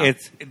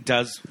 it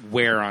does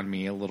wear on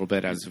me a little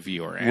bit as a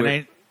viewer.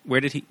 And where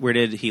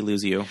did he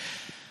lose you?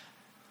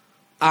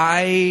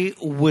 I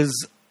will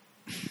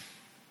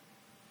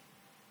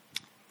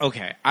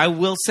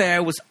say I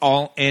was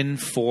all in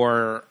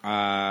for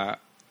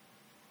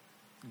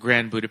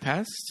Grand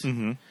Budapest.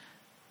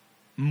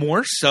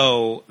 More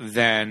so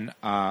than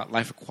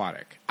Life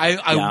Aquatic.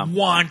 I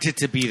wanted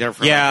to be there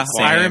for Life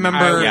Aquatic. I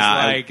remember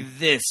like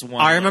this one.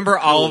 I remember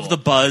all of the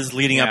buzz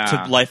leading up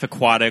to Life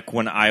Aquatic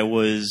when I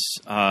was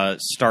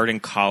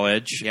starting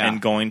college and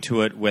going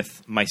to it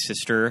with my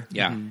sister.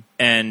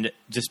 And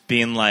just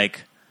being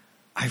like,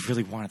 I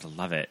really wanted to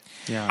love it.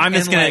 I'm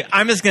just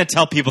gonna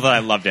tell people that I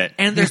loved it.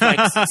 And there's like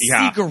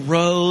Sigur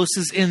Rós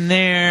is in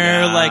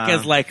there, like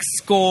as like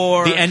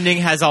score. The ending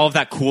has all of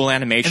that cool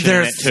animation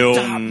in it too.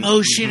 Stop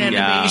motion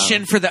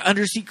animation for the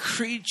undersea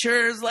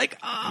creatures, like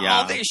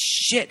all this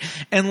shit.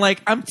 And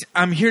like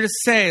I'm here to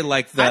say,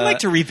 like I'd like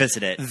to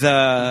revisit it.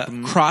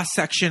 The cross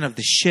section of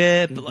the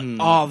ship,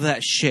 like, all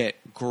that shit,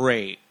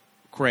 great,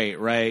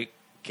 right?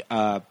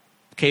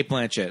 Kate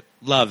Blanchett,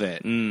 love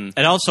it.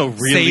 It also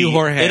really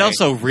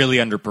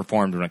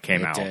underperformed when it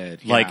came out.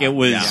 Did. Like it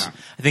was,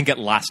 I think it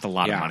lost a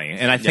lot of money,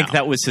 and I think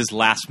that was his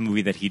last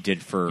movie that he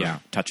did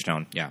for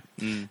Touchstone.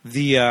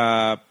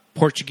 The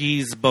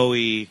Portuguese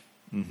Bowie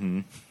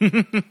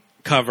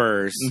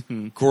covers,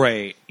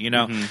 great, you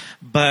know,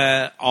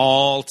 but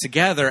all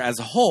together as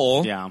a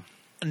whole,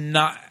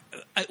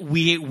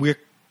 we're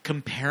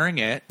comparing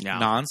it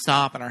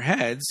nonstop in our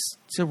heads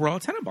to Royal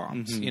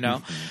Tenenbaums, you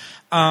know.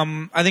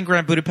 I think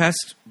Grand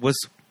Budapest was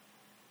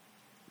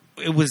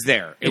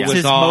there.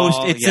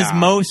 It's his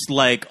most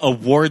like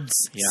awards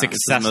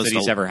success that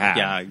he's ever had.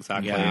 Yeah,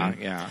 exactly.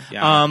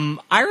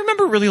 I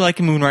remember really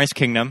liking Moonrise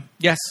Kingdom.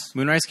 Yes,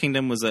 Moonrise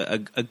Kingdom was a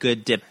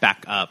good dip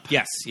back up.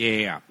 Yes,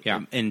 yeah.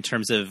 In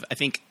terms of, I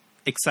think,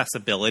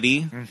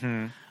 accessibility.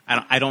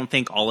 I don't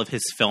think all of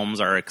his films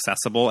are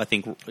accessible. I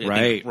think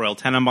Royal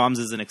Tenenbaums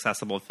is an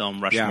accessible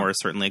film. Rushmore is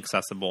certainly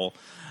accessible.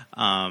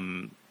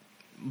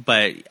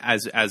 But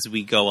as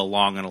we go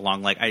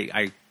along, like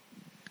I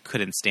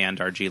couldn't stand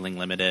Darjeeling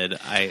Limited.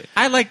 I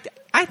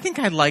think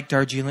I liked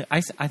Darjeeling.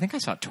 I think I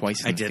saw it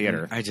twice in the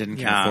theater. I didn't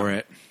care for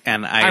it,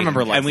 and I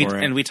remember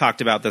and we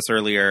talked about this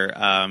earlier.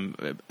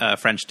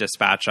 French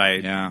Dispatch.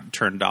 I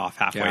turned off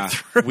halfway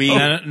through.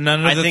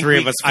 None of the three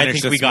of us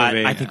finished this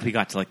movie. I think we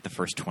got to like the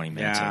first 20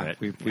 minutes of it.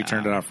 We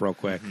turned it off real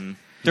quick.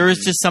 There was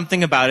just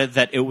something about it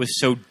that it was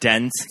so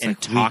dense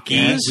and talky.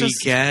 We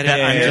get it.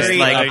 I'm just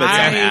like,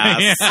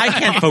 I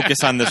can't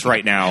focus on this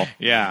right now.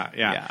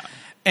 Yeah.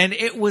 And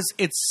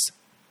it's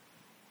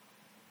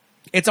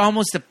it's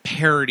almost a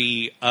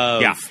parody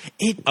of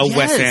It a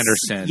Wes yes.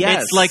 Anderson.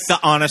 Yes. It's like the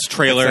honest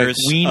trailers.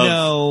 It's like, we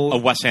know a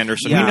Wes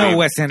Anderson. We movie. know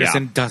Wes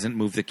Anderson doesn't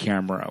move the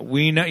camera.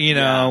 We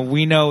know,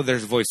 we know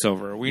there's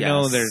voiceover. We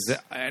know there's,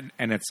 and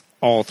it's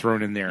all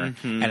thrown in there,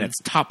 and it's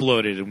top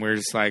loaded, and we're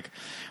just like,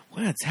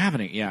 what's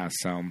happening? Yeah,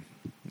 so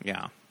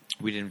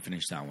we didn't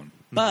finish that one,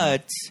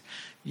 but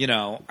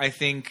I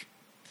think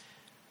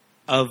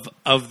of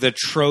the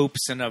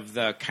tropes and of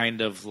the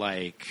kind of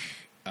like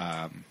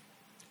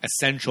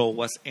essential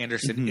Wes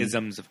Anderson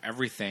isms of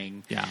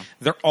everything. Yeah,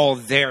 they're all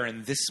there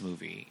in this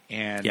movie,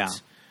 and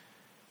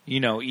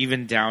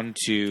even down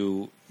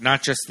to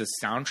not just the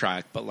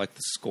soundtrack, but like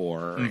the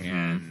score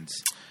and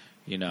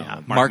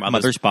Mark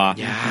Mothersbaugh.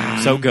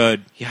 Yeah, so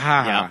good.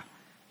 Yeah,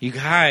 you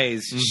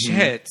guys,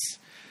 shit,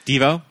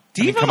 Devo.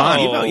 I mean, come on,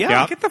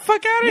 Devo, get the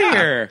fuck out of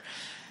here.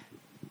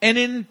 And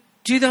in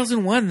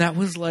 2001, that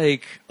was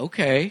like,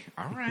 okay,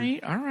 all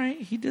right,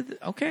 he did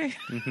okay.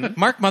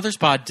 Mark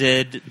Mothersbaugh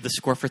did the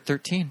score for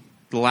 13,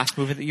 the last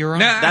movie that you were on.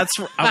 That's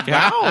wow. Come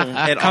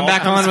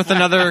back on with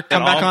another Mark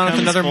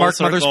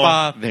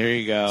Mothersbaugh. There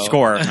you go.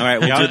 Score. All right,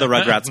 we'll do the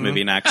Rugrats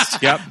movie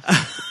next. Yep.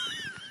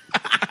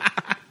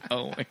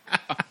 Oh my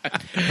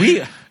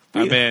god.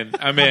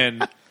 I'm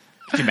in.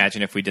 Can you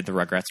imagine if we did the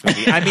Rugrats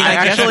movie? I mean,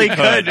 I guess actually we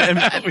could.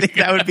 I think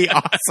that would be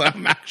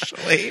awesome,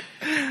 actually.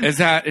 Is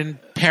that in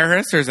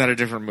Paris or is that a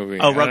different movie?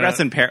 Oh, Rugrats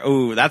in Paris.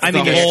 Ooh, that's the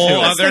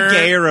whole that's the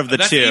gayer of the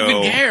that's two.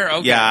 Even gayer.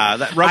 Okay.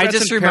 Yeah, I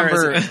just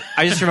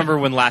remember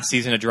when last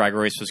season of Drag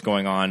Race was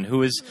going on.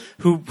 Who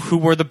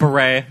wore the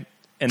beret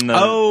in the?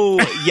 Oh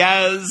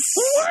yes.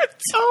 What?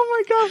 Oh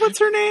my god, what's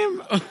her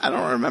name? I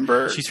don't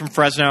remember. She's from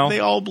Fresno. They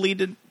all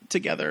bleeded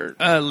together.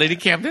 Lady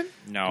Camden?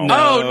 No.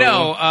 Oh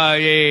no.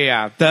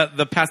 Yeah.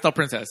 The pastel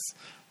princess.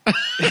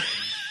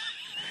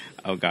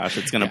 Oh gosh,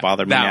 it's gonna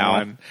bother me that now.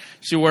 One.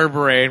 She wore a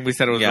beret, and we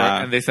said it was.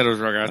 And they said it was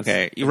Rugrats.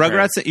 Okay,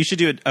 Rugrats. You should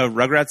do a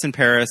Rugrats in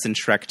Paris and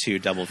Shrek 2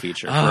 double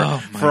feature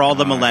for all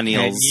the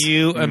millennials. Can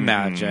you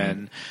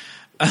imagine?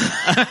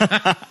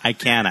 I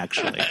can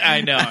actually.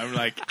 I know. I'm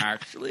like,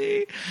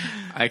 actually,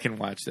 I can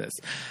watch this.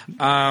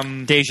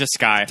 Deja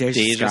Skye.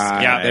 Deja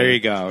Skye. Yeah, there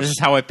you go. This is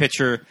how I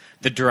picture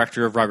the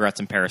director of Rugrats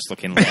in Paris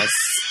looking like.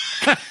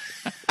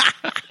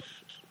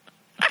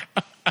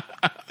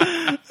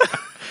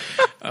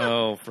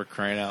 Oh, for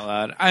crying out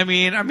loud. I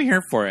mean, I'm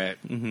here for it.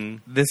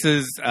 This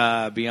is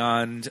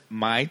beyond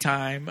my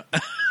time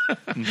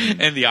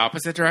in the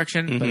opposite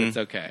direction, but it's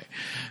okay.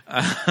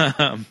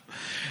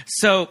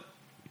 So,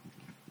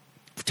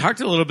 we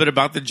talked a little bit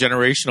about the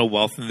generational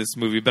wealth in this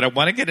movie, but I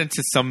want to get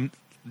into some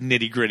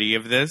nitty-gritty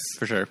of this.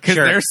 For sure. Because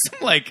there's some,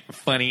 like,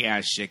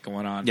 funny-ass shit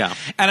going on. Yeah.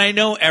 And I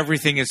know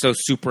everything is so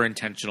super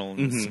intentional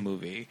in this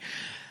movie.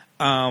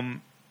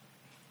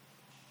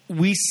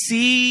 We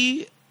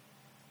see,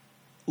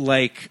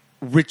 like,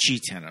 Richie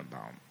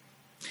Tenenbaum,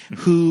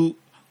 who,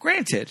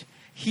 granted,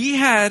 he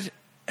had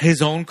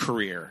his own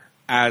career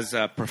as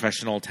a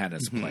professional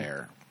tennis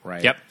player,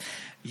 right? Yep.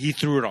 He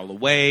threw it all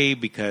away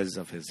because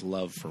of his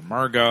love for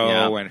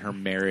Margot and her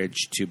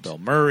marriage to Bill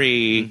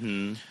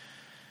Murray.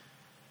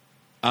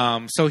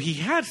 So he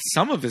had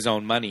some of his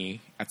own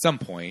money at some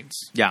point.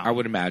 Yeah. I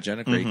would imagine,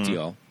 a great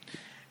deal.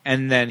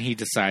 And then he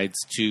decides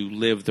to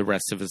live the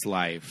rest of his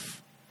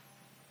life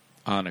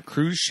on a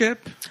cruise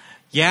ship.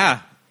 Yeah.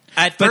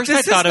 At But first,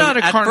 this I thought is not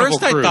a Carnival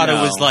I cruise, thought it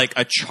no. was like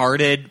a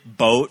charted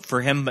boat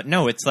for him, but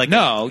no, it's like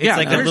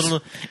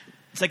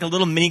it's like a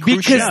little mini cruise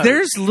Because ship.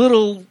 there's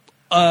little,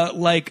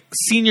 like,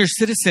 senior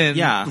citizen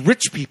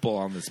rich people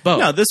on this boat.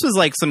 No, this was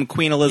like some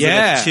Queen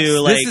Elizabeth II.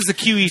 Like, this is a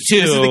QE2.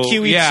 This is the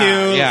QE2.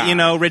 Yeah. You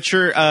know,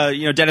 Richard,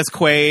 Dennis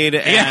Quaid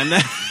and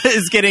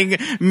is getting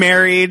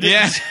married.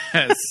 Yes.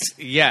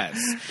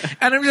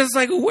 And I'm just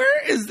like,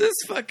 where is this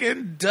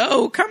fucking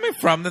dough coming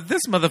from that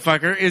this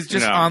motherfucker is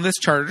just on this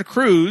chartered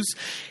cruise?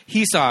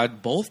 He saw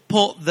both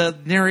the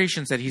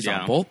narration said he's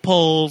on both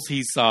poles.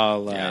 He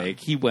saw,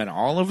 he went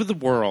all over the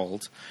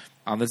world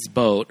on this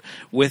boat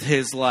with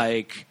his,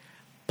 like,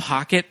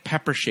 pocket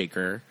pepper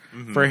shaker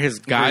for his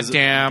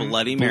goddamn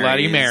Bloody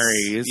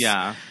Marys.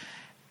 Yeah.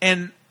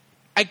 And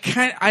I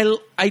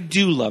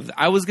do love that.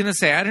 I was going to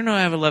say, I don't know,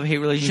 I have a love-hate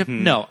relationship.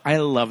 No, I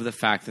love the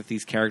fact that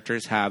these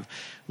characters have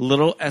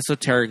little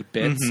esoteric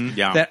bits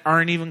that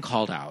aren't even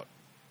called out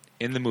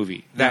in the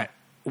movie. That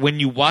when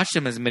you watch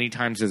them as many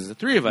times as the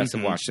three of us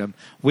have watched them,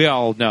 we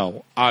all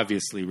know,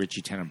 obviously,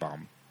 Richie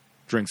Tenenbaum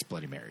drinks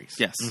Bloody Marys.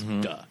 Yes.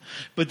 Duh.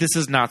 But this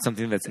is not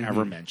something that's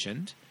ever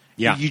mentioned.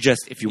 Yeah. You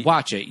just, if you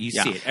watch it, you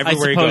see it.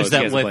 Everywhere I suppose he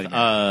goes,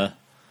 that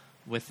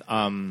with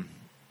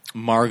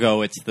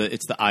Margot, it's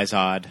the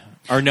Izod.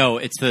 Or no,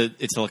 it's the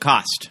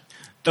Lacoste.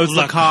 Those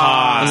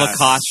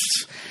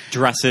Lacoste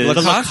dresses.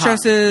 Lacoste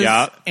dresses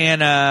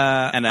and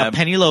a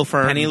penny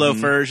loafer. Penny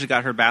loafer. She's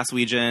got her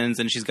Basswegians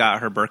and she's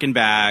got her Birkin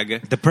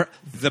bag.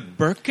 The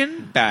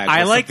Birkin bag.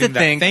 I like to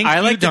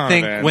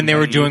think when they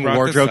were doing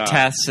wardrobe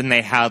tests and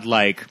they had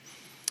like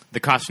the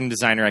costume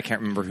designer, I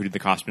can't remember who did the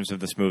costumes of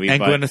this movie. And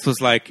but Gwyneth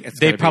was like,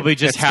 they probably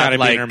just had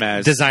like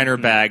Hermes. designer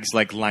bags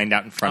like lined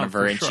out in front of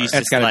her, and she's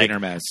just gotta like, be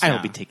Hermes. "I'll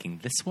Yeah. be taking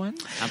this one."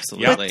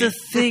 Absolutely. But the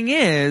thing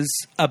is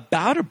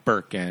about a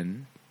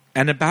Birkin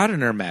and about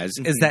an Hermes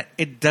is that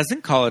it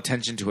doesn't call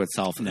attention to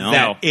itself. No.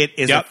 That it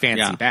is Yep. a fancy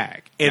Yeah.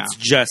 bag. It's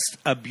just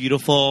a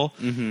beautiful,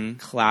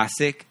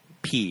 classic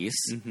piece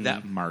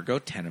that Margot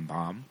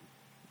Tenenbaum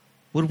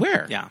would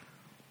wear. Yeah.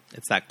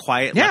 It's that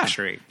quiet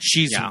luxury.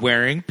 She's Yeah.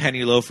 wearing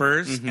penny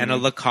loafers and a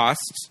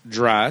Lacoste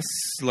dress,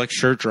 like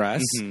shirt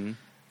dress, and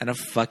a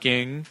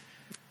fucking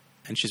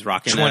And she's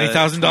rocking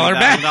 $20,000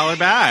 bag. $20,000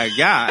 bag.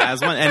 Yeah,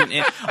 as one,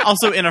 and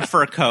also in a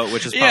fur coat,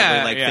 which is probably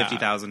Yeah, like yeah.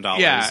 $50,000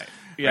 Yeah,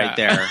 yeah. right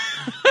there.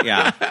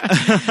 Yeah.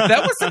 that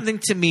was something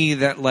to me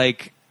that,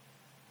 like,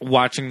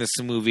 watching this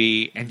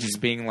movie and just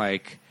being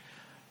like,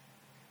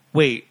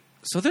 wait,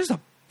 so there's a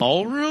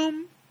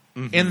ballroom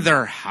in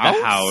their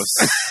house?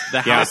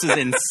 The house is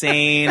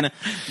insane.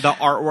 The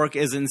artwork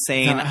is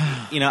insane.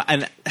 You know,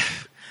 and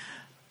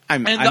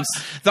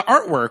the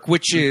artwork,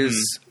 which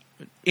is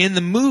in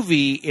the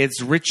movie,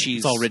 it's Richie's.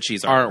 It's all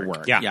Richie's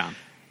artwork. Yeah.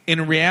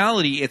 In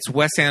reality, it's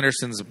Wes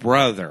Anderson's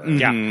brother,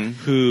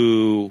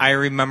 who I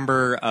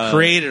remember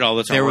created all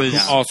this there artwork.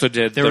 was- who also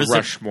did there the was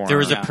Rushmore. There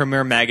was a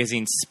Premiere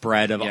Magazine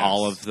spread of Yes.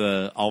 all of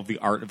the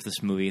art of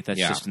this movie that's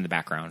Yeah. just in the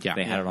background. Yeah.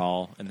 They had it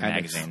all in the And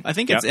magazine. I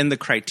think it's in the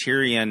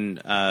Criterion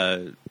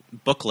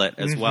booklet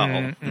as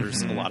well.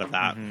 There's a lot of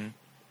that.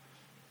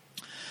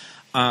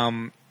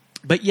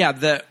 But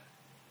yeah,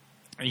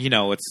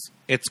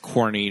 it's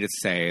corny to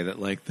say that,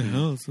 like, the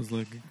house is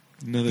like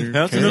another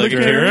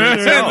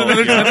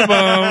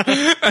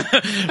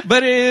Tenenbaum.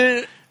 but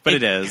it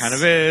is. kind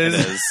of is. It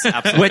is.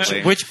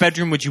 Absolutely. Which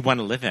bedroom would you want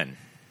to live in?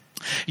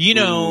 You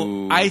know,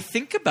 Ooh. I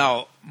think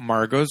about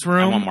Margot's I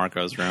room. want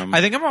Marco's room.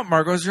 I think about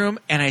Margot's room,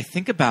 and I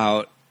think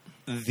about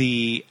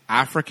the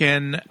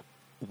African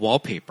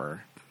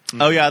wallpaper,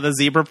 oh, yeah, the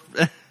zebra.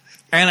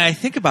 and I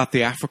think about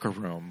the Africa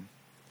room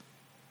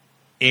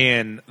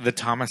in the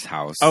Thomas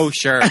house. Oh,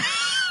 sure.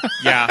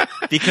 Yeah,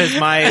 because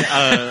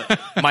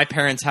my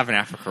parents have an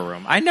Africa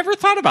room. I never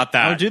thought about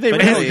that. Oh, do they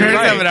But really? his parents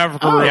right. have an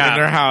Africa Oh, room yeah. in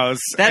their house.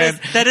 That is-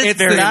 And that is it's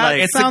very, the-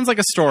 like- It sounds like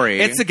a story.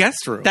 It's a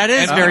guest room. That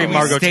is And very when we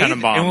Margot stay-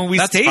 Tenenbaum. And when we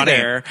That's stay funny.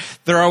 there,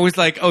 they're always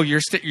like, "Oh,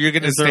 you're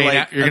going to Is there, stay.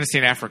 like, You're going to stay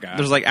in Africa."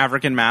 There's like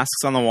African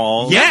masks on the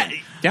wall. yeah,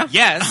 Yeah.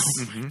 yes,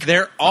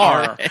 there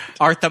are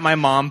art that my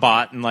mom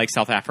bought in like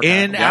South Africa.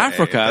 in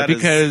Africa that is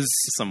because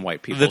some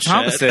white people. the shit.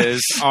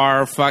 Thomases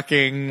are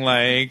fucking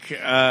like,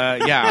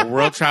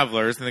 world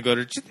travelers, and they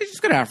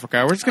just go to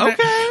Africa. We're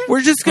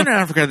just going to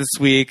Africa this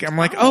week. I'm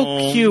like,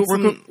 oh, cute. We're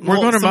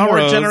going to some more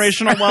Melrose.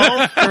 generational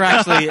wealth. they're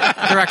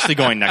actually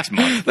going next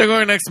month. They're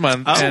going next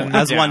month. Oh, and-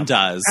 as one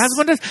does. As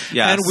one does.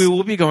 Yes. And we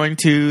will be going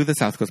to the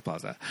South Coast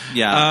Plaza.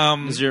 Yeah.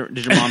 Did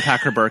your mom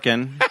pack her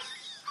Birkin?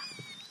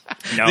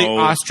 No, The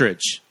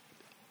ostrich.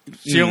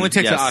 She only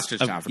takes Yes. the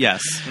ostrich to Africa.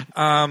 Yes.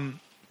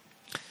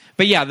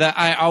 But yeah,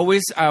 I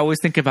always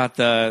think about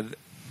the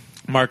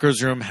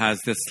Marco's room has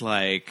this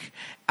like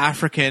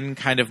African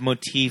kind of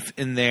motif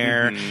in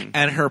there,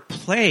 and her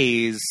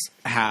plays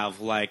have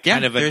like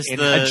kind of there's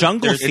a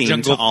jungle there's theme a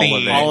jungle to all of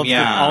theme. it.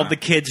 all of the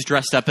kids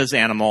dressed up as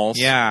animals.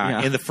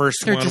 Yeah, in the first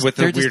They're one just, with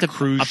the they're weird just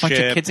cruise a bunch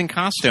ship. of kids in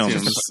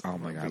costumes. Oh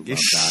my god,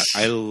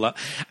 I love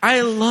that.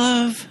 I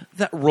love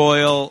that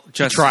Royal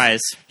just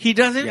tries. He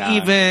doesn't Yeah.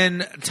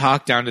 even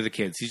talk down to the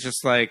kids. He's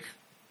just like,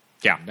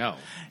 Yeah. no,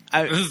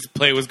 this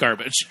play was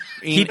garbage.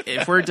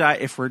 If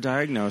we're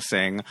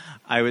diagnosing,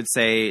 I would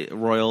say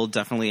Royal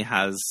definitely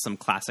has some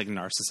classic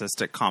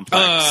narcissistic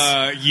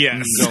complex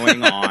Yes.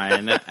 going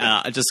on,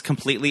 just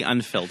completely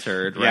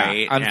unfiltered, Yeah,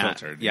 right?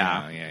 unfiltered.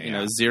 Yeah, Yeah. You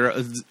know,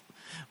 zero.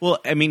 Well,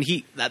 I mean,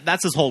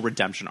 that's his whole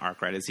redemption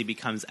arc, right? Is he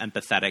becomes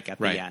empathetic at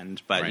Right. the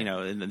end, but Right. you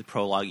know, in the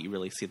prologue, you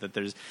really see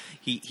that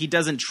he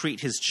doesn't treat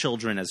his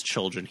children as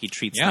children; he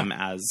treats Yeah. them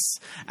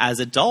as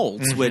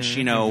adults, which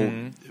you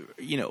know,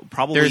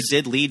 probably There's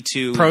did lead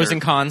to Pros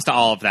and cons to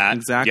all of that.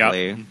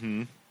 exactly.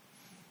 Yep.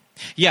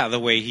 Yeah, the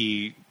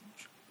way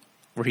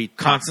where he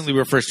constantly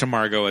refers to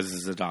Margot as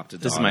his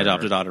adopted daughter. This is my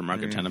adopted daughter,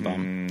 Margot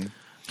Tenenbaum.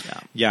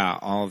 Yeah,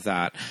 all of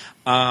that.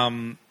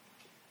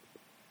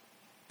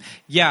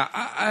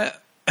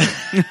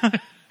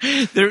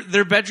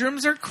 Their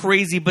bedrooms are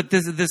crazy, but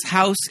this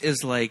house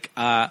is like.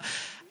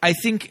 I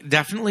think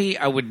definitely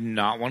I would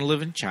not want to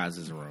live in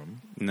Chaz's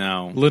room.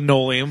 No,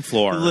 Linoleum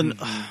floor,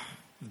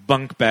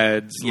 bunk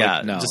beds. yeah,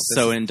 like, no, just this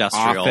so is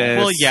industrial. office.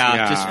 Well,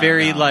 yeah, just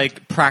very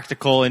like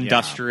practical,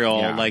 industrial.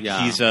 Yeah. Like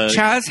Yeah. he's a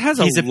Chaz has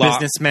he's a lot-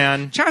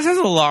 businessman. Chaz has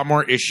a lot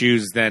more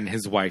issues than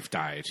his wife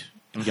died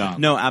young.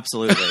 No,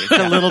 absolutely.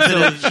 A little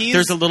bit of,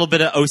 there's a little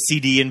bit of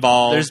OCD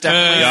involved. There's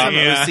definitely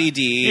Yeah. some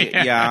OCD.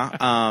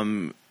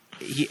 Yeah.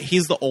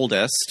 He's the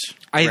oldest,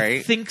 I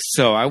right? think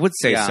so. I would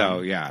say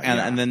so. Yeah,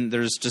 And then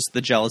there's just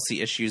the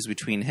jealousy issues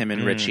between him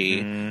and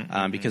Richie,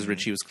 because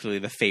Richie was clearly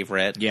the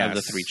favorite of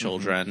the three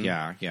children.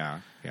 Yeah.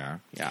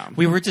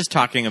 We were just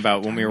talking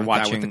about when we were about that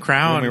watching with The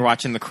Crown. When we were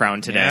watching The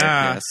Crown today.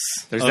 Yeah. Yes.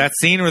 There's that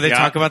scene where they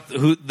talk about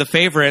who the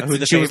favorite. Who the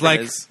and she was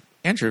favorite like, is.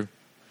 Andrew.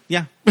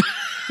 Yeah.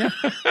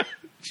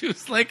 She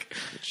was like,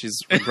 she's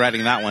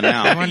regretting that one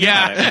now.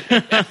 yeah.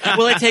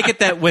 Well, I take it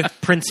that with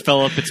Prince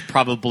Philip, it's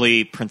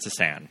probably Princess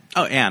Anne.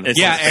 Oh, Anne. Is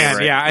Yeah, his and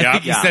favorite. yeah, I Yep.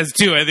 think he says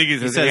too. I think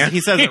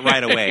He says it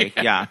right away.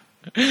 Yeah.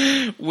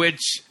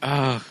 Which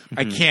I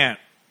can't.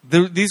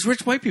 These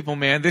rich white people,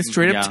 man, they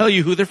straight up Yeah. tell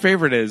you who their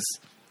farait is.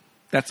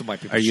 That's what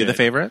white people. Are you the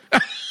favorite?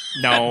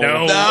 No,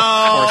 No. of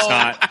course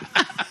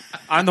not.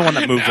 I'm the one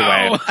that moved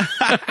away.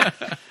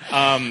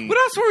 What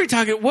else were we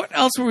talking? What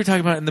else were we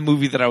talking about in the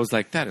movie that I was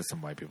like, that is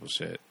some white people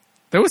shit?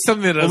 There was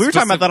something that Well, we were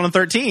talking about that on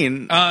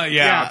 13.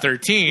 Yeah,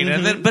 13,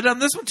 and then but on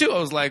this one too, I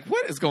was like,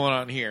 what is going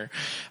on here?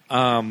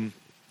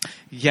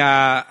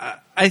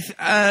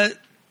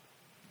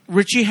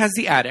 Richie has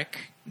the attic.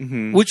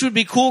 Which would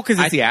be cool because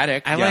it's the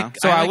attic. I like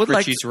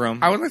Richie's room.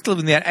 I would like to live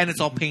in the attic, and it's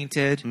all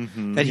painted.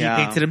 That he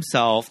painted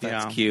himself.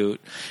 That's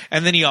cute.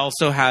 And then he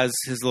also has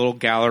his little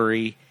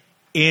gallery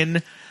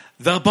in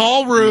the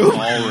ballroom.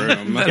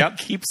 That I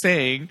keep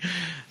saying.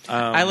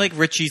 I like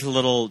Richie's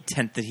little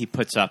tent that he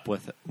puts up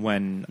with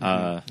when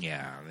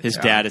his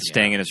dad is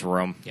staying in his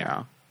room.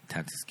 Yeah,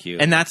 tent is cute.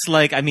 And that's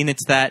like, I mean,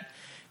 it's that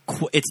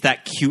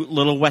cute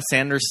little Wes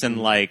Anderson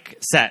like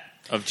set.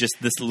 Of just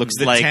this looks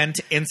the like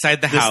tent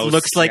inside the this house.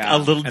 looks like a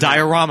little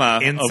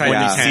diorama of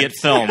when you see it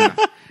filmed.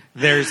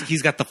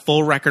 He's got the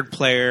full record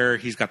player.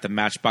 He's got the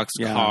Matchbox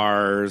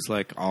cars,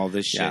 like all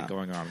this shit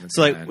going on.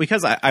 So, like,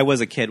 because I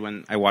was a kid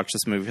when I watched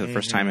this movie for the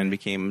first time and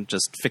became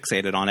just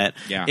fixated on it.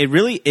 Yeah. It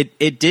really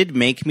it did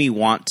make me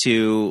want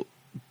to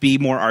be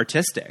more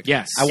artistic.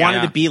 Yes. I wanted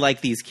Yeah. to be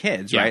like these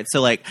kids, right?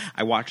 So, like,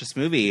 I watched this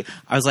movie.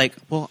 I was like,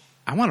 well,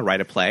 I want to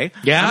write a play.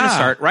 Yeah. I'm going to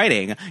start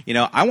writing.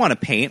 I want to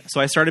paint.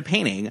 So I started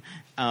painting.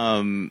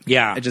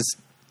 It just,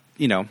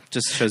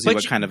 just shows you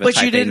what kind of a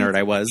type A nerd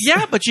I was.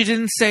 Yeah, but you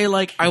didn't say,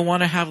 like, I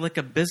want to have, like,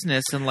 a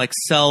business and, like,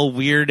 sell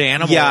weird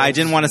animals. Yeah, I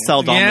didn't want to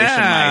sell Dalmatian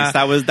mice.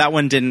 That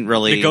one didn't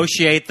really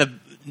negotiate the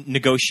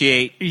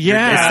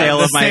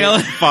sale of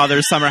my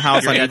father's summer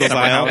house on Eagles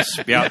Isle.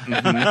 Yeah.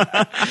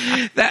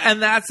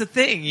 And that's the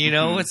thing,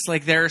 it's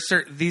like there are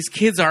these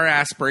kids are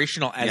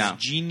aspirational as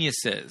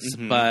geniuses,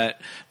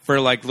 but for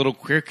like little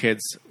queer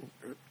kids,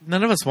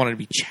 none of us wanted to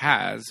be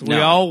Chaz. We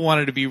all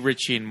wanted to be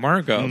Richie and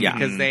Margot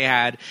because they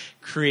had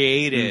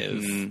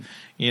creative,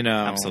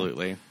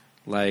 Absolutely.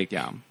 Like,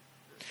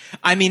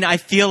 I mean, I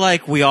feel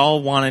like we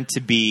all wanted to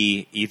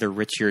be either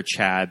Richie or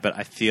Chad, but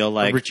I feel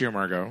like Richie or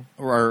Margot.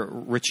 Or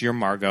Richie or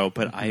Margot,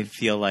 but I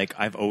feel like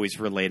I've always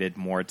related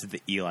more to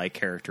the Eli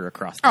character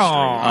across the street.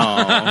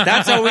 Oh.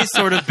 That's always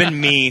sort of been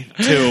me,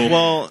 too.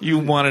 Well, you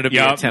wanted to be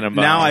a Tenenbaum.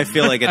 Now I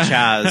feel like a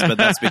Chaz, but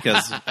that's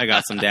because I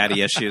got some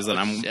daddy issues that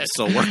I'm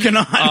still working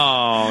on.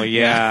 Oh,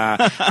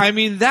 yeah. I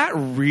mean, that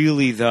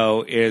really,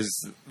 though,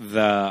 is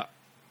the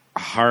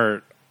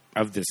heart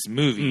of this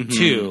movie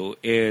too,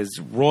 is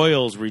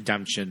Royal's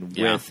redemption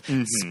with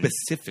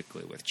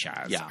specifically with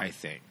Chaz. I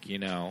think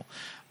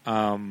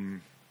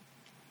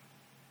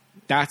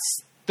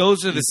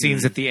those are the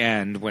scenes at the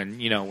end when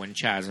when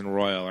Chaz and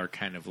Royal are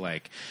kind of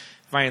like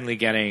finally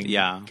getting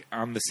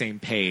on the same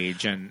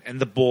page, and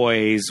the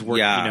boys were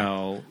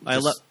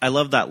I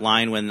love that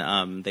line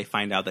when they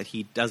find out that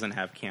he doesn't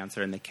have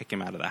cancer and they kick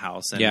him out of the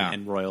house,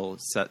 and Royal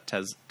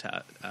tells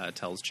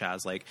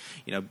Chaz, like,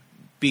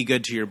 be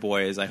good to your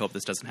boys. I hope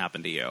this doesn't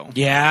happen to you.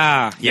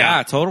 Yeah,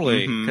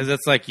 totally. Because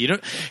it's like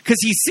because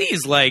he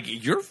sees like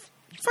you're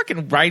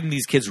fucking riding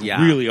these kids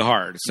really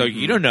hard, so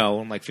you don't know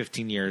in like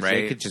 15 years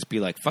they could just be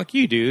like, fuck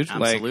you, dude.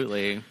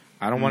 Absolutely. Like,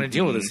 I don't want to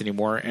deal with this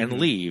anymore and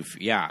leave.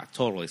 Yeah,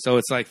 totally. So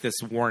it's like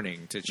this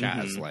warning to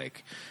Chaz,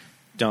 like,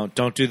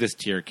 don't do this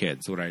to your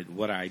kids.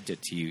 What I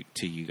did to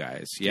you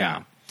guys.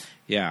 Yeah.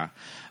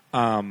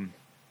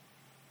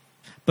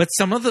 But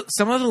some of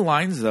the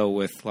lines though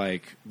with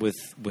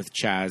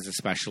Chaz,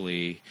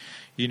 especially,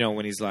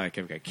 when he's like,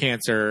 I've got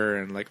cancer,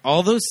 and like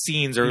all those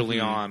scenes early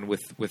on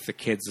with the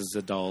kids as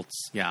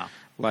adults. Yeah.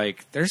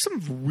 Like there's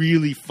some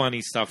really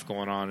funny stuff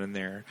going on in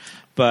there.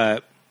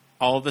 But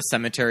all the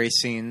cemetery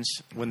scenes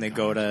when they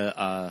go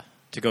to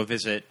go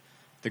visit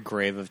the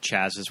grave of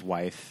Chaz's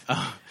wife.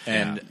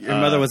 And your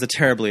mother was a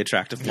terribly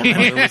attractive woman.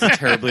 My mother was a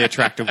terribly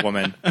attractive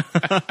woman.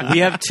 We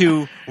have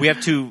two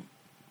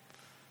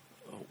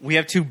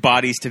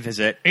bodies to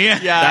visit.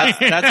 Yeah.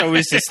 That's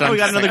always just we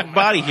got another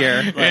body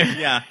here.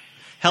 Like,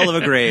 hell of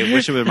a grave.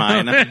 Wish it were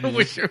mine.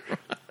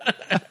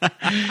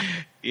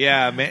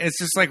 Yeah, man. It's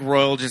just like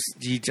Royal.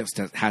 He just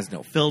has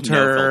no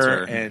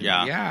filter. And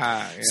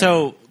yeah.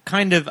 So,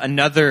 kind of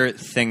another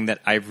thing that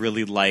I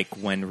really like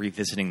when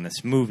revisiting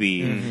this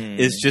movie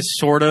is just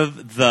sort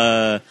of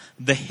the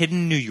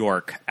hidden New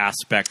York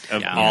aspect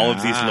of all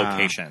of these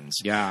locations.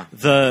 Yeah.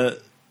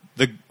 The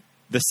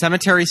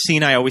cemetery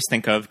scene I always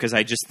think of because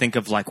I just think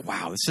of like,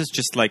 wow, this is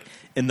just like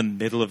in the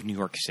middle of New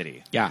York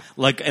City. Yeah.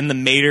 Like in the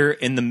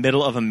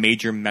middle of a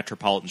major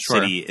metropolitan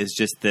city is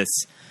just this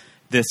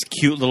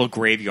cute little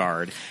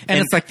graveyard. And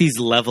it's like these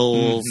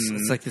levels.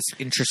 It's like this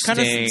interesting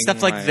kind of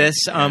stuff like this.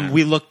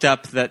 We looked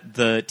up that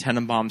the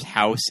Tenenbaums'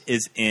 house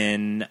is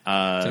in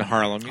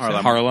Harlem.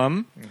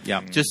 Harlem.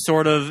 Yeah. Just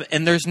sort of,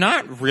 and there's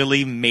not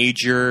really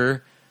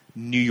major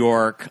New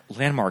York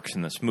landmarks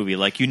in this movie.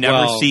 Like you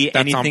never see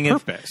anything on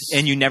of, purpose.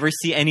 and you never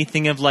see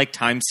anything of like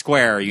Times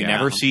Square. You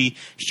never see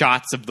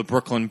shots of the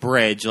Brooklyn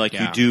Bridge like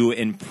you do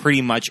in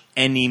pretty much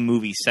any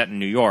movie set in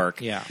New York.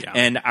 Yeah.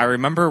 And I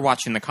remember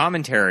watching the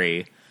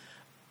commentary,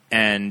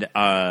 and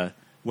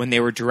when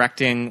they were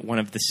directing one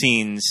of the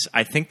scenes,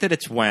 I think that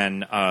it's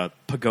when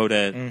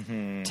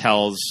Pagoda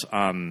tells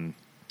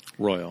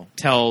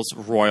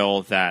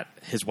Royal that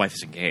his wife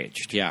is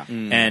engaged. Yeah.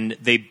 And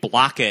they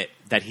block it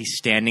that he's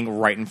standing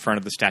right in front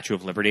of the Statue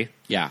of Liberty.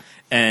 Yeah.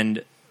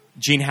 And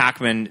Gene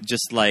Hackman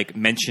just like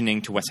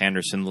mentioning to Wes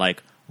Anderson,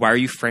 like, why are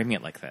you framing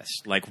it like this?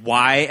 Like,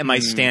 why am I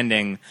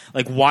standing?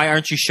 Like, why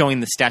aren't you showing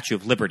the Statue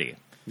of Liberty?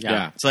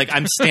 Yeah. It's like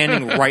I'm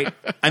standing right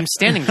in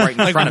front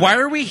of it. Why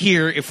are we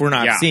here if we're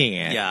not seeing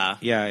it?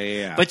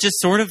 Yeah. But just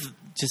sort of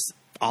just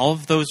all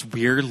of those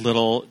weird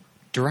little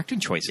directing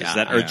choices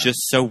that are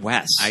just so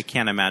Wes. I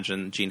can't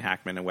imagine Gene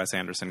Hackman and Wes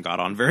Anderson got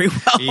on very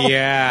well.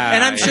 Yeah.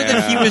 And I'm sure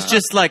that he was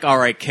just like, all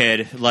right,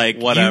 kid, like,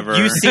 whatever.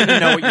 You seem to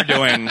know what you're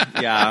doing.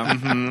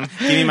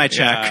 Give me my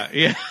check.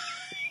 Yeah.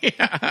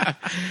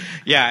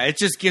 Yeah, it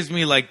just gives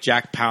me like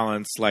Jack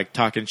Palance like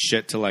talking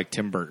shit to like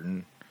Tim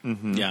Burton.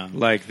 Yeah.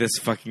 Like this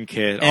fucking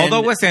kid. And-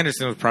 Although Wes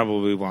Anderson was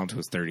probably well into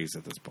his 30s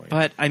at this point.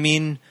 But, I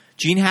mean,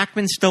 Gene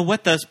Hackman's still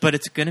with us, but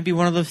it's going to be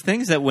one of those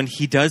things that when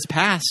he does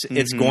pass,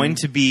 it's going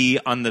to be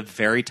on the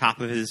very top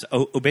of his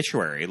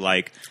obituary.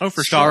 Like, for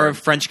star sure. of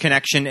French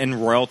Connection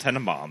and Royal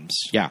Tenenbaums.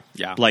 Yeah.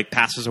 Like,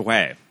 passes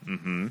away.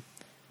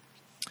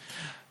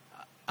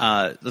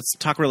 Let's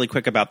talk really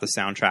quick about the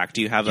soundtrack.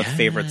 Do you have a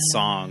favorite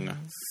song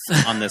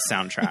on this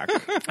soundtrack?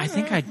 I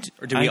think I do.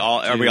 Or do we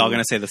all? Are we all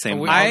going to say the same?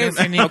 Okay,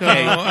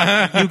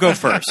 you go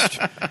first.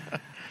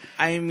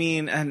 I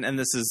mean, and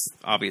this is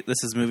obvious.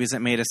 This is movies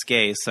that made us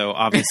gay, so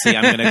obviously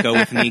I'm going to go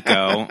with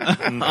Nico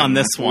on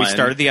this one. We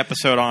started the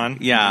episode on.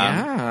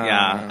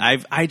 Yeah.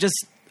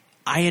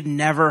 I had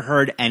never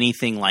heard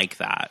anything like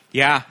that.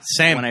 Yeah,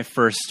 same. When I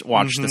first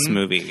watched this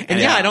movie, And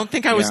I don't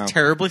think I was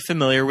terribly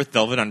familiar with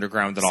Velvet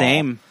Underground at all.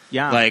 Same.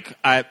 Yeah. Like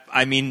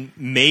I mean,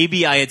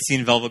 maybe I had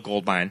seen Velvet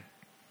Goldmine,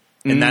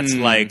 and that's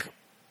like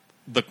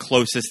the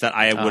closest that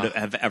I would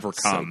have ever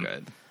come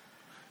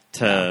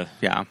to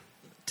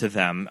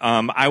them.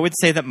 I would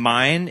say that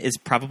mine is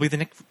probably the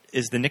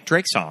Nick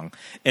Drake song,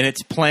 and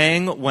it's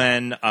playing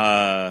when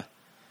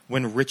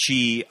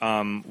Richie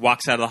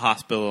walks out of the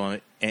hospital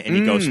and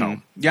he goes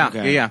home.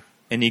 Yeah.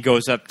 And he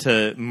goes up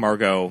to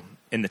Margot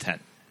in the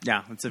tent.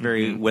 Yeah, it's a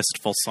very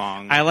wistful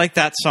song. I like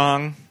that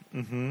song.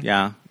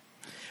 Yeah.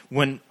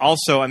 When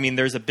also, I mean,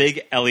 there's a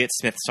big Elliott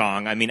Smith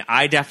song. I mean,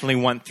 I definitely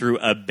went through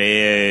a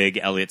big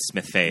Elliott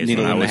Smith phase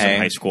when I was in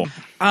high school.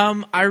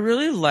 I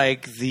really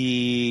like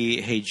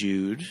the Hey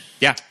Jude.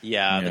 Yeah.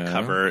 The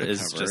cover is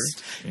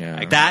just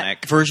iconic.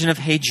 That version of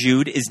Hey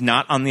Jude is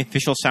not on the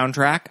official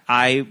soundtrack.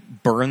 I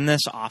burned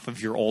this off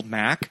of your old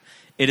Mac.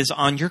 It is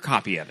on your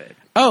copy of it.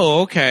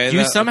 Oh, okay.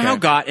 You somehow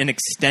got an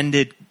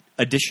extended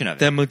edition of it.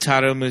 The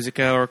Mutato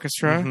Musica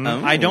Orchestra?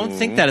 I don't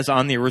think that is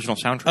on the original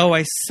soundtrack. Oh,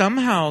 I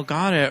somehow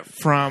got it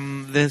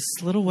from this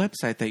little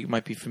website that you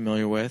might be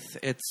familiar with.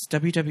 It's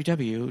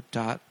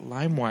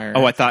www.limewire.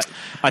 Oh, I thought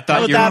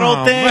you that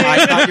old thing.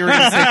 I thought you were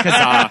going to say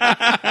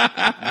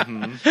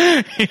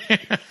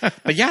Kazaa.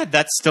 But yeah,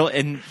 that's still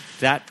in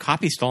that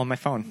copy's still on my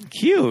phone.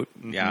 Cute.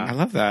 Yeah. I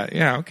love that.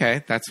 Yeah,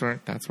 okay. That's where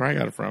I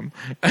got it from.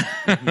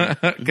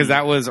 Because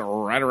that was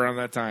right around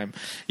that time.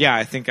 Yeah,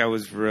 I think I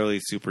was really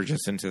super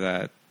just into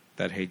that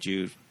Hey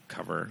Jude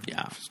cover.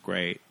 Yeah. It was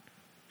great.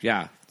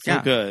 Yeah.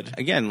 So good.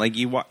 Again, like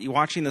you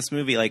watching this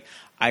movie, like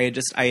I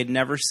had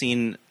never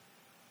seen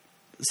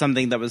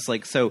something that was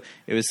like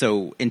it was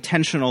so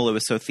intentional, it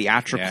was so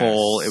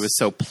theatrical, it was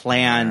so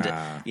planned.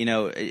 Yeah. You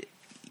know,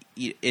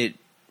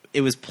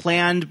 it was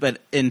planned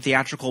but in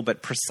theatrical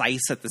but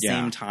precise at the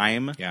same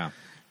time. Yeah.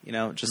 You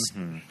know, just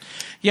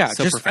Yeah,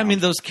 so just profound. I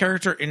mean those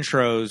character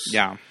intros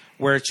Yeah.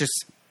 where it's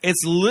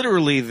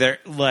literally their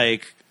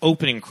like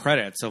opening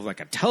credits of like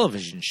a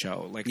television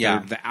show. Like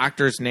the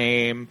actor's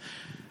name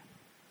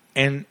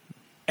and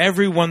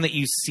everyone that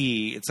you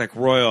see, it's like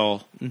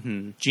Royal,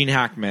 Gene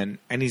Hackman,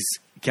 and he's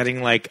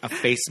getting like a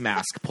face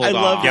mask pulled off. I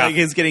love like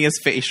he's getting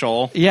his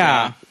facial.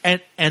 Yeah.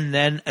 And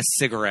then a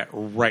cigarette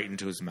right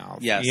into his mouth.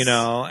 Yes. You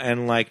know,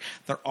 and like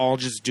they're all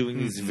just doing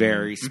these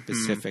very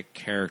specific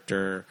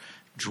character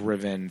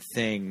driven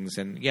things,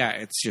 and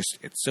it's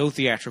so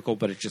theatrical,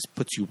 but it just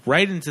puts you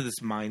right into this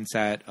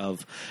mindset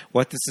of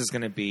what this is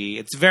going to be.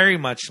 It's very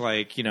much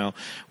like, you know,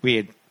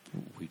 we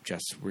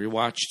just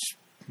rewatched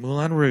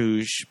Moulin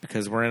Rouge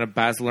because we're in a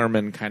Baz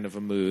Luhrmann kind of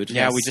a mood.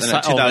 Yeah, we just in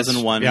a saw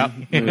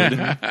 2001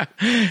 mood.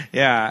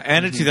 Yeah,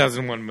 and a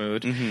 2001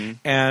 mood.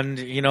 And,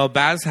 you know,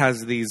 Baz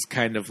has these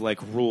kind of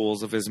like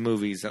rules of his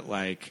movies that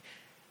like,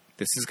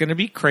 this is going to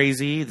be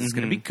crazy, this is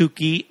going to be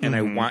kooky, and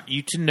I want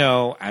you to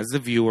know as the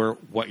viewer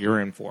what you're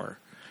in for.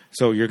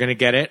 So you're going to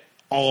get it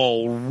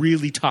all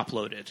really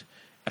top-loaded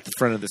at the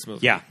front of this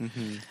movie. Yeah.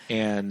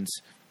 And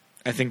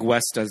I think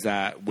Wes does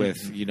that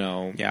with, you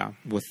know,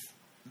 with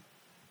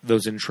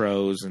those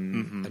intros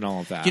and all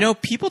of that. You know,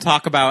 people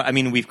talk about, I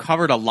mean, we've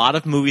covered a lot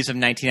of movies of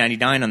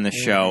 1999 on this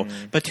show,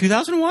 but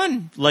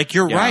 2001, like,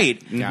 you're right.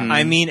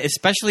 I mean,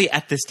 especially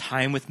at this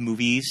time with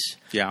movies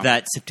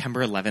that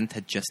September 11th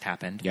had just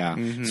happened.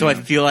 So I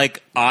feel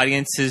like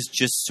audiences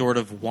just sort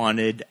of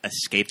wanted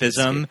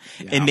escapism.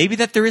 And maybe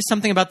that there is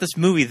something about this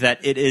movie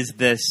that it is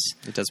this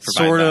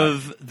sort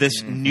of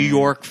this New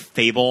York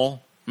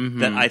fable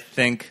that I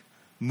think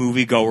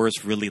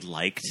moviegoers really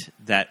liked.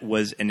 That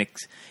was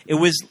it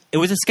was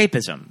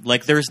escapism.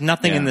 Like, there's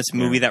nothing in this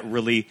movie that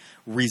really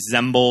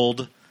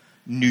resembled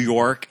New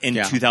York in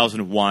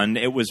 2001.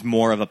 It was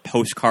more of a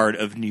postcard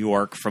of New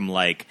York from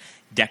like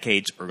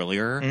decades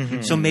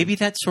earlier. So maybe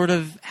that sort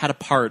of had a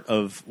part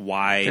of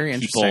why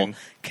people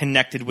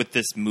connected with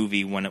this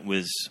movie when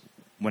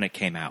it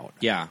came out.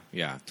 Yeah,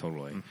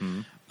 totally.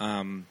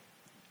 I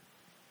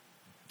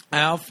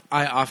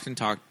often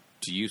talk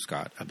to you,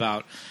 Scott,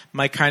 about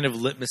my kind of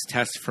litmus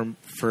test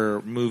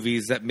for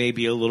movies that may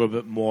be a little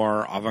bit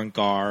more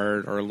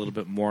avant-garde or a little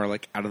bit more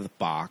like out of the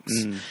box.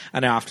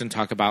 And I often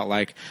talk about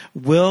like,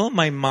 will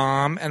my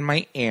mom and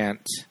my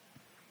aunt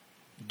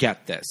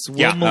get this?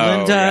 Will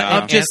Melinda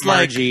and just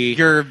Aunt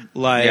Margie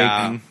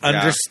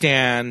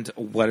understand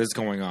what is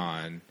going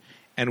on?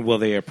 And will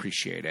they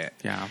appreciate it?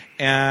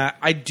 Yeah.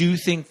 I do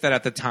think that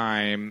at the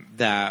time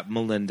that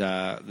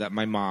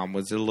my mom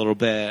was a little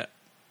bit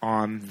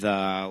on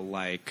the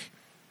like,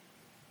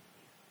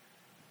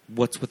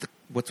 what's with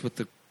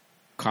the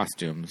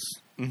costumes?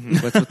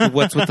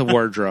 What's with the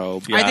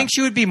wardrobe? I think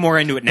she would be more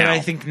into it now. But I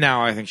think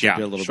she'd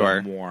be a little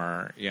bit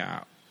more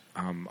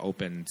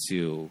open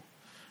to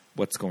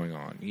what's going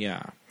on.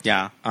 Yeah.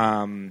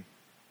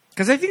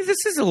 Because I think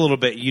this is a little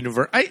bit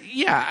universal. I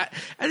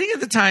think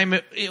at the time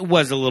it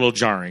was a little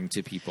jarring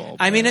to people.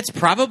 I mean, it's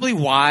probably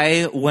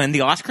why when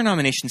the Oscar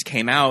nominations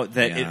came out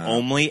that it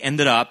only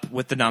ended up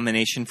with the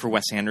nomination for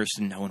Wes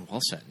Anderson and Owen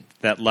Wilson.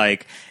 That,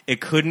 like, it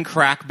couldn't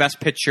crack Best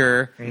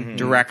Picture,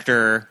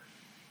 Director.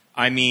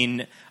 I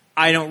mean,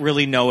 I don't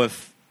really know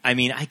if... I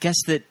mean, I guess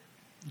that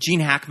Gene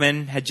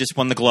Hackman had just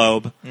won the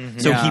Globe,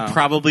 so he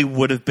probably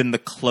would have been the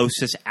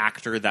closest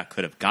actor that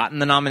could have gotten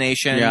the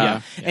nomination.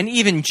 And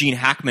even Gene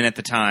Hackman at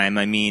the time,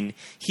 I mean,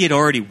 he had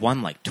already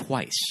won like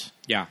twice.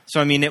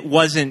 So, I mean, it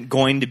wasn't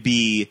going to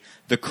be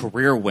the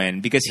career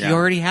win because he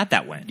already had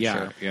that win.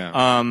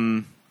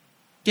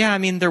 I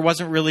mean, there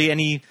wasn't really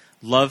any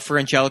love for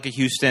Angelica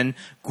Houston.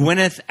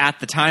 Gwyneth at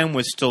the time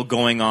was still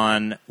going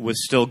up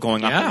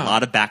a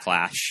lot of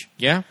backlash.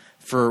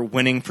 For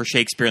winning for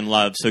Shakespeare in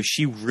Love, so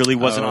she really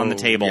wasn't on the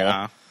table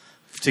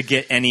to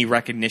get any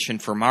recognition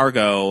for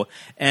Margot.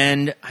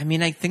 And I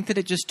mean, I think that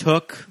it just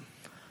took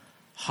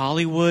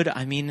Hollywood.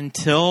 I mean,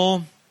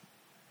 until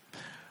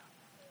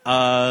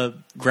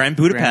Grand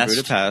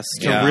Budapest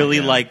to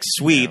really like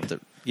sweep.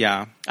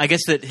 I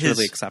guess that his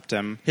really accept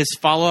him. His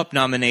follow-up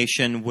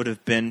nomination would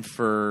have been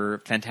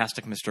for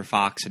Fantastic Mr.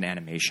 Fox in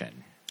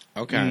animation.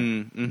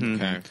 Okay,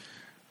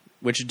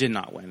 which did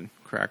not win.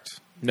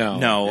 Correct.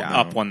 No,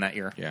 Up won that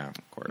year. Yeah,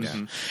 of course.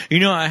 You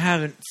know, I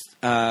haven't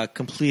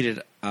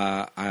completed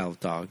Isle of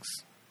Dogs.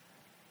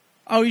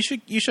 Oh, you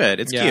should.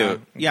 It's cute.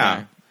 Okay.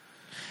 Yeah.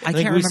 I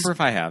can't remember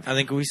if I have. I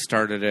think we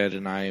started it,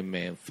 and I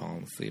may have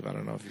fallen asleep. I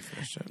don't know if you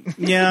finished it.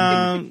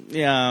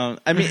 Yeah.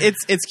 I mean,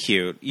 it's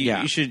cute.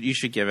 You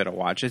should give it a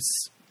watch.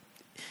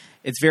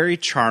 It's very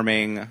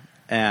charming,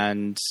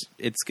 and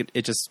it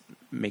just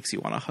makes you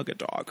want to hug a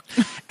dog.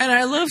 And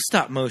I love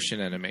stop motion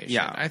animation.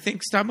 I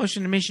think stop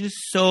motion animation is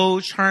so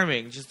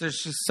charming.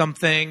 There's just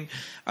something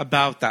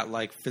about that,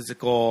 like,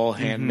 physical,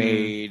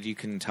 handmade. You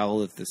can tell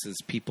that this is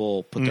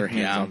people put their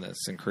hands on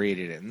this and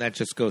created it, and that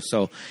just goes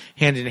so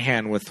hand in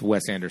hand with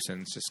Wes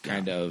Anderson's just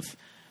kind of.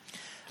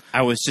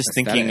 I was just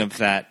thinking of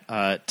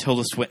that.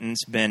 Tilda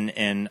Swinton's been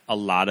in a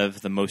lot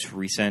of the most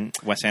recent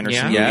Wes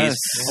Anderson movies. Yes.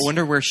 I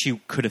wonder where she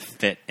could have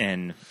fit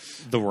in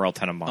the Royal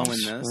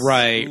Tenenbaums.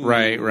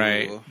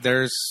 Right.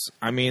 There's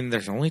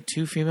only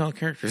 2 female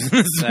characters in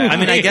this movie. I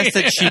mean, I guess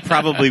that she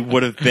probably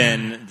would have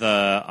been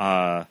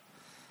the...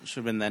 should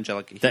have been the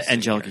Angelica Houston. The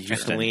Angelica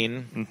Houston.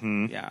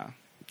 Houston. Yeah.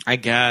 I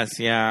guess,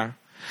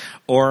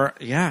 Or,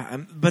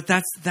 but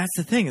that's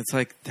the thing. It's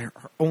like there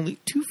are only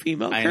 2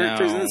 female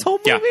characters in this whole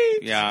movie.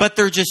 Yeah. But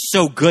they're just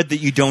so good that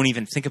you don't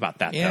even think about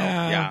that, though.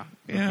 Yeah.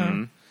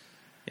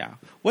 Yeah.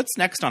 What's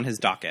next on his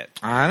docket?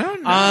 I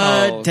don't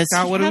know.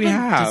 Scott, what do we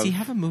have? Does he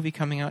have a movie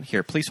coming out?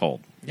 Here, please hold.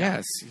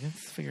 Yes.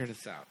 Let's figure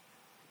this out.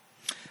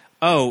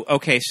 Oh,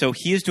 okay. So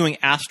he is doing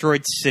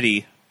Asteroid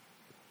City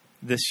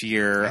this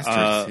year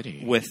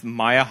with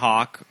Maya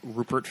Hawke,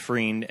 Rupert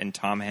Friend, and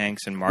Tom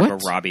Hanks and Margot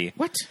Robbie.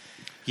 What?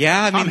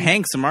 Yeah, Tom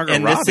Hanks and Margot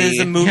Robbie. And this is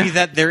a movie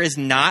that there is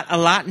not a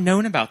lot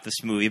known about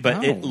this movie,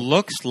 but it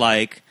looks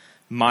like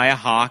Maya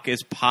Hawke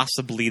is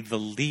possibly the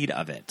lead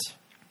of it.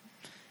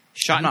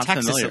 Shot in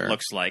Texas, it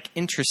looks like.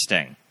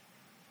 Interesting.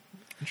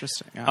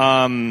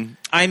 Yeah.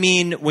 I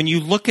mean, when you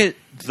look at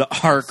the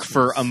arc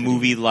for a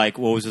movie like,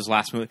 what was his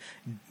last movie?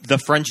 The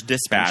French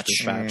Dispatch.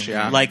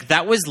 Like,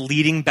 that was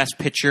leading Best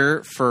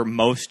Picture for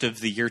most of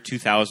the year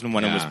 2000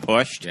 when it was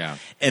pushed. Yeah.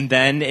 And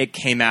then it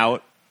came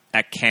out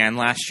at Cannes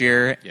last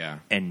year,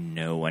 and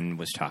no one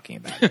was talking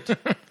about it.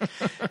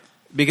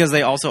 Because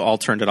they also all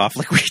turned it off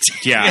like we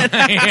did. Yeah.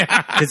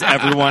 Because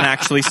everyone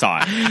actually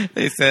saw it.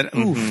 They said,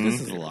 oof,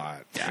 this is a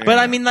lot. Yeah. But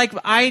I mean, like,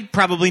 I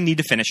probably need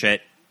to finish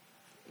it.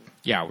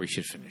 Yeah, we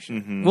should finish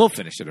it. We'll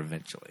finish it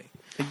eventually.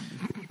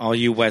 All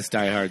you West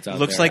diehards out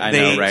Looks there. like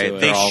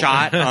they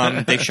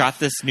shot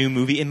this new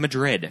movie in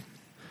Madrid.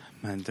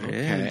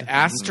 Okay.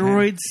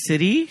 Asteroid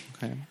City?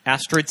 Okay.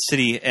 Asteroid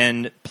City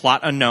and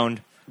plot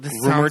unknown. This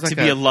Rumored sounds to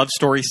like be a love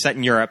story set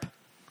in Europe.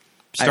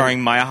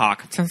 Starring Maya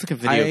Hawke. Sounds like a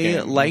video game.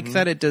 I like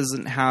that it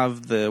doesn't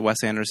have the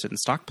Wes Anderson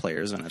stock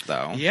players in it,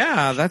 though.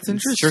 Yeah, that's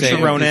interesting.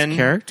 Saoirse Ronan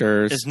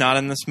characters is not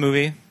in this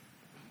movie.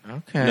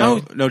 Okay. No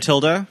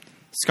Tilda?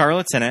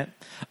 Scarlett's in it.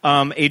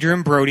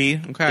 Adrian Brody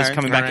is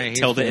coming back. Right,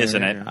 Tilda is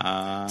in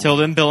it.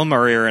 Tilda and Bill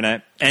Murray are in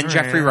it. And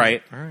Jeffrey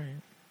Wright. All right.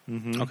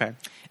 Mm-hmm. Okay.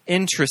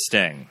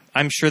 Interesting.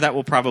 I'm sure that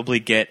will probably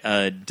get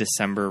a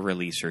December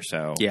release or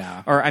so.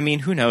 Yeah. Or, I mean,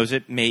 who knows?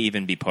 It may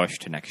even be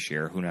pushed to next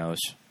year. Who knows?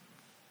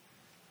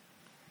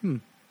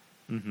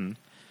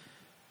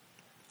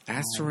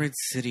 Asteroid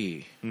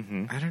City.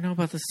 Mm-hmm. I don't know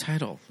about this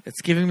title.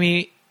 It's giving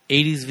me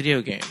 80s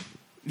video game.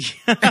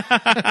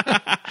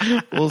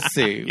 We'll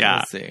see. Yeah.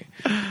 We'll see.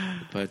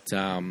 But,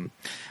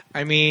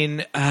 I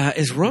mean,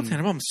 is Royal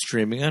Tenenbaums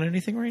streaming on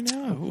anything right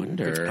now? I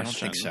wonder. I don't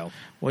think so.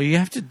 Well, you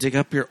have to dig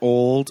up your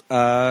old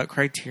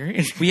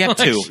Criterion. We have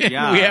to.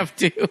 Yeah. We have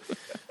to.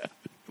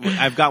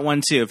 I've got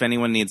one too. If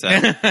anyone needs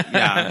it,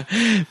 yeah.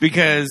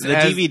 Because The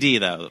DVD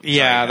though,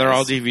 yeah, sorry, they're guys.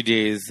 all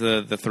DVDs.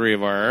 The three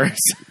of ours.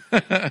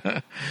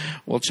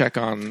 We'll check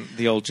on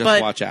the old Just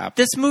But Watch app.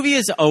 This movie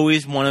is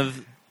always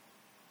one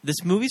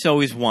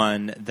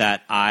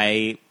that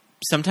I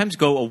sometimes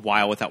go a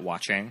while without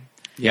watching.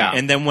 Yeah.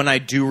 And then when I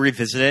do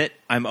revisit it,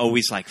 I'm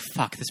always like,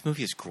 fuck, this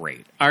movie is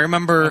great. I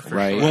remember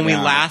Right, when we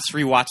yeah. last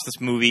rewatched this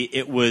movie,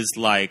 it was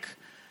like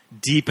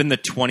deep in the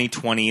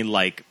 2020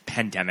 like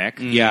pandemic.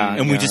 Yeah,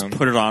 And we yeah. just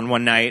put it on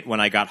one night when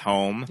I got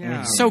home.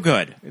 Yeah. So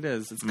good. It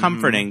is. It's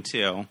comforting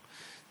too.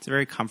 It's a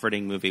very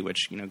comforting movie.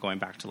 Which going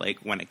back to like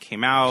when it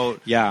came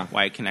out, Yeah.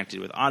 why it connected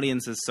with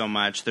audiences so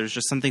much. There's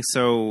just something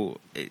so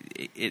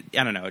I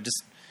don't know.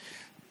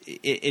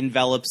 It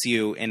envelops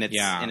you in its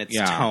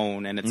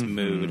tone and its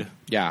mood.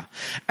 Yeah.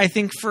 I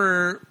think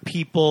for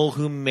people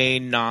who may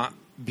not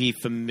be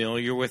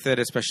familiar with it,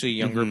 especially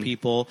younger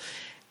people,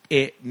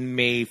 it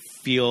may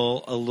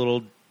feel a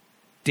little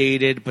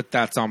dated, but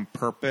that's on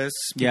purpose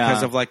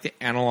because of like the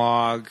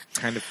analog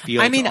kind of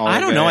feel. I mean, to all I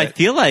of don't know. it. I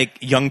feel like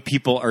young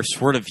people are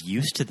sort of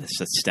used to this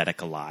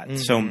aesthetic a lot.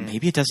 So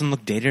maybe it doesn't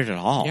look dated at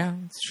all. Yeah,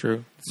 it's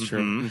true. It's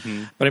true.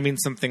 But I mean,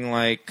 something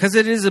like, because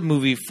it is a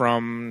movie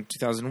from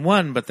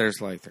 2001, but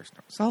there's no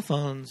cell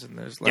phones and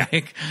there's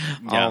like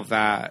all of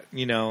that,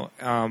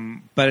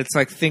 but it's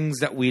like things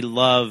that we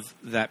love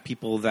that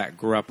people that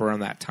grew up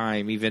around that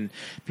time, even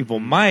people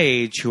my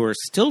age who are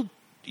still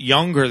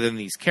younger than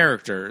these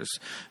characters,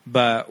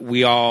 but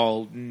we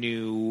all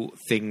knew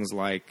things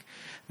like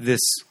this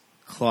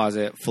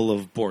closet full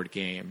of board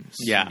games.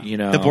 Yeah.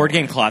 The board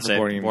game closet. The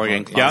board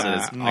game closet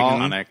is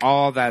iconic.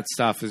 All that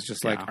stuff is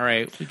just like, all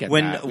right, we get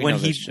that. We When know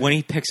he this shit. when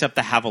he picks up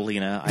the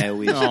javelina, I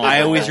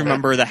always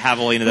remember the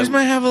javelina. Where's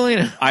my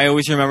javelina? I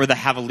always remember the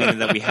javelina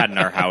that we had in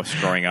our house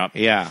growing up.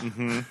 Yeah.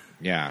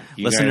 Yeah.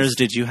 You Listeners, guys-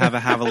 did you have a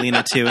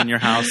javelina too in your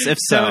house? If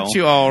so, don't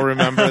you all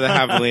remember the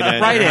javelina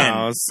in Right your in.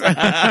 house?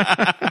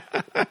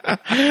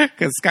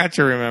 Because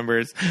Scotcha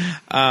remembers.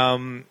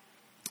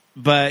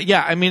 But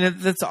yeah, I mean,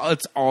 it's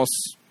all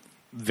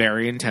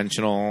very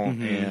intentional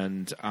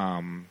and,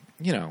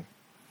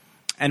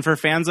 And for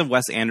fans of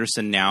Wes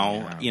Anderson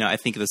now, I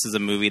think this is a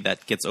movie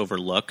that gets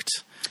overlooked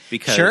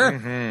because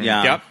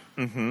yeah.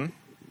 Yep.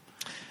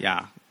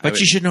 Yeah. but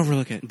you shouldn't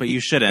overlook it. But you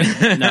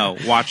shouldn't. No,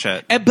 watch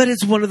it. But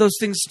it's one of those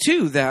things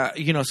too that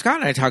Scott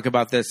and I talk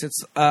about this.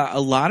 It's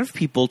a lot of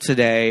people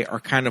today are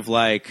kind of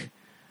like,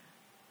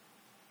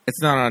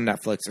 it's not on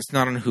Netflix, it's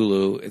not on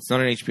Hulu, it's not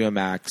on HBO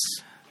Max.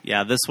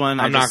 Yeah, this one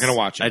I'm not gonna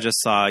watch it. I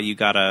just saw you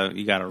gotta rent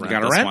You gotta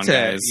this rent one, it.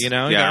 guys. You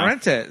gotta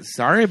rent it.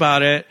 Sorry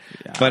about it.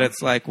 Yeah. But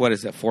it's like, what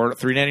is it?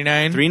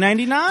 $3.99?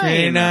 $3.99.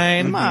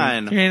 $3.99. Come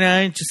on.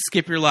 $3.99. Just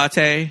skip your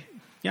latte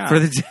Yeah. for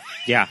the day.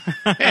 Yeah.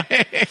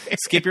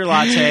 Skip your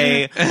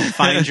latte.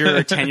 Find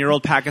your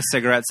 10-year-old pack of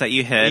cigarettes that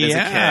you hid as a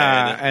kid.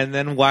 and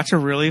then watch a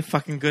really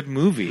fucking good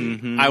movie.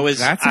 I was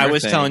That's our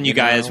thing, telling you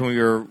guys know? when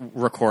we were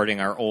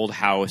recording our old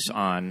house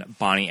on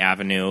Bonnie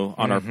Avenue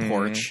on our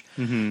porch.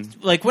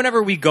 Like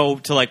whenever we go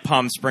to like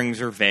Palm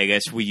Springs or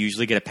Vegas, we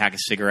usually get a pack of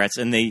cigarettes,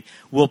 and they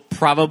will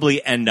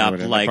probably end up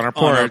would end like up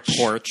on our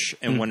porch.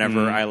 And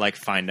whenever I like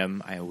find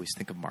them, I always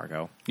think of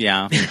Margot.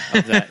 Yeah.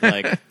 Of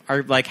that,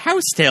 like how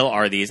stale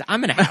are these?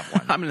 I'm gonna have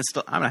one. I'm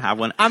gonna have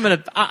one. I'm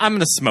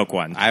gonna smoke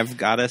one. I've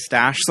got a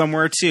stash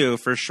somewhere too,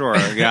 for sure.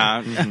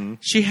 Yeah.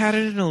 She had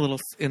it in a little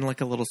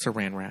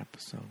saran wrap.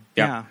 So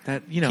Yeah.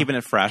 that Keeping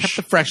it fresh. kept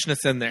the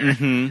freshness in there.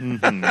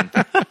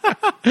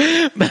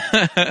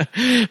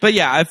 But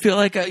yeah, I feel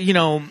like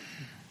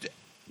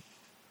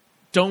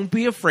don't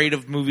be afraid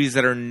of movies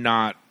that are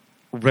not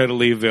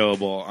readily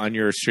available on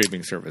your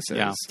streaming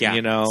services. Yeah.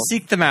 You know,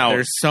 seek them out.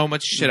 There's so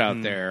much shit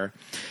out there,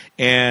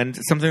 and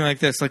something like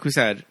this, like we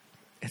said,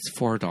 it's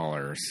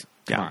 $4.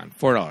 Come on,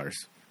 $4.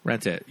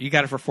 Rent it. You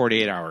got it for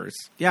 48 hours.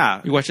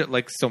 Yeah. You watch it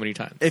like so many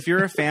times. If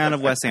you're a fan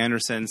of Wes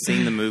Anderson,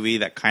 seeing the movie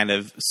that kind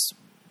of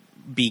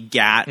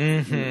begat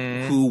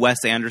who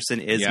Wes Anderson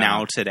is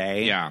now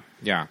today.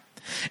 Yeah.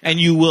 And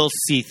you will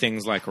see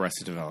things like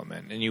Arrested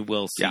Development, and you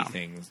will see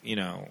things, you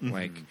know,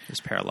 like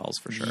there's parallels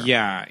for sure.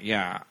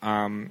 Yeah.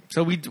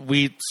 So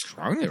we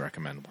strongly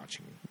recommend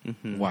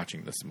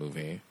watching this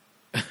movie.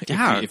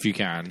 if you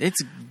can.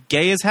 It's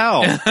gay as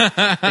hell.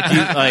 If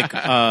you like,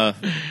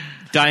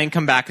 die and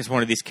come back as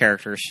one of these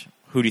characters.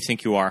 Who do you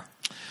think you are?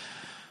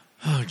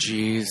 Oh,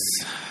 jeez.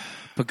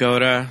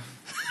 Pagoda.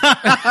 The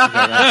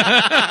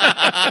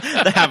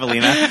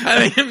javelina.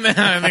 I think of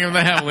the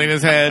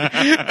javelina's head.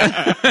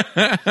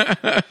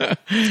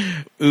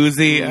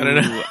 Uzi. I don't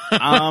know.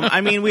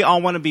 I mean, we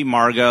all want to be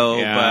Margot,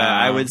 but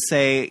I would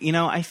say, you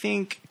know, I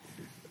think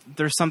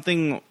there's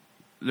something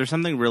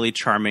really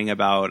charming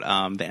about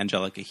the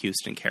Angelica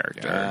Houston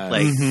character. Yes.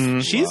 Like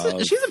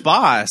she's a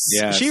boss.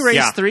 Yes. She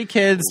raised 3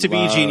 kids to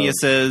be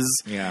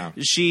geniuses. Yeah.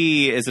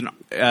 She is an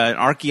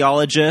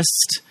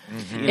archaeologist.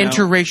 You know?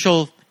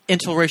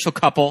 Interracial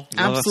couple.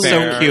 Absolutely.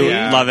 So cute.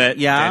 Yeah. Love it.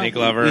 Yeah. Danny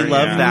Glover. We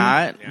love Yeah.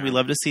 that. Yeah. We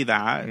love to see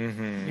that.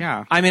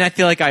 Yeah. I mean, I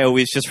feel like I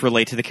always just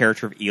relate to the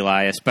character of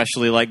Eli,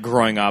 especially like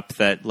growing up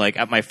that like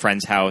at my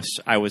friend's house,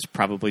 I was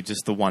probably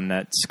just the one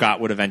that Scott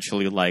would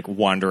eventually like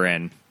wander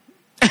in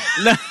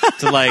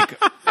to like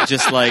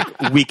just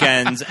like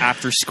weekends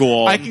after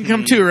school. I can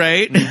come too,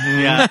 right?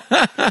 Yeah.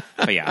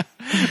 But yeah,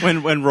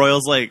 When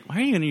Royal's like, why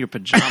are you in your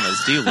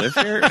pajamas? Do you live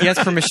here? he has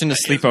permission to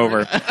sleep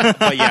over.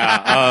 But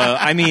yeah,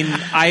 I mean,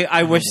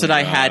 I wish that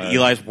I had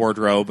Eli's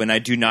wardrobe, and I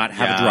do not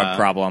have a drug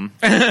problem.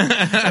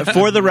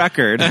 For the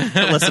record,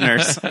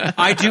 listeners.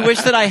 I do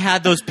wish that I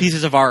had those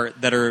pieces of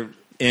art that are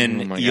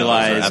in my God,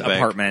 Eli's those are epic.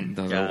 apartment.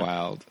 Those are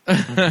wild.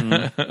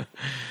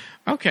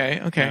 Okay.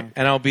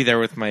 And I'll be there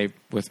with my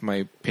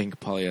pink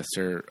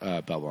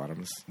polyester bell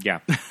bottoms Yeah.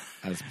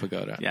 as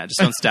Pagoda. Yeah, just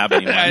don't stab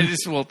anyone. I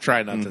just will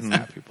try not to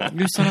stab people.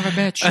 You son of a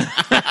bitch.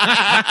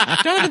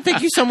 Donovan,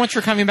 thank you so much for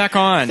coming back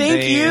on.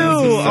 Thank you.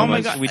 So Oh my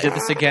much. God. We did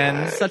this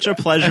again. Such a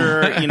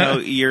pleasure. You know,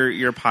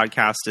 your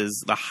podcast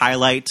is the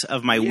highlight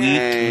of my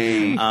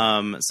week.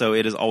 So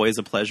it is always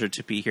a pleasure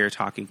to be here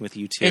talking with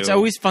you two. It's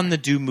always fun to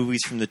do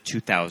movies from the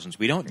 2000s.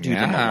 We don't do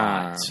them a Yeah.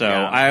 lot. So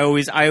Yeah. I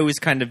always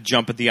kind of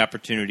jump at the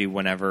opportunity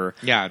whenever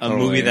Yeah, a totally.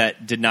 movie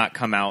that did not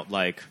come out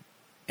like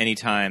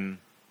anytime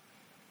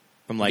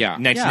from like Yeah.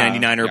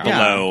 1999 or Yeah.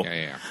 below.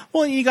 Yeah.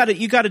 Well, you got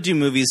to do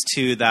movies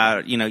too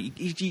that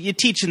you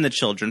teaching the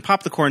children,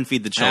 pop the corn,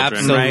 feed the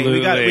children, right?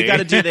 We got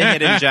to do the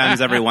hidden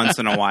gems every once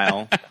in a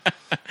while.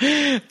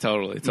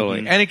 Totally.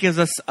 And it gives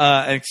us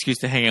an excuse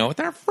to hang out with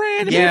our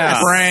friends. Yes.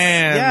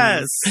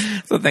 Friends.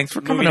 So thanks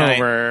for coming Movie night.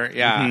 over.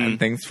 Yeah. And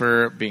thanks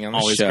for being on the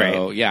Always show.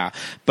 great. Yeah.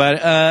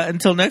 But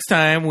until next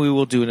time, we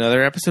will do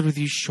another episode with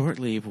you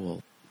shortly.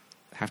 We'll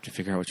have to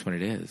figure out which one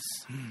it is.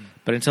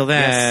 But until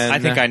then, I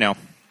think I know.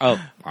 Oh,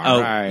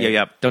 all right.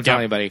 yeah. Don't tell Yep.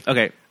 anybody.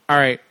 Okay. All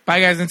right. Bye,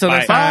 guys. Until Bye.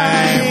 next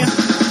time.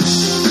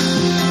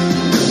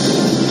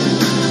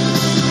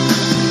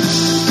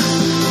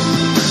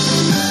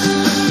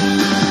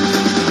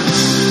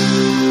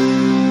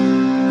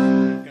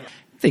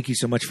 Thank you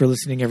so much for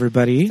listening,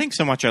 everybody. Thanks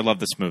so much. I love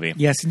this movie.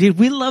 Yes, indeed.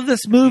 We love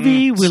this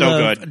movie. We so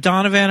love good.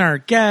 Donovan, our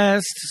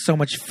guest. So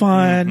much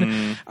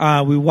fun.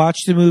 We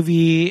watched the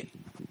movie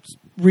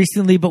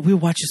recently, but we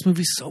watched this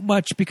movie so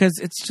much because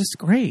it's just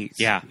great.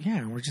 Yeah.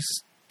 Yeah, we're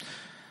just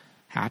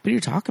happy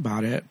to talk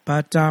about it.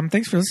 But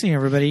thanks for listening,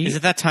 everybody. Is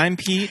it that time,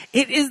 Pete?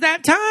 It is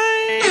that time.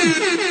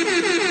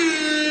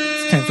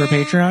 It's time for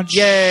Patreon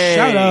Yay.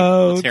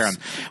 shout-outs. Let's hear 'em.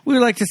 We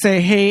would like to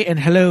say hey and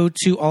hello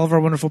to all of our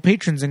wonderful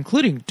patrons,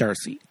 including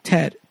Darcy,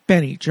 Ted,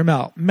 Benny,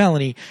 Jamel,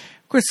 Melanie,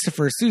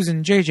 Christopher,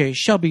 Susan, JJ,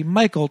 Shelby,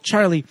 Michael,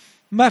 Charlie,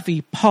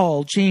 Muffy,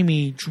 Paul,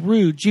 Jamie,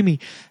 Drew, Jimmy,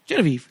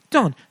 Genevieve,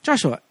 Don,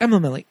 Joshua, Emma,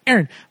 Millie,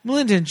 Aaron,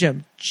 Melinda and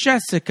Jim,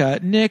 Jessica,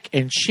 Nick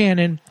and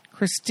Shannon,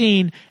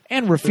 Christine,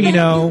 and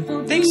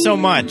Rufino. Thanks so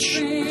much.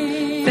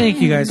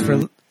 Thank you guys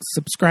for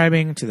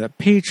subscribing to the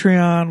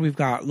Patreon. We've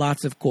got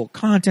lots of cool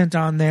content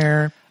on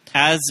there.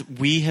 As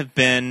we have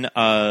been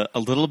a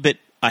little bit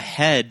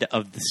ahead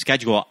of the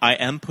schedule, I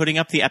am putting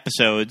up the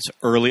episodes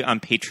early on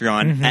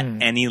Patreon at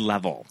any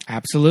level.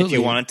 Absolutely. If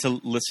you wanted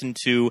to listen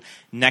to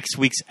next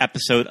week's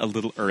episode a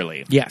little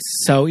early. Yes.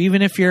 So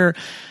even if you're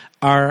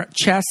our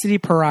Chastity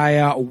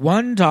Pariah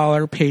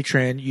 $1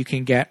 patron, you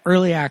can get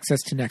early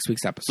access to next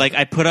week's episode. Like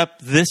I put up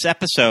this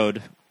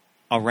episode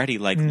already,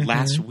 like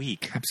last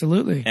week.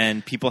 Absolutely.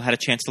 And people had a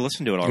chance to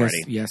listen to it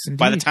already. Yes, indeed.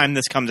 By the time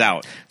this comes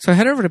out. So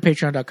head over to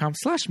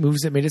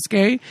patreon.com/movies that made us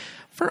gay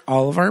for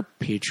all of our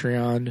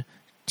Patreon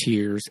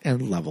tiers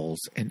and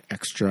levels and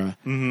extra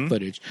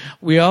footage.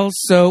 We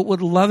also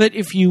would love it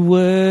if you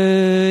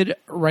would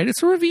write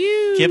us a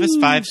review. Give us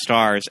 5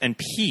 stars. And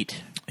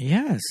Pete,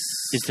 Yes.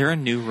 Is there a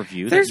new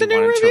review There's that a you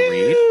new wanted review.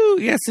 to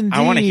read? Yes, indeed.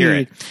 I want to hear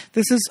it.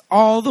 This is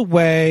all the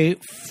way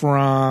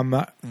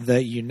from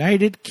the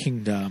United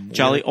Kingdom.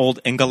 Jolly old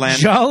England.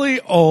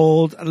 Jolly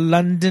old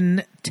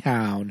London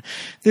town.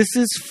 This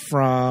is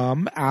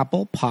from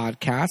Apple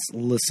Podcast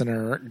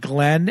listener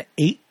Glenn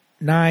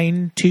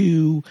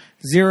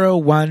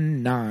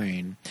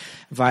 892019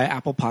 via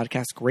Apple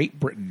Podcast Great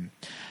Britain.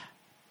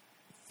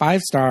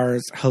 5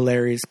 stars,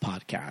 hilarious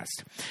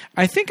podcast.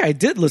 I think I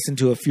did listen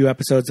to a few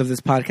episodes of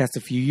this podcast a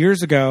few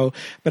years ago,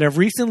 but I've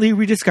recently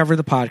rediscovered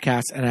the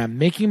podcast and I'm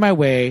making my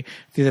way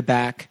through the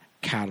back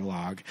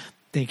catalog.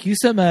 Thank you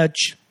so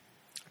much,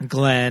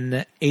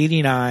 Glenn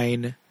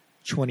 89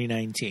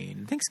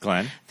 2019. Thanks,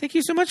 Glenn. Thank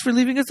you so much for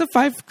leaving us a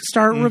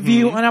 5-star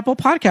review on Apple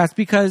Podcasts,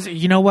 because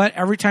you know what?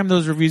 Every time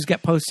those reviews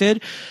get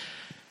posted,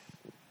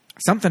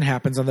 something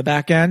happens on the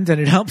back end and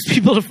it helps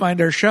people to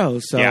find our show.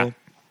 So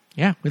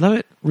yeah, we love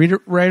it.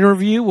 Write a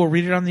review. We'll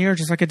read it on the air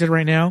just like I did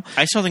right now.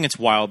 I still think it's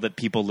wild that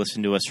people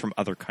listen to us from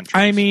other countries.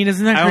 I mean,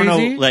 isn't that crazy? I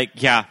don't know,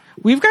 like, yeah.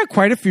 We've got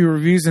quite a few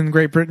reviews in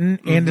Great Britain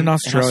and in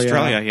Australia. In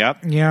Australia, yep.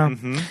 Yeah.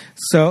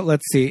 So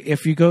let's see.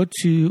 If you go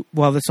to,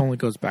 well, this only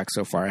goes back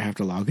so far. I have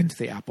to log into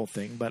the Apple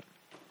thing, but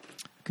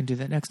I can do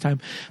that next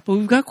time. But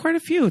we've got quite a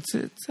few. It's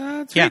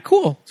very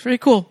cool. It's very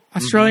cool.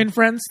 Australian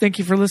friends, thank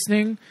you for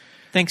listening.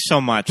 Thanks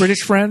so much.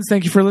 British friends,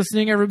 thank you for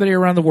listening. Everybody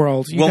around the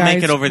world. We'll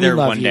make it over there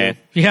one day.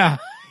 Yeah.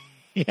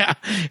 Yeah.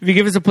 If you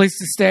give us a place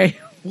to stay,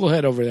 we'll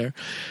head over there.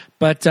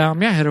 But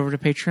head over to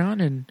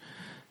Patreon and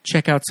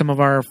check out some of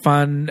our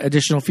fun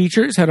additional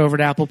features. Head over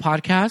to Apple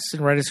Podcasts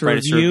and write us a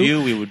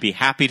review. We would be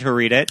happy to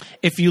read it.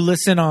 If you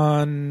listen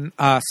on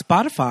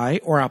Spotify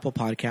or Apple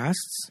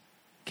Podcasts,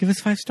 give us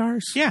 5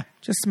 stars. Yeah.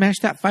 Just smash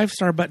that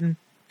 5-star button.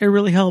 It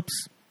really helps.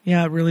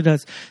 Yeah, it really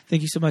does.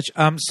 Thank you so much.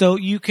 So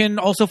you can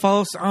also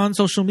follow us on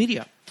social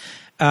media.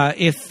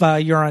 If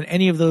you're on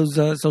any of those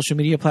social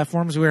media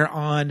platforms, we're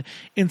on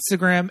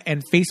Instagram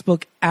and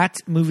Facebook at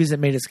Movies That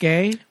Made Us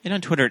Gay. And on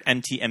Twitter at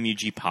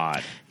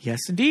NTMUGPod. Yes,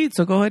 indeed.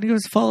 So go ahead and give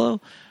us a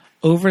follow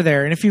over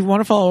there. And if you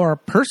want to follow our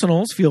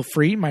personals, feel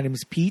free. My name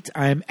is Pete.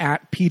 I'm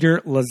at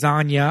Peter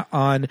Lasagna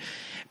on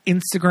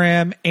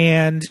Instagram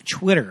and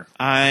Twitter.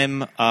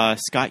 I'm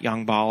Scott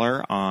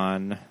Youngballer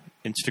on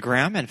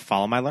Instagram, and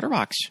follow my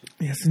letterbox.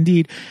 Yes,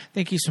 indeed.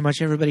 Thank you so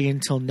much, everybody.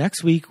 Until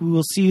next week, we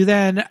will see you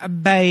then.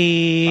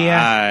 Bye.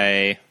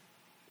 Bye.